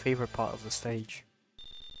my favorite part of the stage.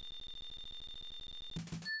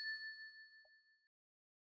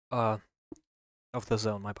 Of the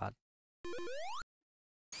zone, my bad.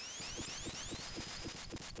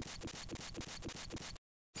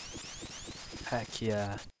 Heck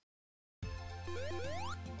yeah.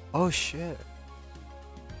 Oh shit.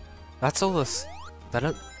 That's all this. I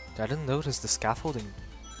didn't notice the scaffolding.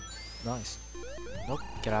 Nice. Nope.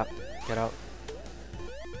 Get out. Get out.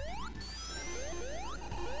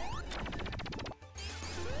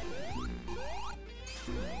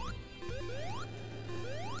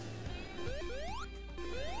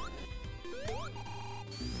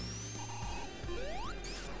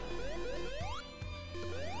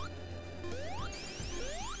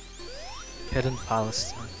 Hidden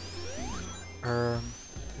Palace.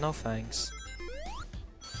 No thanks.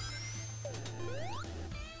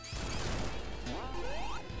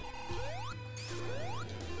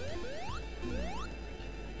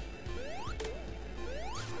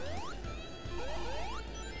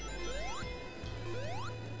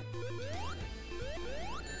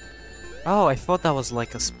 Oh, I thought that was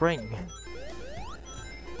like a spring.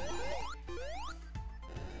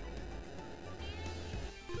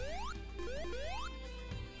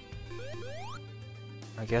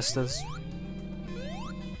 I guess there's...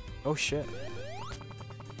 Oh shit.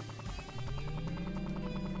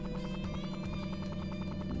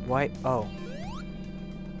 Why? Oh.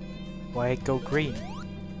 Why it go green?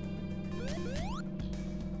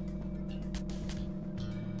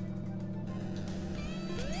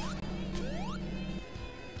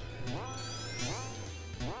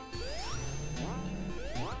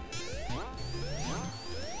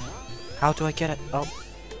 How do I get it? Oh,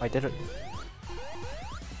 I did it.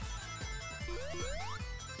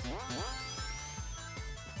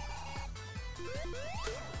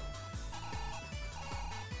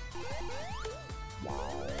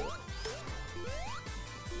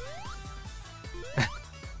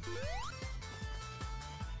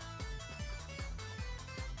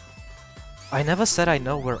 I never said I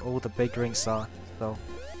know where all the big rings are, so...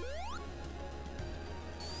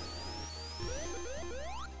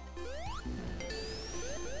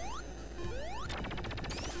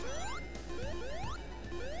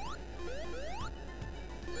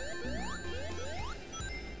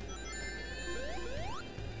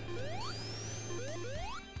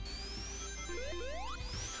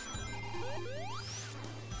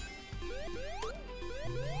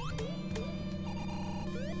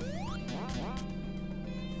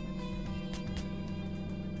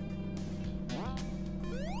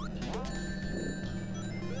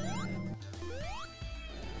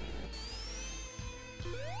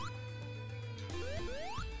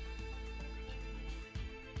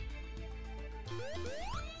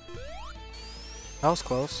 That was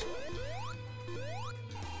close.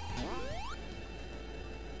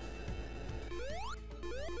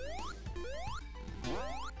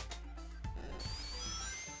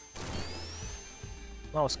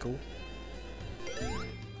 That was cool.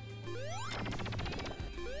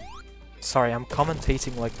 Sorry, I'm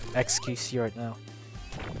commentating like XQC right now.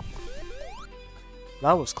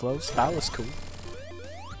 That was close. That was cool.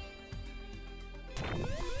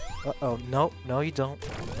 Uh-oh. No, no you don't.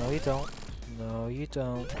 No you don't. No you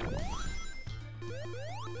don't.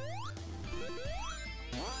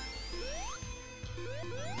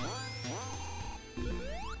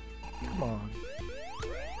 Come on.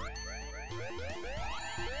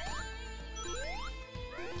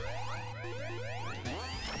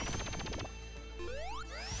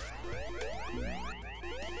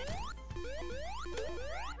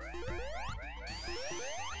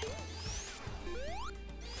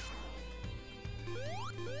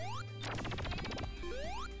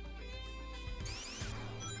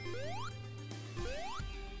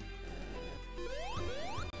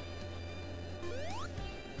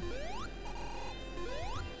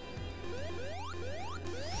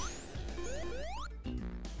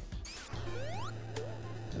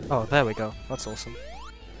 Oh, there we go. That's awesome.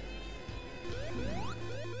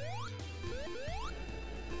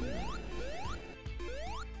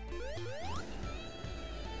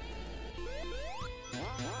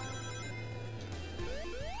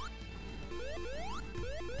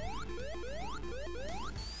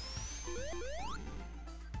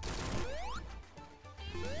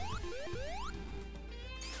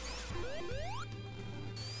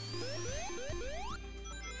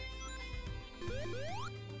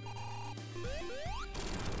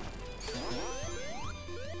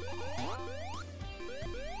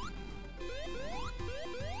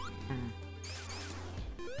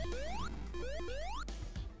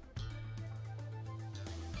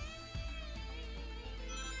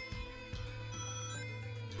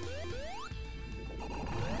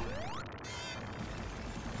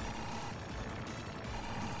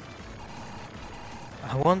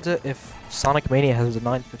 I wonder if Sonic Mania has a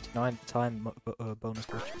 9:59 time bonus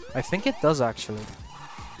glitch. I think it does actually.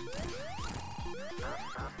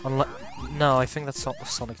 No, I think that's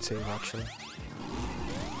Sonic 2 actually.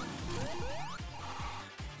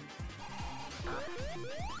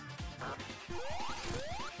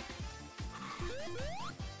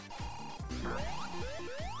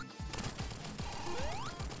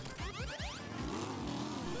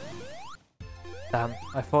 Damn,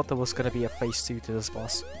 I thought there was gonna be a phase 2 to this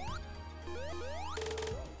boss.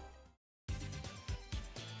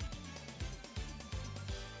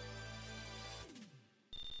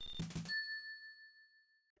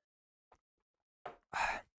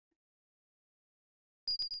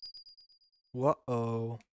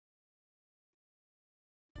 Whoa.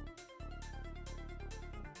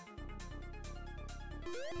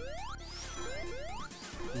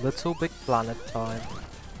 Little Big Planet time.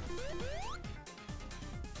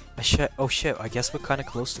 Oh shit, I guess we're kinda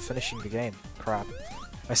close to finishing the game. Crap.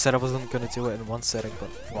 I said I wasn't gonna do it in one setting, but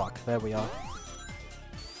fuck, there we are.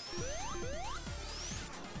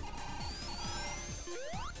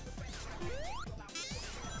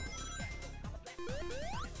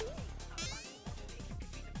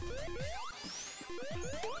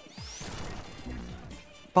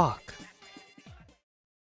 Fuck.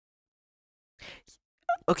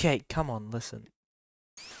 Okay, come on, listen.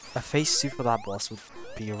 A phase 2 for that boss would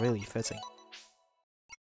be really fitting.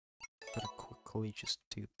 Gotta quickly just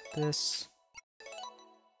do this.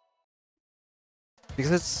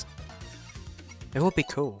 Because it would be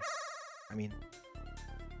cool. I mean,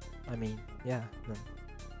 yeah. Then.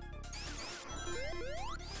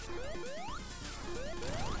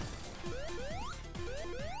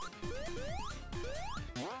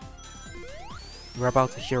 We're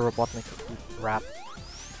about to hear Robotnik rap.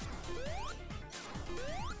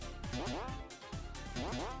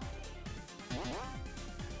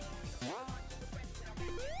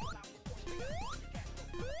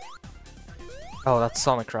 Oh, that's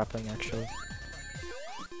Sonic rapping, actually.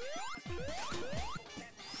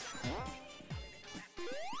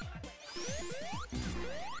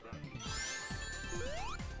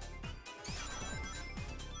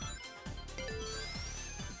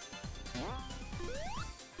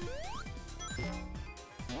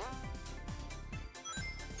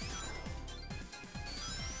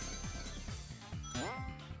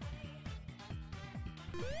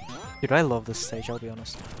 Dude, I love this stage, I'll be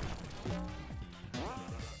honest.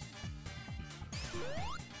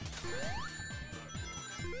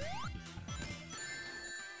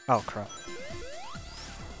 Oh crap.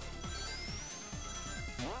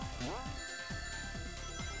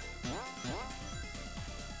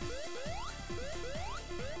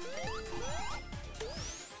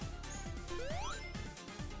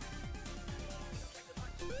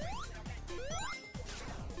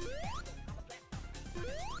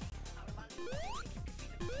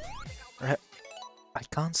 I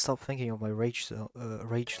can't stop thinking of my rage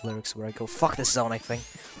lyrics where I go, fuck this zone, I think.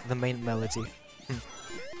 The main melody.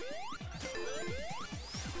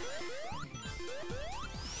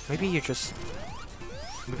 Maybe you just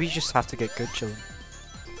have to get good chilling.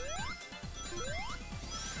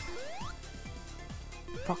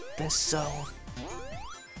 Fuck this zone.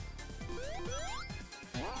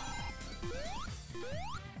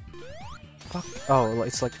 Fuck. Oh,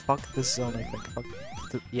 it's like fuck this zone, I think. Fuck.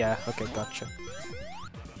 Yeah, okay, gotcha.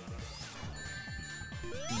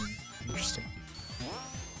 Interesting.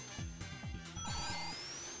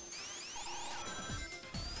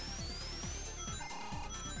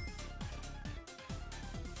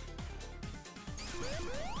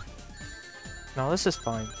 No, this is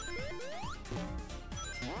fine.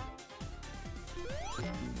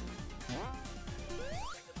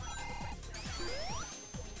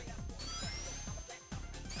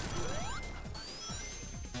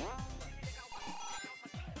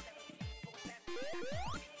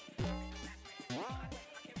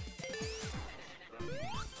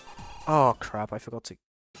 Oh crap, I forgot to...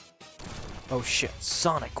 Oh shit,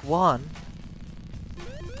 Sonic 1?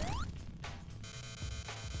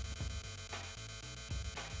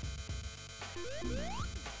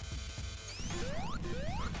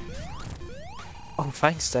 Oh,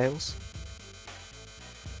 thanks, Tails.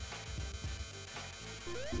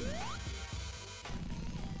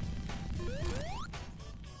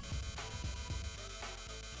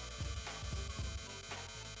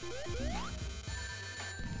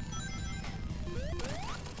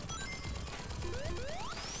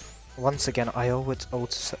 Once again, I owe it all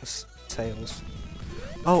to Tails.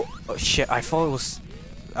 Oh shit, I thought it was...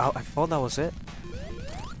 Oh, I thought that was it.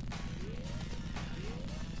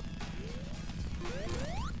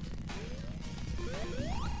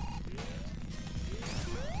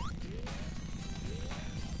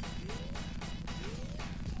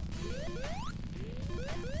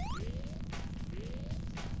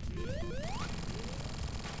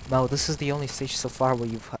 No, this is the only stage so far where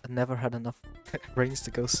you've never had enough brains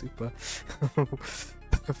to go super.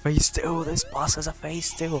 Phase 2, this boss is a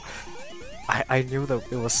phase 2. I knew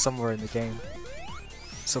that it was somewhere in the game.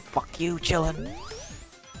 So fuck you, chillin'.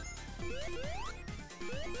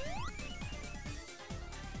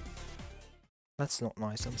 That's not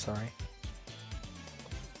nice, I'm sorry.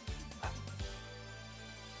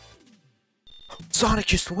 Sonic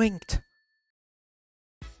just winked!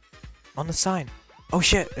 On the sign. Oh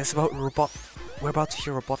shit, it's about robot. We're about to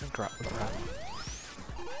hear Robotnik rap.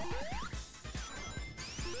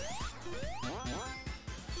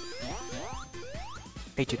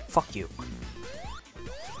 Hey dude, fuck you.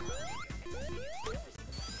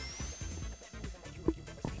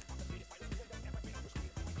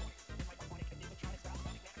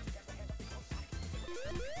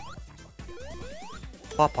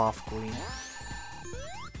 Pop off, Queen.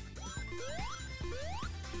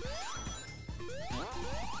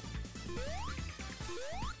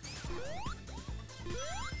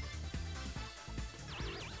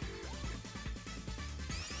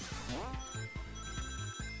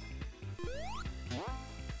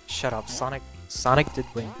 shut up. Sonic did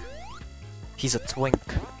win. He's a twink,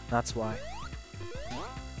 that's why.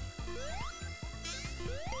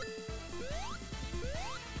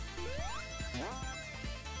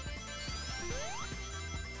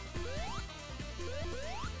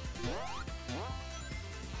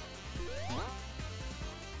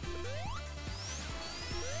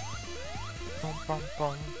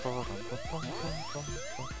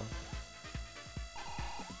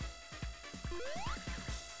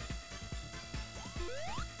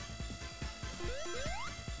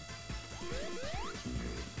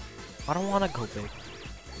 I don't wanna go big.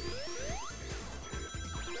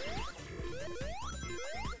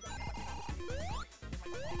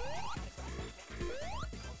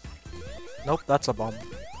 Nope, that's a bomb.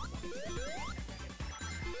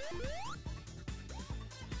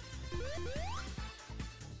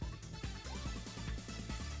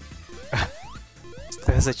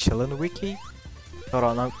 There's a chillin' wiki? Hold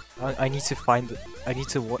on, I need to find it. I need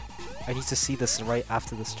to see this right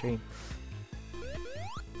after the stream.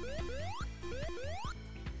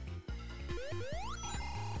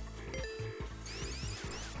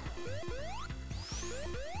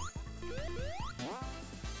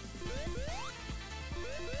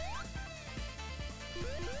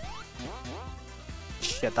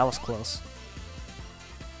 Shit, that was close.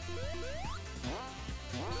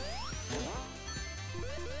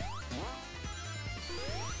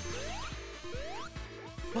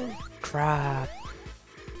 Crap.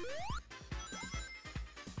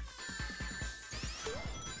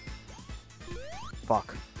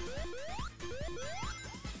 Fuck.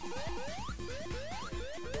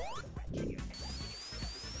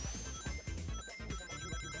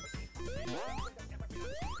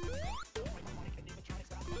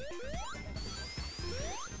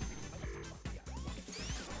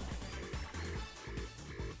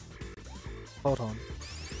 Hold on.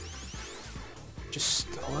 Just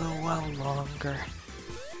a little while longer.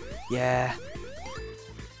 Yeah.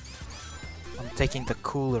 I'm taking the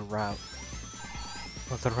cooler route.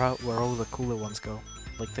 Or the route where all the cooler ones go.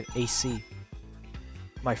 Like the AC.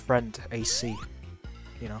 My friend AC.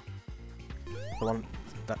 You know? The one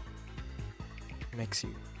that makes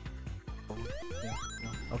you... Oh, yeah, no.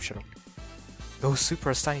 Oh, shut up. Go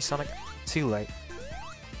Super Tiny Sonic. Too late.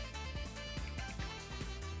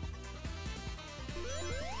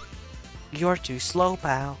 You're too slow,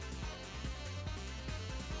 pal.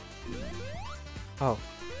 Oh.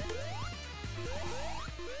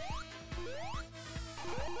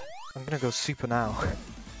 I'm gonna go super now.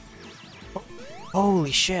 Oh,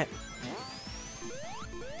 holy shit!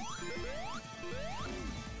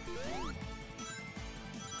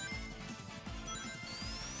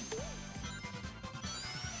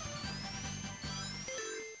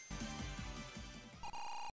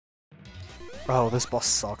 Oh, this boss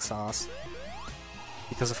sucks ass.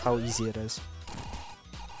 Because of how easy it is.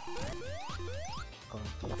 Oh.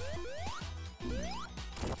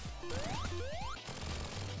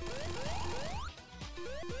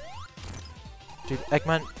 Dude,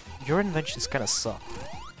 Eggman, your inventions kinda suck.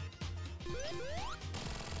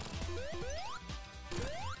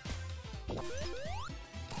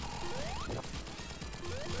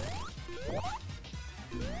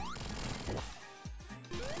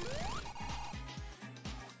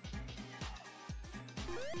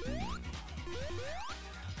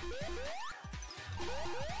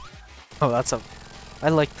 Oh, that's a... I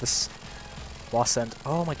like this boss end.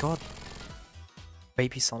 Oh my god.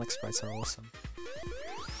 Baby Sonic sprites are awesome.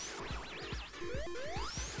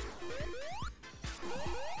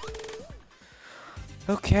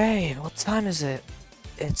 Okay, what time is it?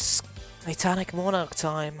 It's Titanic Monarch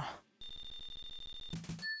time.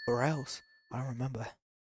 Or else. I don't remember.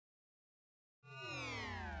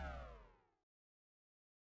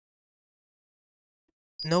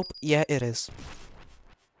 Nope, yeah it is.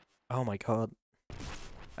 Oh my god.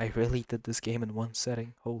 I really did this game in one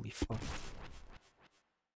setting. Holy fuck.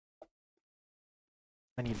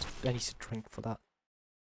 I need to drink for that.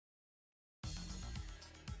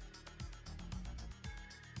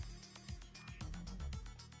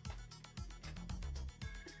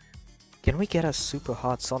 Can we get a super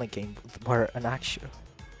hard Sonic game where an actual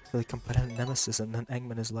really competitive nemesis and then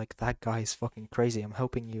Eggman is like, that guy is fucking crazy, I'm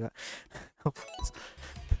helping you.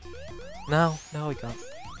 No, we can't.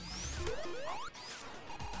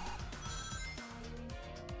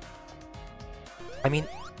 I mean,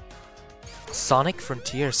 Sonic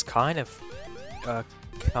Frontiers kinda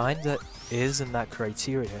is in that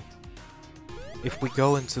criteria. If we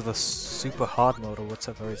go into the super hard mode or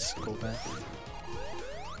whatever it's called now.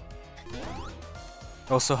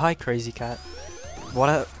 Also, hi Crazy Cat. What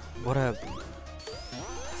a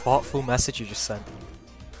thoughtful message you just sent.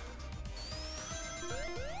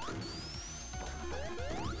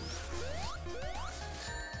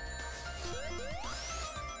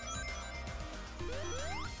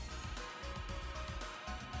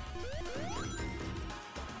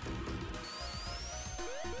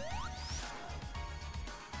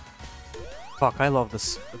 Fuck, I love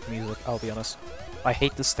this music, I'll be honest. I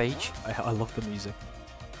hate the stage, I love the music.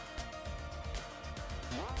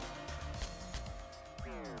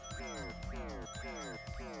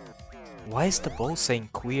 Why is the ball saying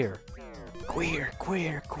queer? Queer,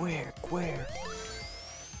 queer, queer, queer.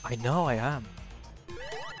 I know I am.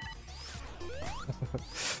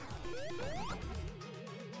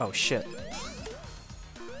 Oh shit.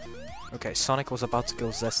 Okay, Sonic was about to go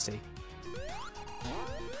zesty.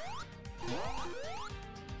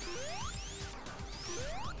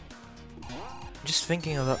 Just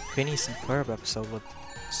thinking of that Phineas and Ferb episode with...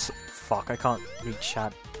 Fuck, I can't read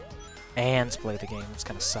chat and play the game, it's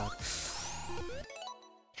kinda sad.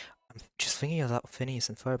 I'm just thinking of that Phineas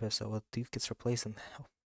and Ferb episode where Duke gets replaced and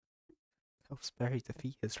helps Barry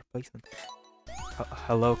defeat his replacement.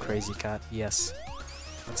 Hello, Crazy Cat, yes,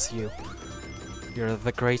 that's you. You're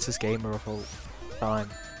the greatest gamer of all time,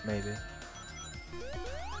 maybe.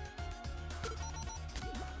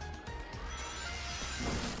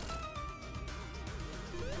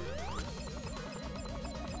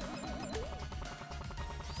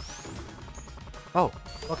 Oh,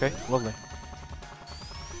 okay, lovely.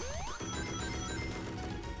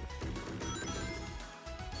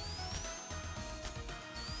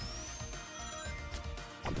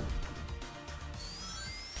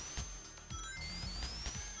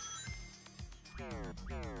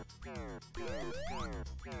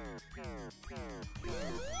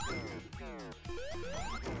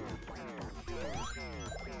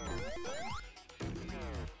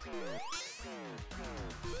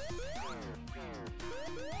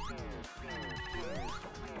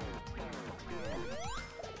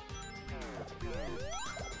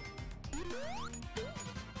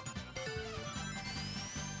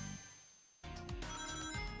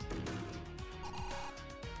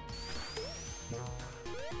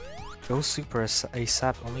 Go super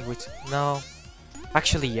ASAP, only with... No.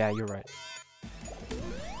 Actually, yeah, you're right.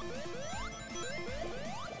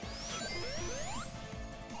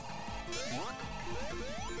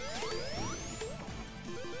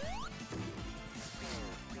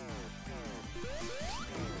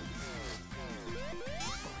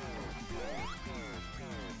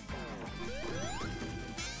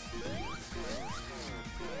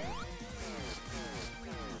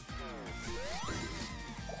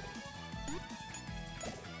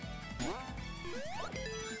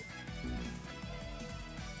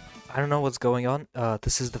 I don't know what's going on.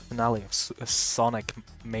 This is the finale of Sonic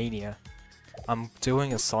Mania. I'm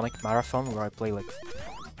doing a Sonic marathon where I play like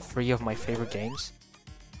 3 of my favorite games.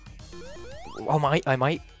 I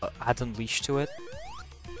might add Unleash to it.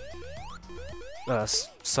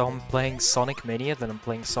 So I'm playing Sonic Mania, then I'm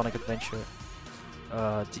playing Sonic Adventure,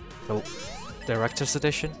 the Director's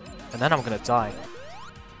Edition, and then I'm gonna die.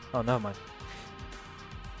 Oh no, man.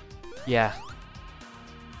 Yeah.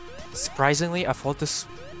 Surprisingly, I thought this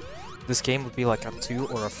game would be like a 2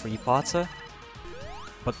 or a 3-parter,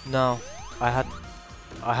 but no, I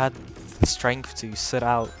had the strength to sit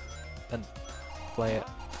out and play it.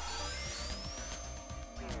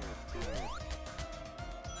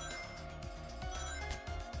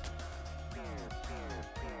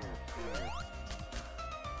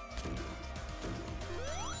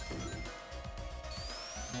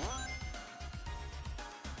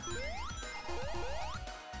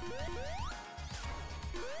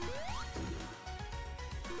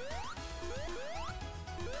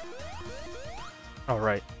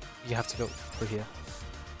 Alright, you have to go through here.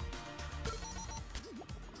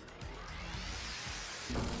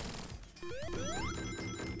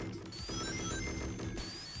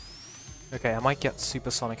 Okay, I might get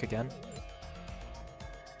Supersonic again.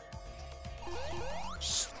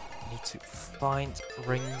 Just need to find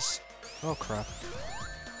rings. Oh crap.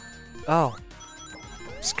 Oh.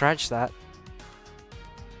 Scratch that.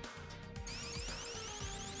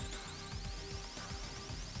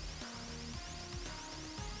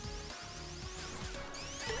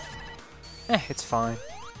 It's fine.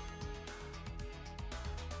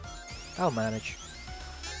 I'll manage.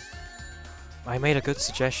 I made a good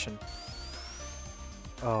suggestion.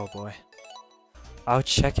 Oh boy. I'll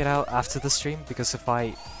check it out after the stream, because if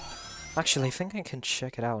I... Actually, I think I can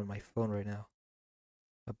check it out on my phone right now.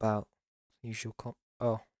 About usual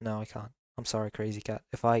Oh, no I can't. I'm sorry, Crazy Cat.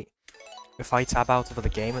 If I tab out of the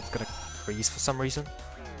game, it's gonna freeze for some reason.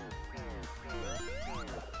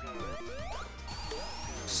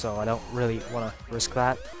 so I don't really want to risk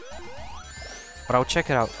that. But I'll check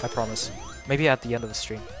it out, I promise. Maybe at the end of the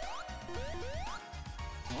stream.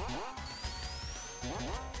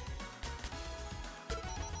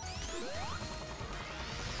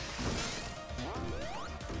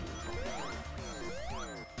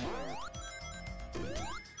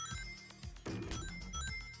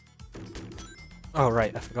 Oh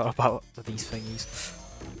right, I forgot about these thingies.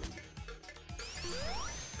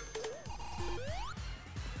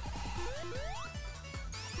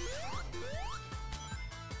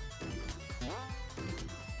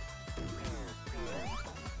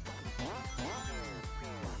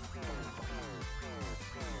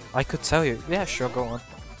 I could tell you. Yeah, sure, go on.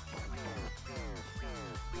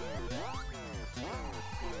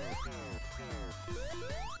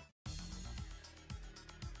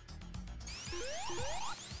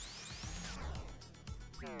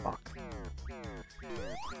 Fuck.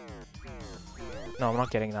 No, I'm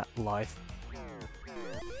not getting that live.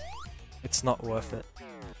 It's not worth it.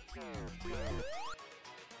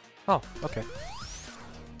 Oh, okay.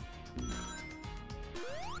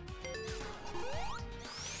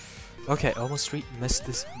 Okay, almost missed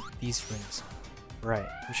these rings. Right,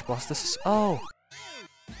 which boss this is? Oh!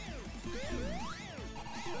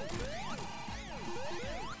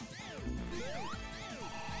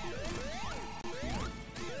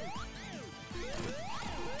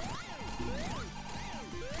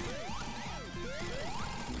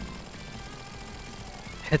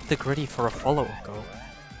 Hit the gritty for a follow-up goal.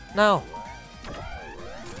 No!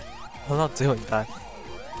 I'm not doing that.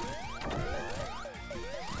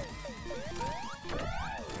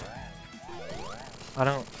 I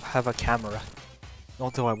don't have a camera. Nor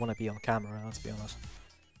do I want to be on camera, let's be honest.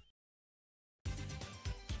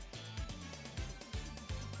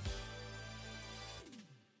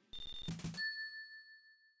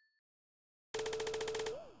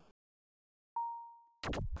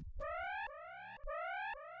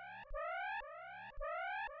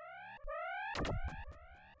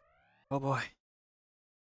 Oh boy.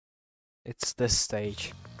 It's this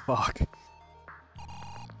stage. Fuck.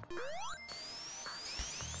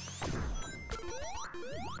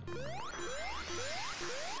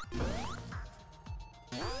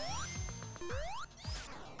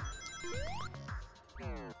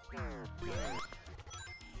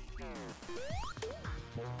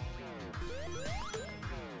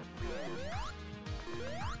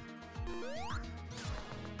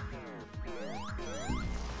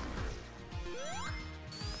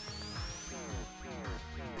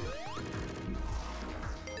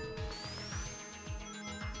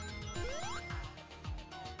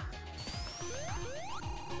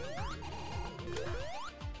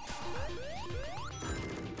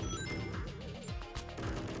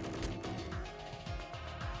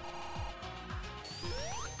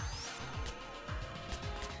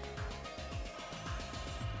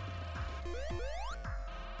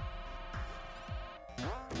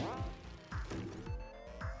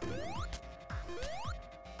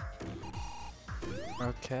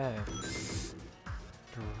 Okay.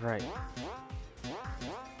 Right.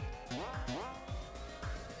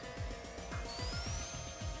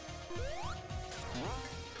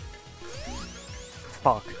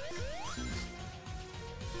 Fuck.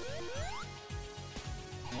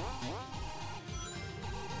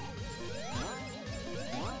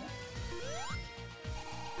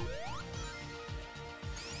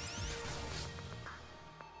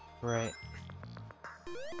 Right.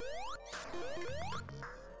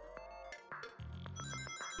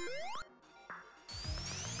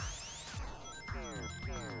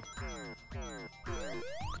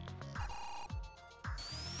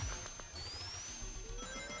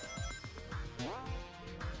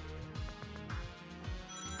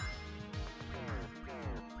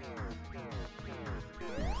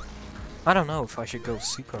 I don't know if I should go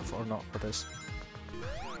super or not for this.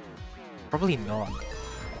 Probably not.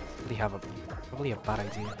 Probably a bad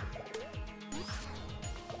idea.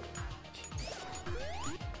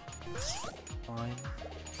 Fine.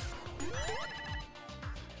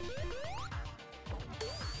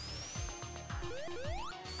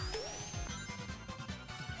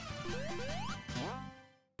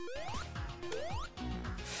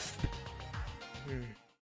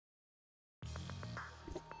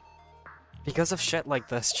 Because of shit like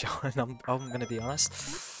this, John, I'm gonna be honest.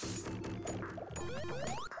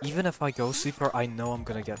 Even if I go super, I know I'm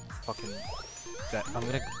gonna get fucking dead.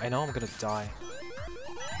 I know I'm gonna die.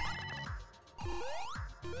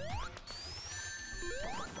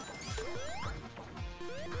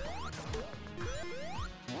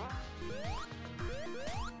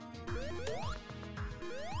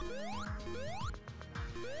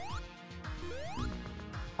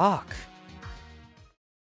 Fuck.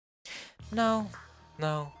 No.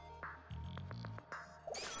 No.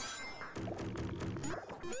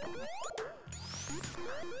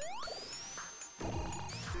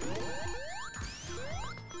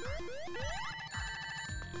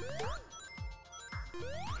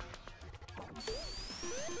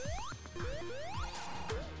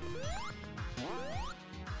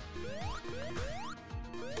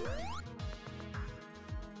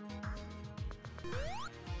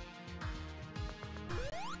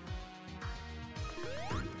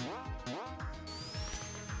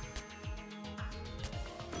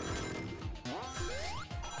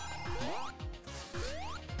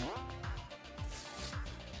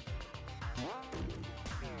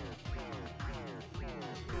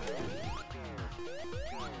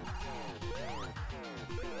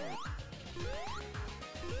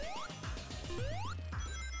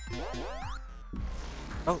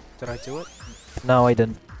 Oh, did I do it? No, I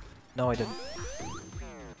didn't. No, I didn't.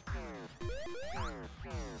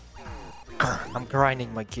 I'm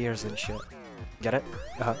grinding my gears and shit. Get it?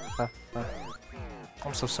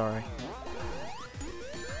 I'm so sorry.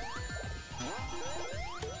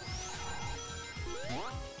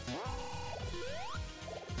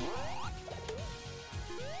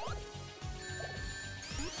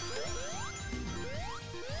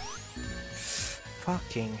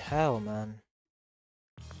 Fucking hell, man.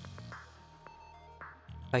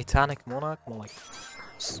 Titanic Monarch? More like...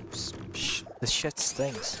 this shit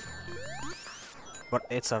stinks. But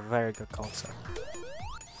it's a very good concept.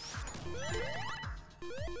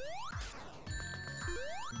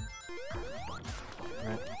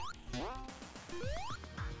 Right.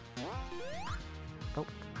 Oh.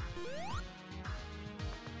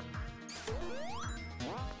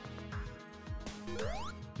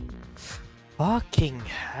 Fucking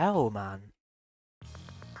hell, man.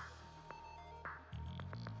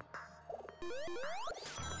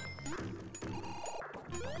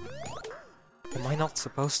 Am I not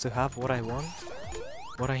supposed to have what I want?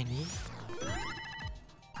 What I need?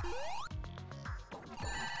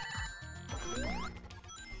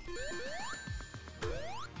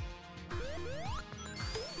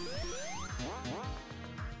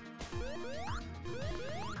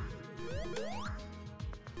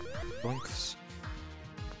 Boinks.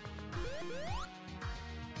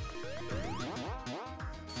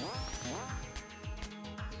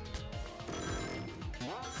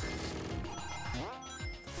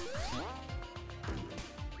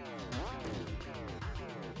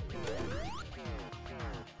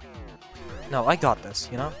 No, I got this,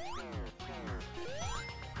 you know?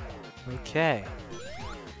 Okay.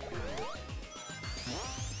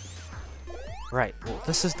 Right, well,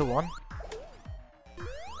 this is the one.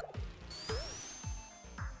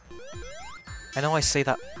 I know I say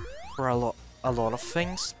that for a lot of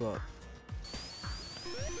things, but...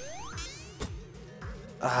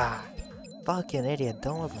 Ah, fucking idiot,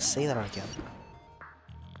 don't ever say that again.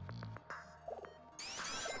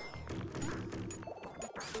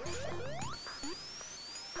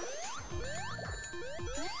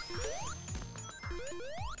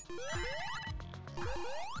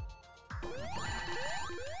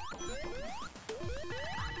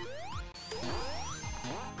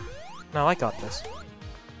 No, I got this.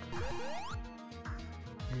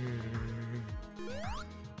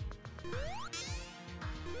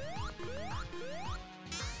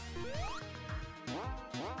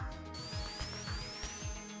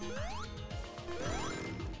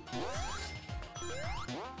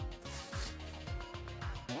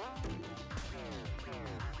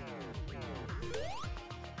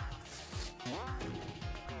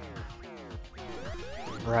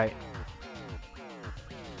 Right.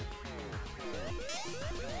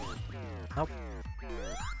 Nope.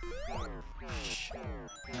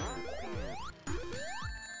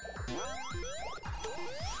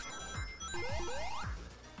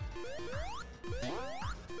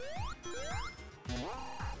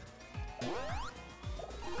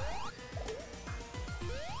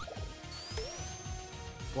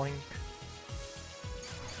 Boink.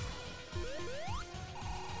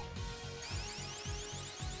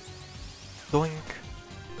 Doink.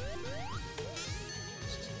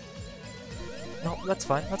 No, that's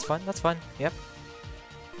fine, that's fine, that's fine. Yep.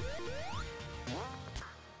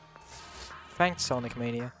 Thanks, Sonic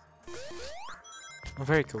Mania. Oh,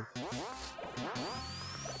 very cool.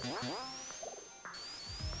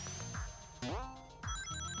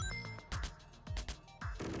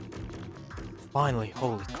 Finally,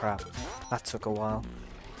 holy crap. That took a while.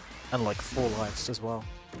 And like 4 lives as well.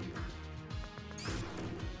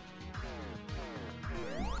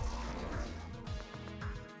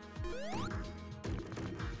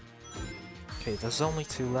 Okay, there's only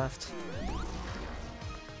 2 left.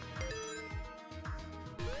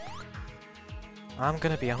 I'm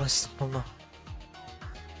gonna be honest, I don't know.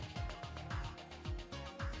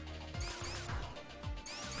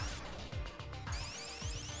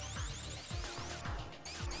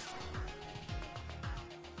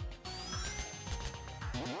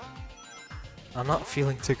 I'm not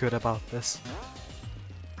feeling too good about this.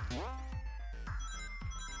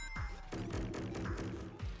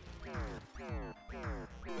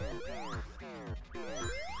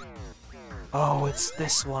 Oh, it's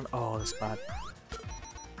this one. Oh, that's bad.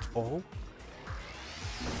 Oh?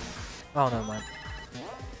 Oh, no, man.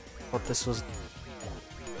 But this was...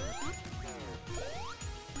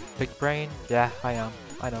 Big brain? Yeah, I am.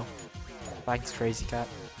 I know. Thanks, Crazy Cat.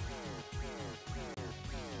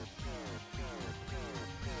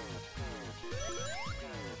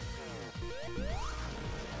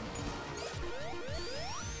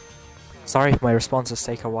 Sorry if my responses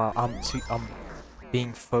take a while. I'm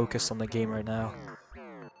being focused on the game right now.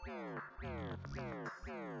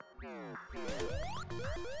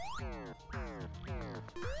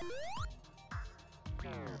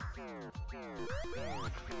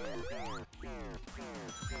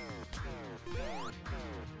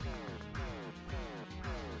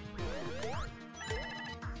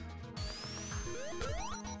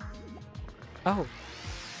 Oh.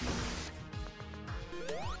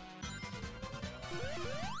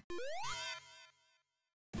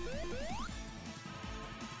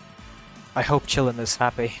 I hope Chillin is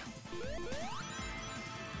happy.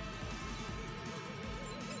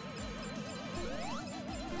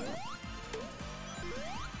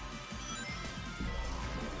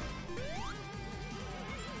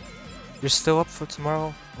 You're still up for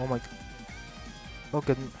tomorrow? Oh my... Oh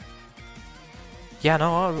good. Yeah,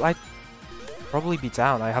 no, I'd probably be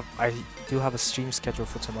down. I do have a stream scheduled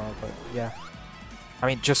for tomorrow, but yeah. I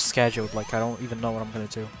mean, just scheduled, like I don't even know what I'm gonna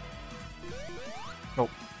do. Oh.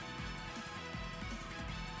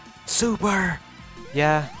 Super!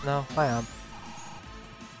 Yeah, no, I am.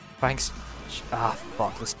 Thanks. Ah,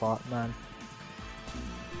 fuck the spot, man.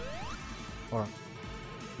 Or...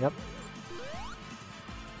 Yep.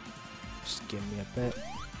 Just give me a bit.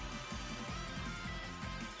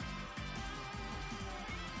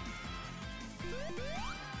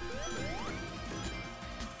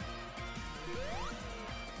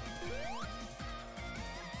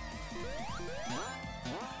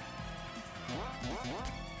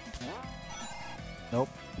 Nope.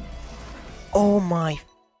 Oh my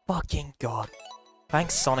fucking god.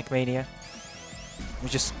 Thanks, Sonic Mania. Let me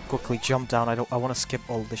just quickly jump down. I want to skip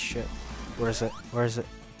all this shit. Where is it? Where is it?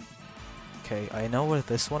 Okay, I know where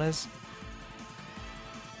this one is.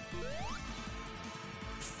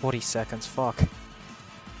 40 seconds, fuck.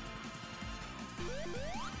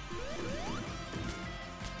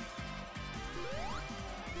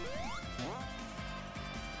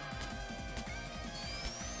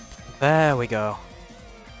 There we go.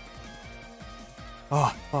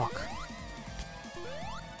 Oh, fuck.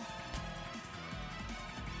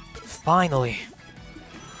 Finally!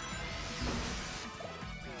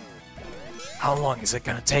 How long is it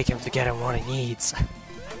gonna take him to get him what he needs?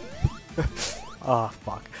 Oh,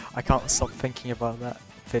 fuck. I can't stop thinking about that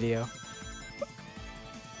video.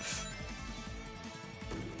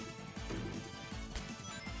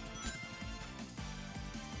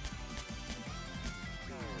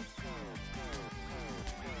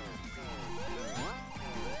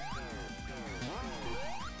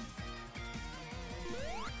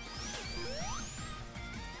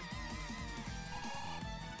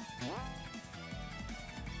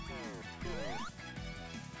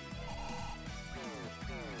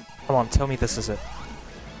 Come on, tell me this is it.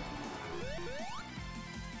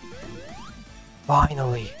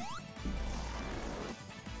 Finally!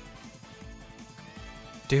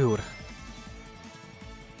 Dude.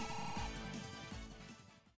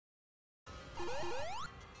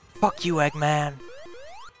 Fuck you, Eggman!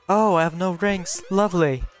 Oh, I have no rings.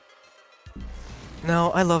 Lovely!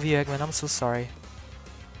 No, I love you, Eggman. I'm so sorry.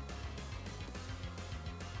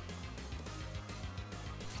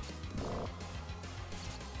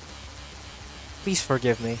 Please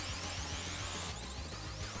forgive me.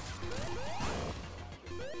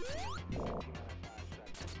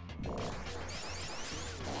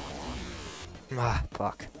 Ah,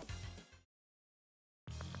 fuck.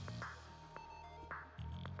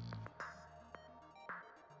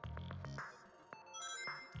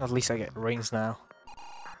 At least I get rings now.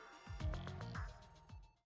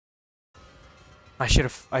 I should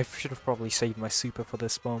have probably saved my super for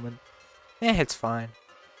this moment. Eh, it's fine.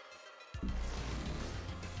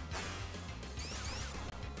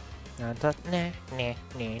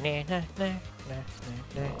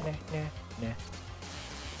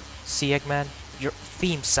 See, Eggman, your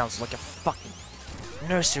theme sounds like a fucking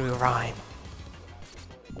nursery rhyme.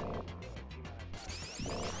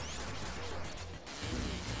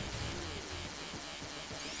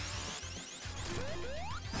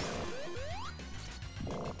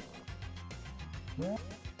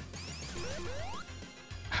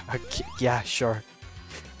 Yeah, sure.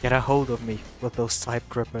 Get a hold of me with those type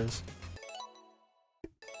grippers.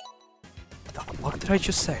 What did I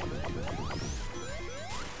just say?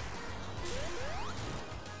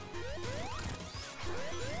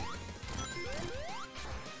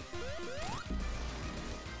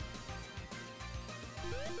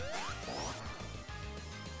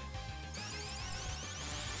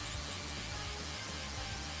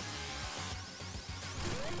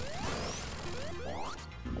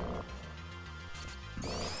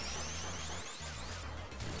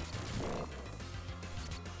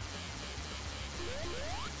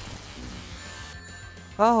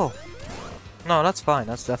 Oh! No, that's fine.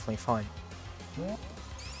 That's definitely fine.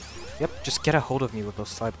 Yep, just get a hold of me with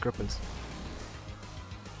those type grippers.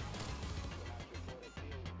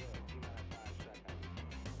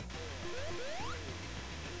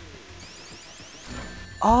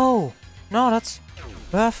 Oh! No, that's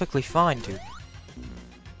perfectly fine, dude.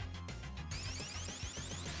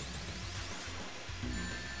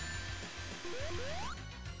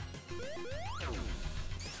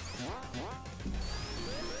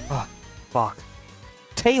 Oh, fuck.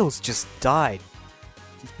 Tails just died.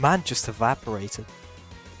 Man just evaporated.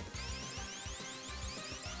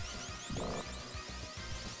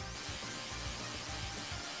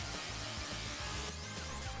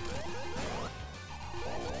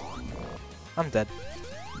 I'm dead.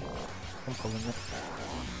 I'm pulling it.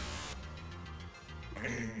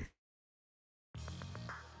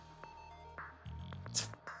 It's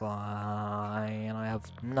fine. I have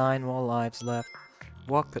 9 more lives left.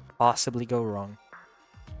 What could possibly go wrong?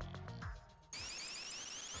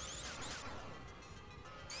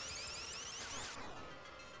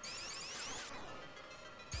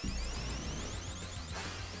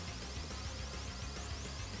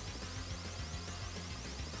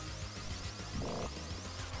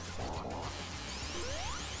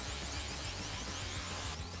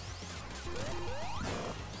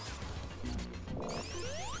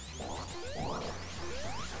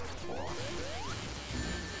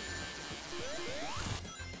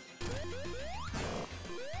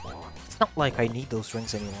 It's not like I need those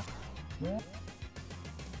rings anymore.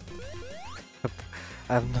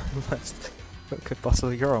 I have none left. What could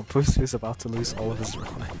possibly go wrong? Booster is about to lose all of his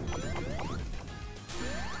rhyme.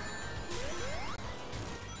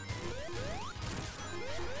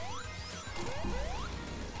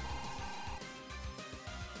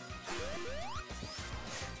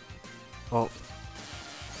 Well,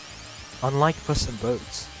 unlike Puss in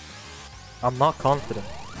Boots, I'm not confident.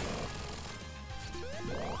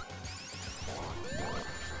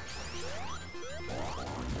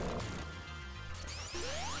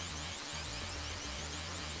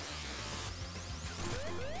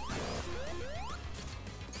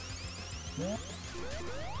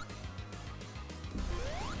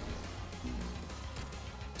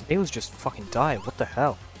 Tails just fucking died, what the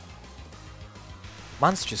hell?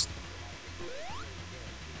 Man's just...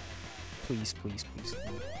 Please, please, please.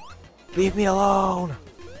 Leave me alone!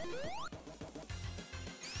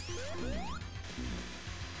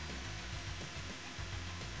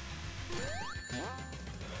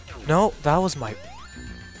 No, that was my...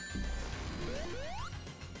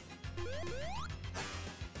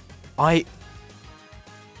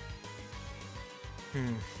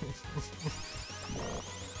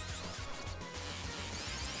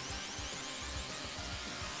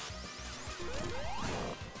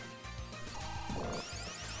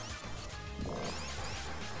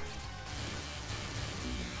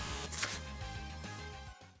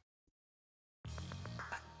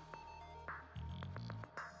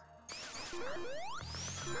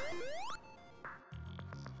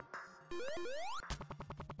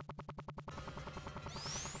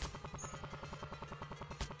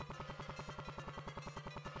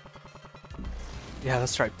 Yeah,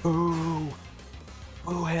 that's right. Boo!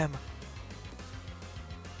 Boo him!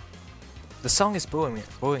 The song is booing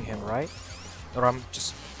him, right? Or I'm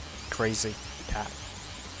just crazy cat.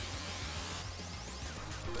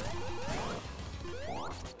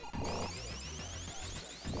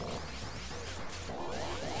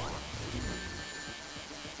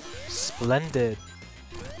 Splendid!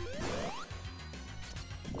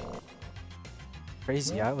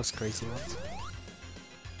 Crazy, I was crazy once.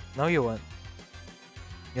 No, you weren't.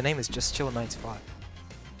 Your name is just Chill95.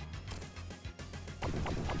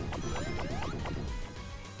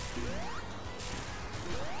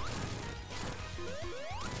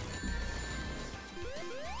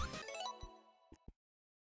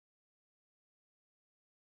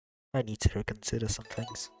 I need to reconsider some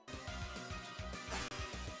things.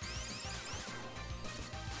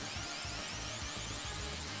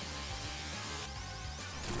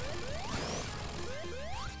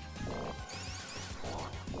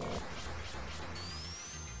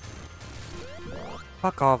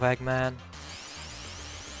 Fuck off, Eggman.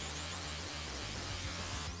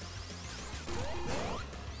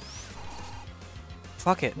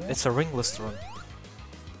 Fuck it, it's a ringless run.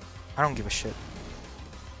 I don't give a shit.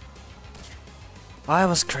 I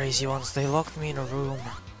was crazy once, they locked me in a room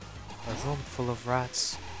full of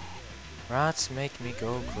rats. Rats make me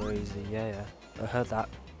go crazy, yeah. I heard that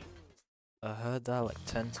like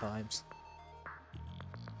 10 times.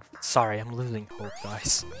 Sorry, I'm losing hope,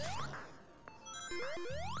 guys.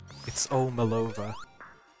 It's all over.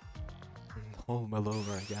 All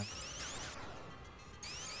over again.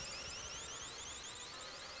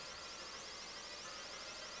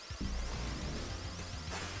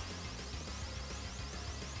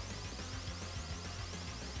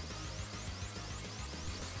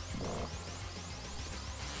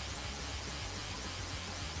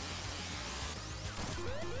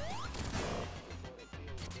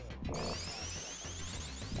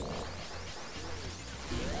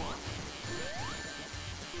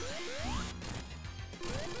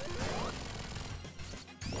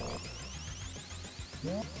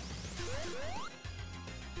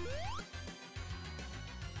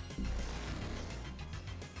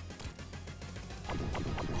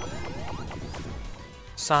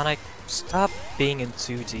 Sonic, stop being in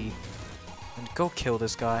 2D and go kill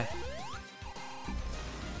this guy.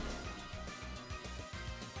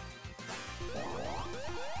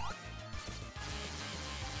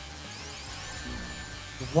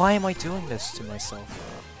 Why am I doing this to myself?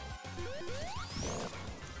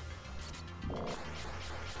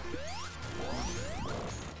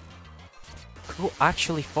 Who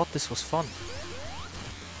actually thought this was fun?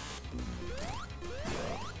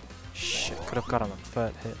 Shit, could have got on a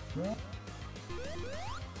third hit.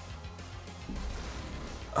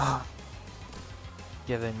 Ah,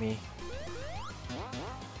 giving me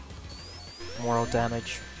moral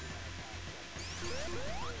damage.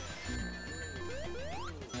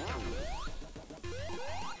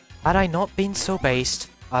 Had I not been so based,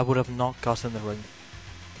 I would have not gotten the ring.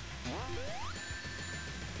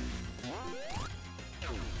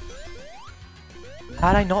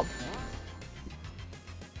 Had I not...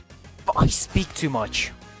 But I speak too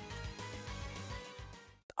much.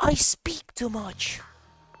 I speak too much.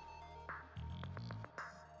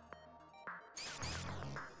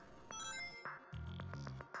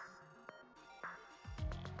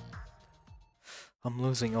 I'm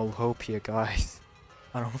losing all hope here, guys.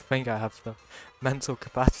 I don't think I have the mental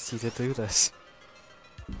capacity to do this.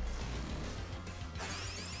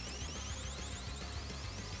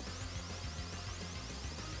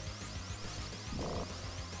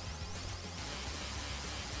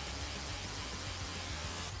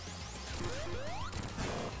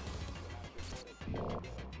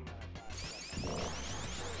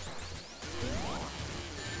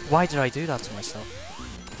 Why did I do that to myself?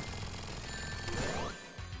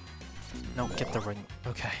 No, get the ring.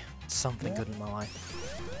 Okay, something good in my life.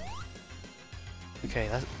 Okay,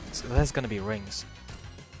 there's gonna be rings.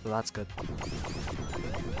 So that's good. A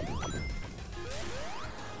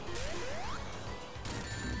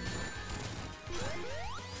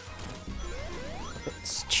bit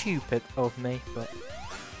stupid of me, but...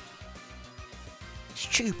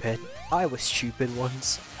 Stupid? I was stupid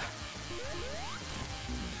once.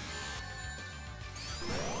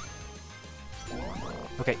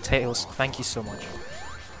 Okay, Tails, thank you so much.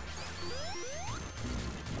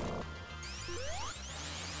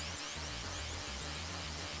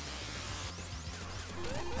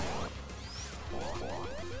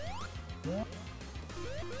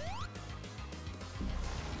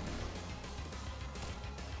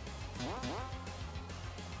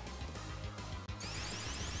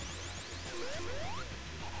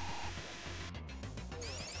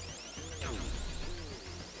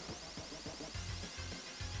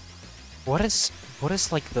 What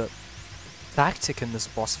is like the tactic in this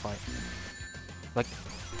boss fight?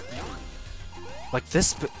 Like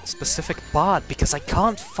this specific bot, because I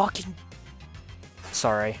can't fucking...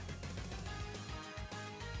 Sorry.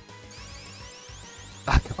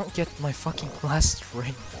 I can't get my fucking last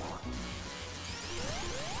ring.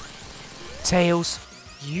 Tails,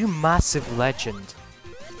 you massive legend.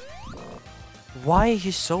 Why are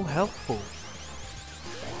you so helpful?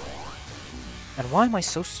 And why am I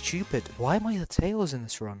so stupid? Why am I the tails in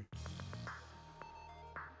this run?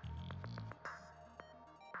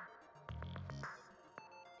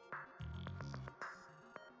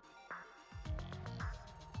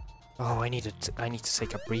 Oh, I need to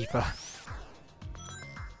take a breather.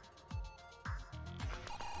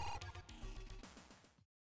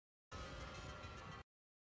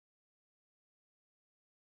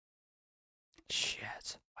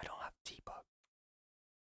 Shit, I don't have debug.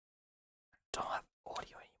 Don't have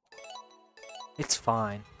audio anymore. It's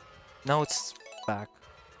fine. No, it's back.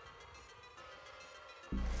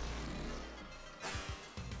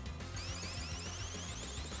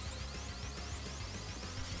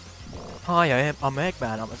 Hi, I'm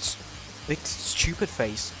Eggman. I'm a big stupid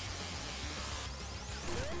face.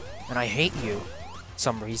 And I hate you. For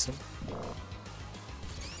some reason.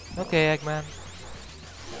 Okay, Eggman.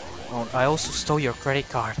 Oh, I also stole your credit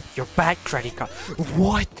card. Your bad credit card.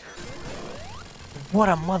 What? What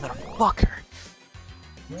a motherfucker.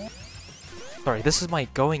 Sorry, this is my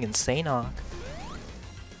going insane arc.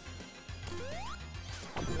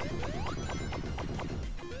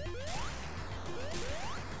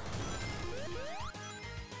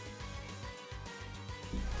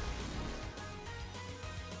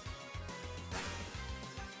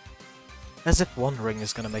 As if one ring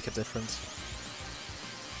is gonna make a difference.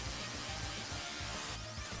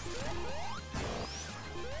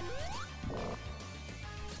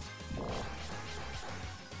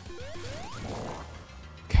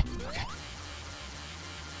 Okay, okay.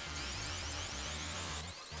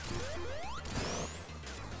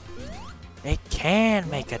 It can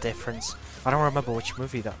make a difference. I don't remember which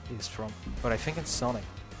movie that is from, but I think it's Sonic.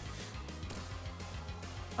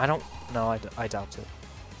 I don't know, I doubt it.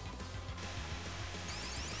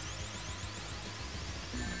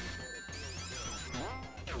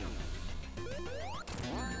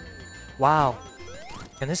 Wow.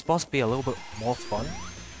 Can this boss be a little bit more fun?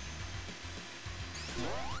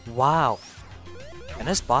 Wow. Can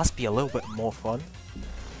this boss be a little bit more fun?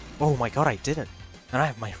 Oh my god, I did it. And I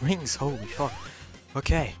have my rings, holy fuck.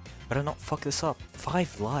 Okay, better not fuck this up.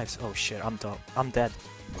 5 lives. Oh shit, I'm done. I'm dead.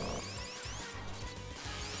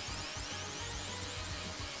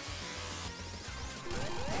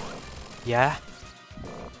 Yeah.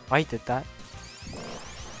 I did that.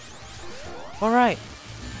 Alright.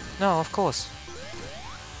 No, of course.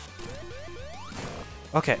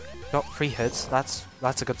 Okay, got 3 hits. That's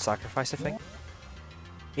a good sacrifice, I think.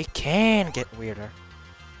 It can get weirder.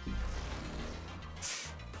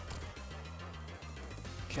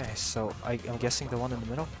 Okay, so I'm guessing the one in the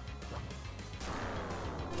middle.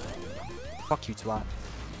 Fuck you, twat.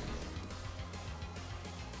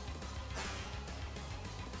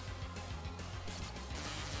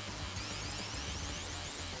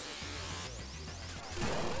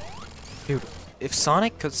 Dude, if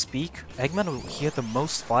Sonic could speak, Eggman would hear the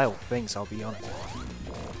most vile things, I'll be honest.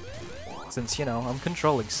 Since, you know, I'm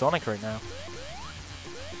controlling Sonic right now.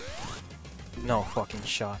 No fucking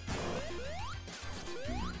shot.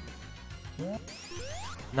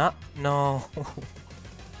 No. No,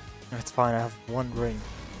 it's fine, I have 1 ring.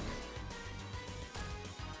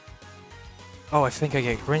 Oh, I think I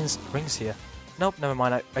get rings here. Nope, never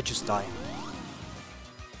mind, I just die.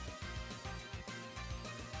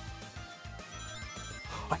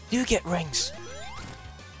 I do get rings!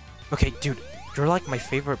 Okay, dude, you're like my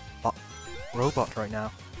favorite robot right now.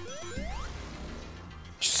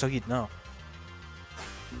 Just so you'd know.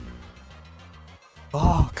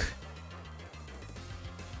 Fuck!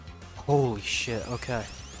 Holy shit, okay.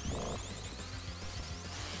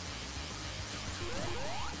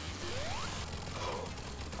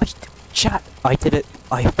 Chat! I did it!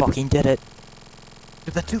 I fucking did it!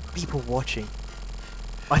 To the 2 people watching,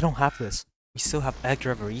 I don't have this. We still have Egg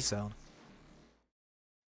Driver E-Zone.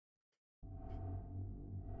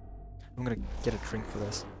 I'm gonna get a drink for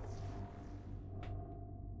this.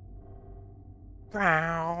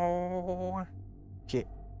 Okay.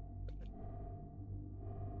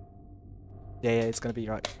 Yeah, it's gonna be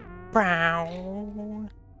right. I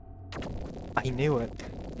knew it.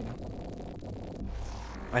 You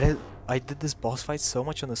know? I did this boss fight so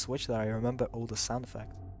much on the Switch that I remember all the sound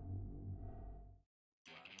effects.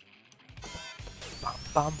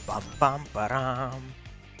 Bum bum bum ba-dum.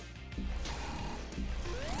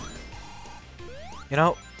 You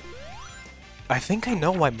know, I think I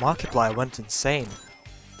know why Markiplier went insane.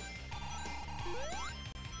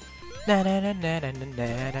 Na na na na na na na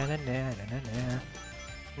na na na na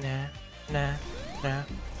na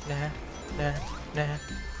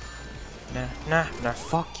na na na.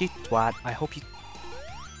 Fuck you, twat. I hope you.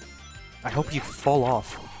 I hope you fall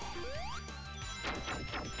off.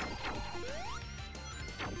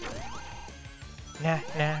 Na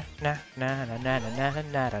na na na na na na na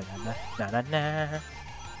na na na na na.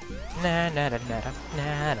 Na na na na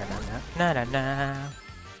na na na na na.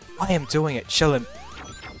 I am doing it. Chillin'.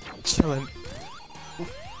 Chillin'.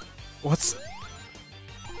 What's...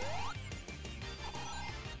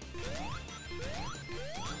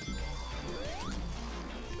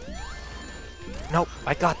 Nope,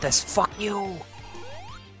 I got this. Fuck you!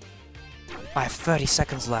 I have 30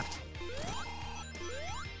 seconds left.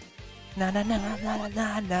 Na na na na na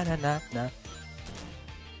na na na na na.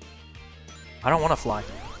 I don't want to fly.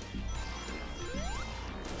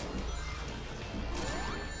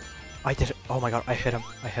 I did it. Oh my god, I hit him.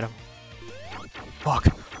 I hit him. Fuck.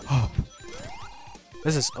 Oh.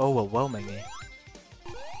 This is overwhelming me.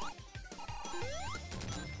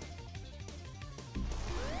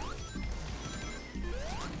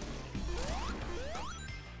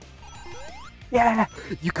 Yeah!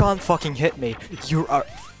 You can't fucking hit me. You are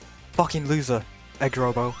fucking loser,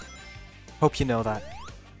 Egrobo. Hope you know that.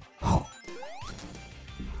 Oh.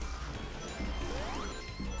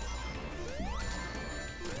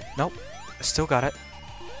 Nope. I still got it.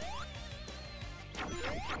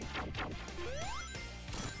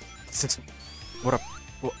 What a...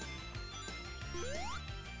 What?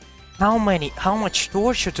 How much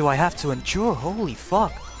torture do I have to endure? Holy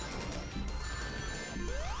fuck.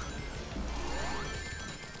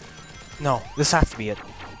 No, this has to be it.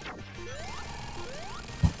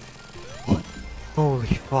 Holy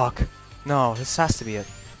fuck. No, this has to be it.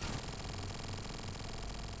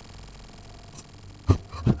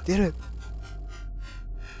 Did it.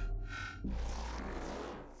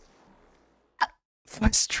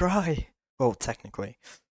 First try. Oh, technically.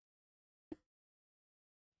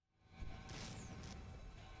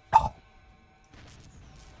 Oh.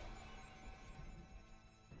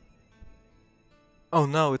 Oh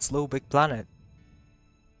no, it's Little Big Planet.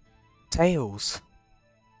 Tails.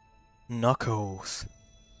 Knuckles.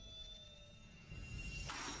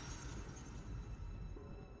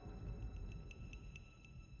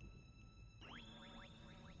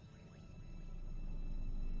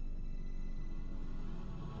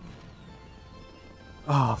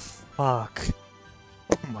 Oh fuck.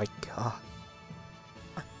 Oh my god.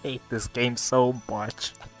 I hate this game so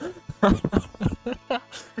much.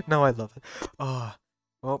 No, I love it. Oh.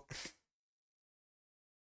 Well.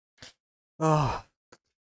 Oh.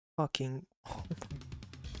 Fucking.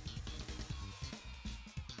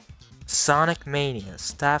 Sonic Mania,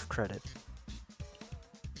 staff credit.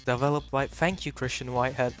 Developed by... Thank you, Christian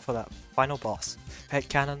Whitehead, for that final boss.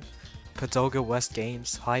 Headcanon, Padoga West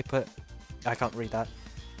Games, Hyper... I can't read that.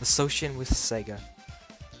 Association with Sega.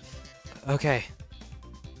 Okay.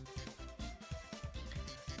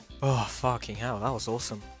 Oh, fucking hell, that was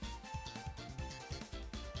awesome.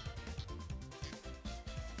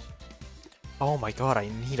 Oh my god, I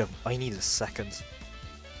need a second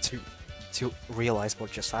to realize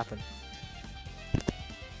what just happened.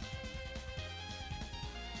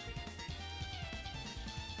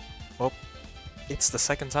 Well, it's the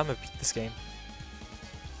second time I've beat this game.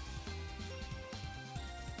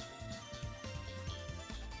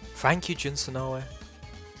 Thank you, Jun Sonoe.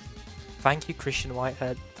 Thank you, Christian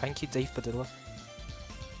Whitehead. Thank you, Dave Padilla.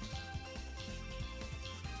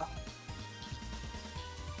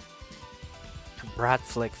 Brad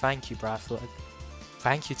Flick. Thank you, Brad Flick.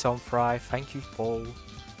 Thank you, Tom Fry. Thank you, Paul.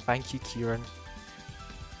 Thank you, Kieran.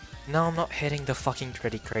 No, I'm not hitting the fucking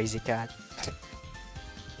pretty crazy cat.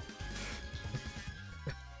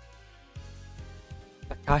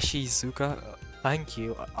 Takashi Izuka. Thank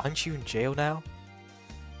you. Aren't you in jail now?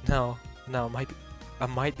 No, I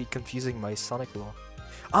might be confusing my Sonic law.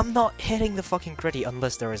 I'm not hitting the fucking gritty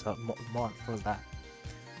unless there is a mark for that.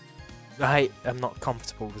 I am not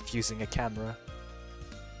comfortable with using a camera.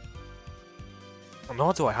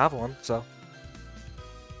 Nor do I have one, so...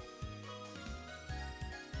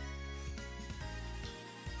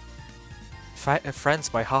 Friends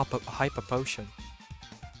by Hyper Potion.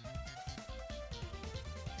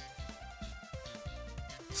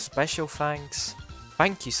 Special thanks.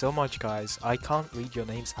 Thank you so much, guys. I can't read your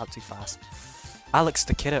names out too fast. Alex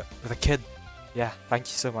the kid. Yeah, thank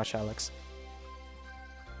you so much, Alex.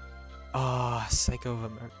 Ah, Psycho of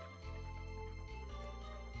America.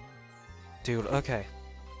 Dude, okay.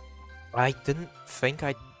 I didn't think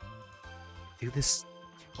I'd do this.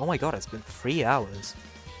 Oh my god, it's been 3 hours.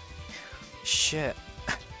 Shit.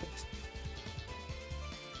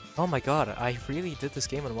 Oh my god, I really did this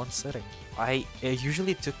game in one sitting. It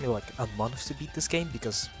usually took me like a month to beat this game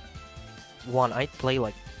because, one, I'd play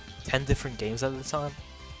like 10 different games at a time.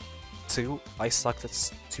 2, I sucked at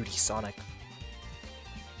 2D Sonic.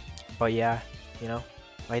 But yeah, you know,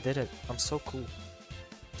 I did it. I'm so cool.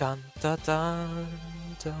 Dun dun dun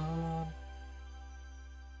dun.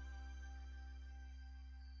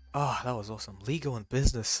 Ah, that was awesome. Legal and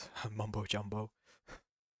business, mumbo jumbo.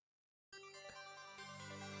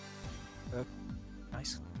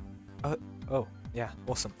 Nice. Oh, yeah,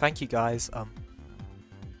 awesome. Thank you guys,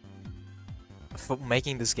 for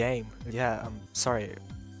making this game. Yeah, I'm sorry,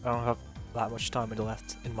 I don't have that much time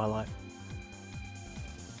left in my life.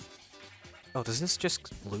 Oh, does this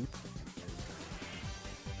just loop?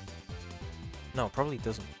 No, probably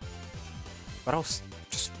doesn't. But I'll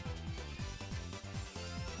just...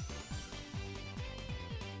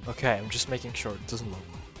 Okay, I'm just making sure it doesn't loop.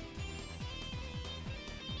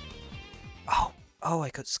 Oh,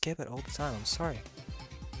 I could skip it all the time, I'm sorry.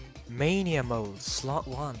 Mania mode, slot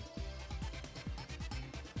 1.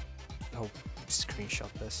 Oh,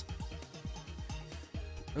 screenshot this.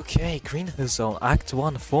 Okay, Green Hill Zone, Act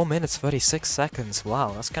 1, 4 minutes 36 seconds.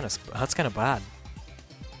 Wow, that's kinda bad.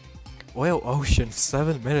 Oil Ocean,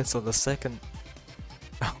 7 minutes on the second.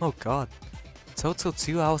 Oh god. Total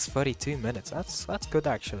 2 hours 32 minutes. That's good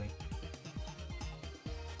actually.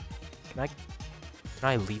 Can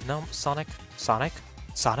I leave now, Sonic? Sonic?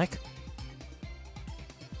 Sonic?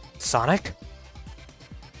 Sonic?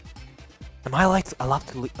 Am I like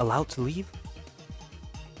allowed to leave?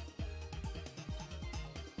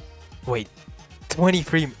 Wait,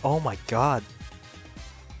 23. Oh my god.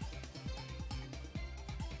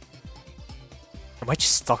 Am I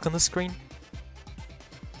just stuck on the screen?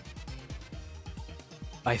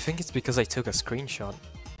 I think it's because I took a screenshot.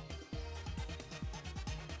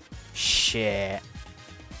 Shit.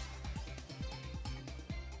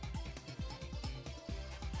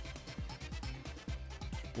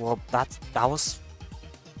 Well, that was...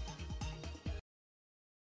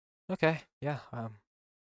 Okay, yeah, well,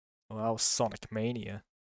 that was Sonic Mania.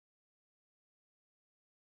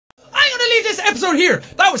 I'm gonna leave this episode here!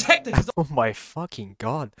 That was hectic! Oh my fucking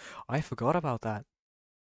god, I forgot about that.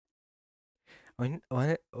 When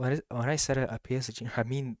I said it appears that I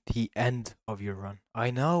mean the end of your run. I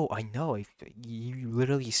know, you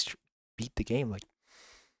literally beat the game like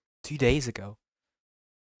 2 days ago.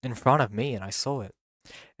 In front of me and I saw it.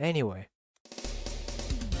 Anyway.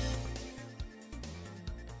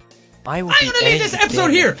 I'm gonna leave this episode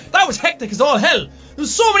here! That was hectic as all hell! There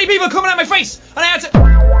was so many people coming at my face! And I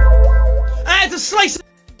had to slice it!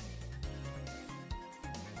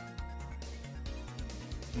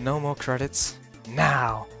 No more credits.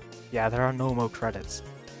 Now! Yeah, there are no more credits.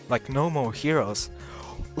 Like, no more heroes.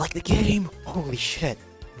 Like the game! Holy shit!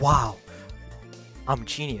 Wow! I'm a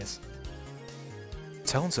genius.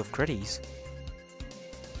 Tons of credits.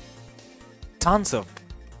 Tons of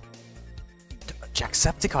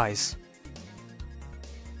Jacksepticeyes.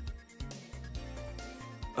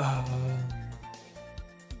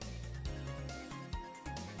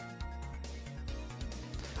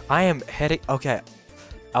 I am heading. Okay,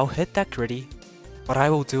 I'll hit that gritty, but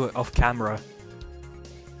I will do it off camera.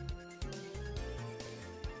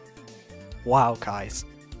 Wow, guys,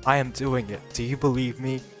 I am doing it. Do you believe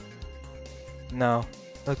me? No.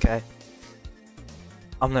 Okay.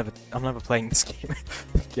 I'm never playing this game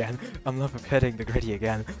again. I'm never hitting the gritty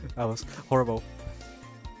again. That was horrible.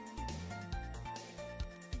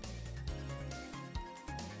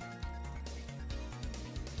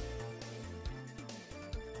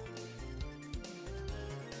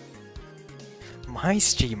 My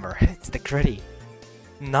streamer hits the gritty.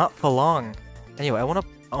 Not for long. Anyway, I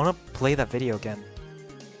wanna play that video again.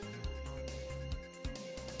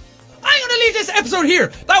 I'm gonna leave this episode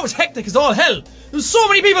here! That was hectic as all hell! There was so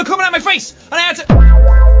many people coming at my face! And I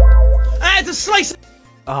had to slice it!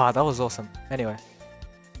 Ah, that was awesome. Anyway.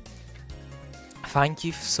 Thank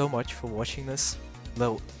you so much for watching this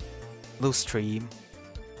little stream.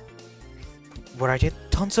 Where I did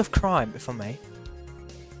tons of crime, if I may.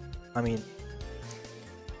 I mean,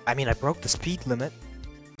 I broke the speed limit.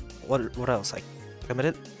 What else? I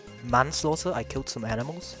committed manslaughter. I killed some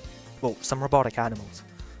animals. Well, some robotic animals.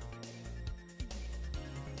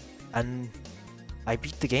 And I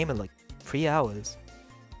beat the game in like 3 hours.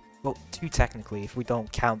 Well, 2 technically, if we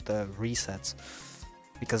don't count the resets.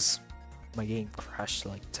 Because my game crashed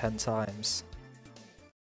like 10 times.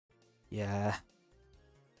 Yeah.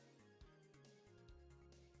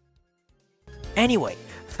 Anyway,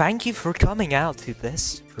 thank you for coming out to this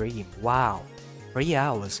stream. Wow. 3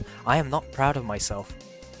 hours. I am not proud of myself.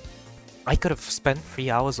 I could have spent 3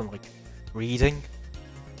 hours on like reading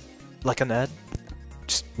like a nerd.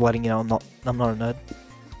 Just letting you know I'm not a nerd.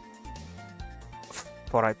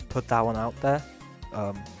 Thought I'd put that one out there.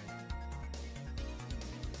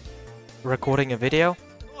 recording a video,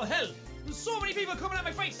 Oh hell! There's so many people coming at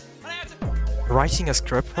my face, and I had to. writing a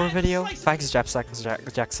script for a video. Slice it. Thanks,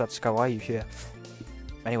 Jacksepticeye, why are you here?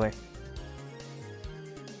 Anyway.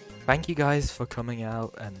 Thank you guys for coming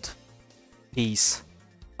out, and peace.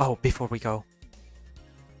 Oh, before we go.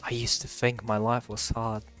 I used to think my life was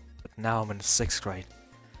hard, but now I'm in the 6th grade.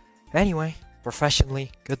 Anyway,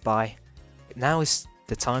 professionally, goodbye. Now is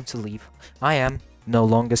the time to leave. I am no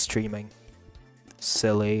longer streaming.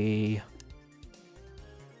 Silly.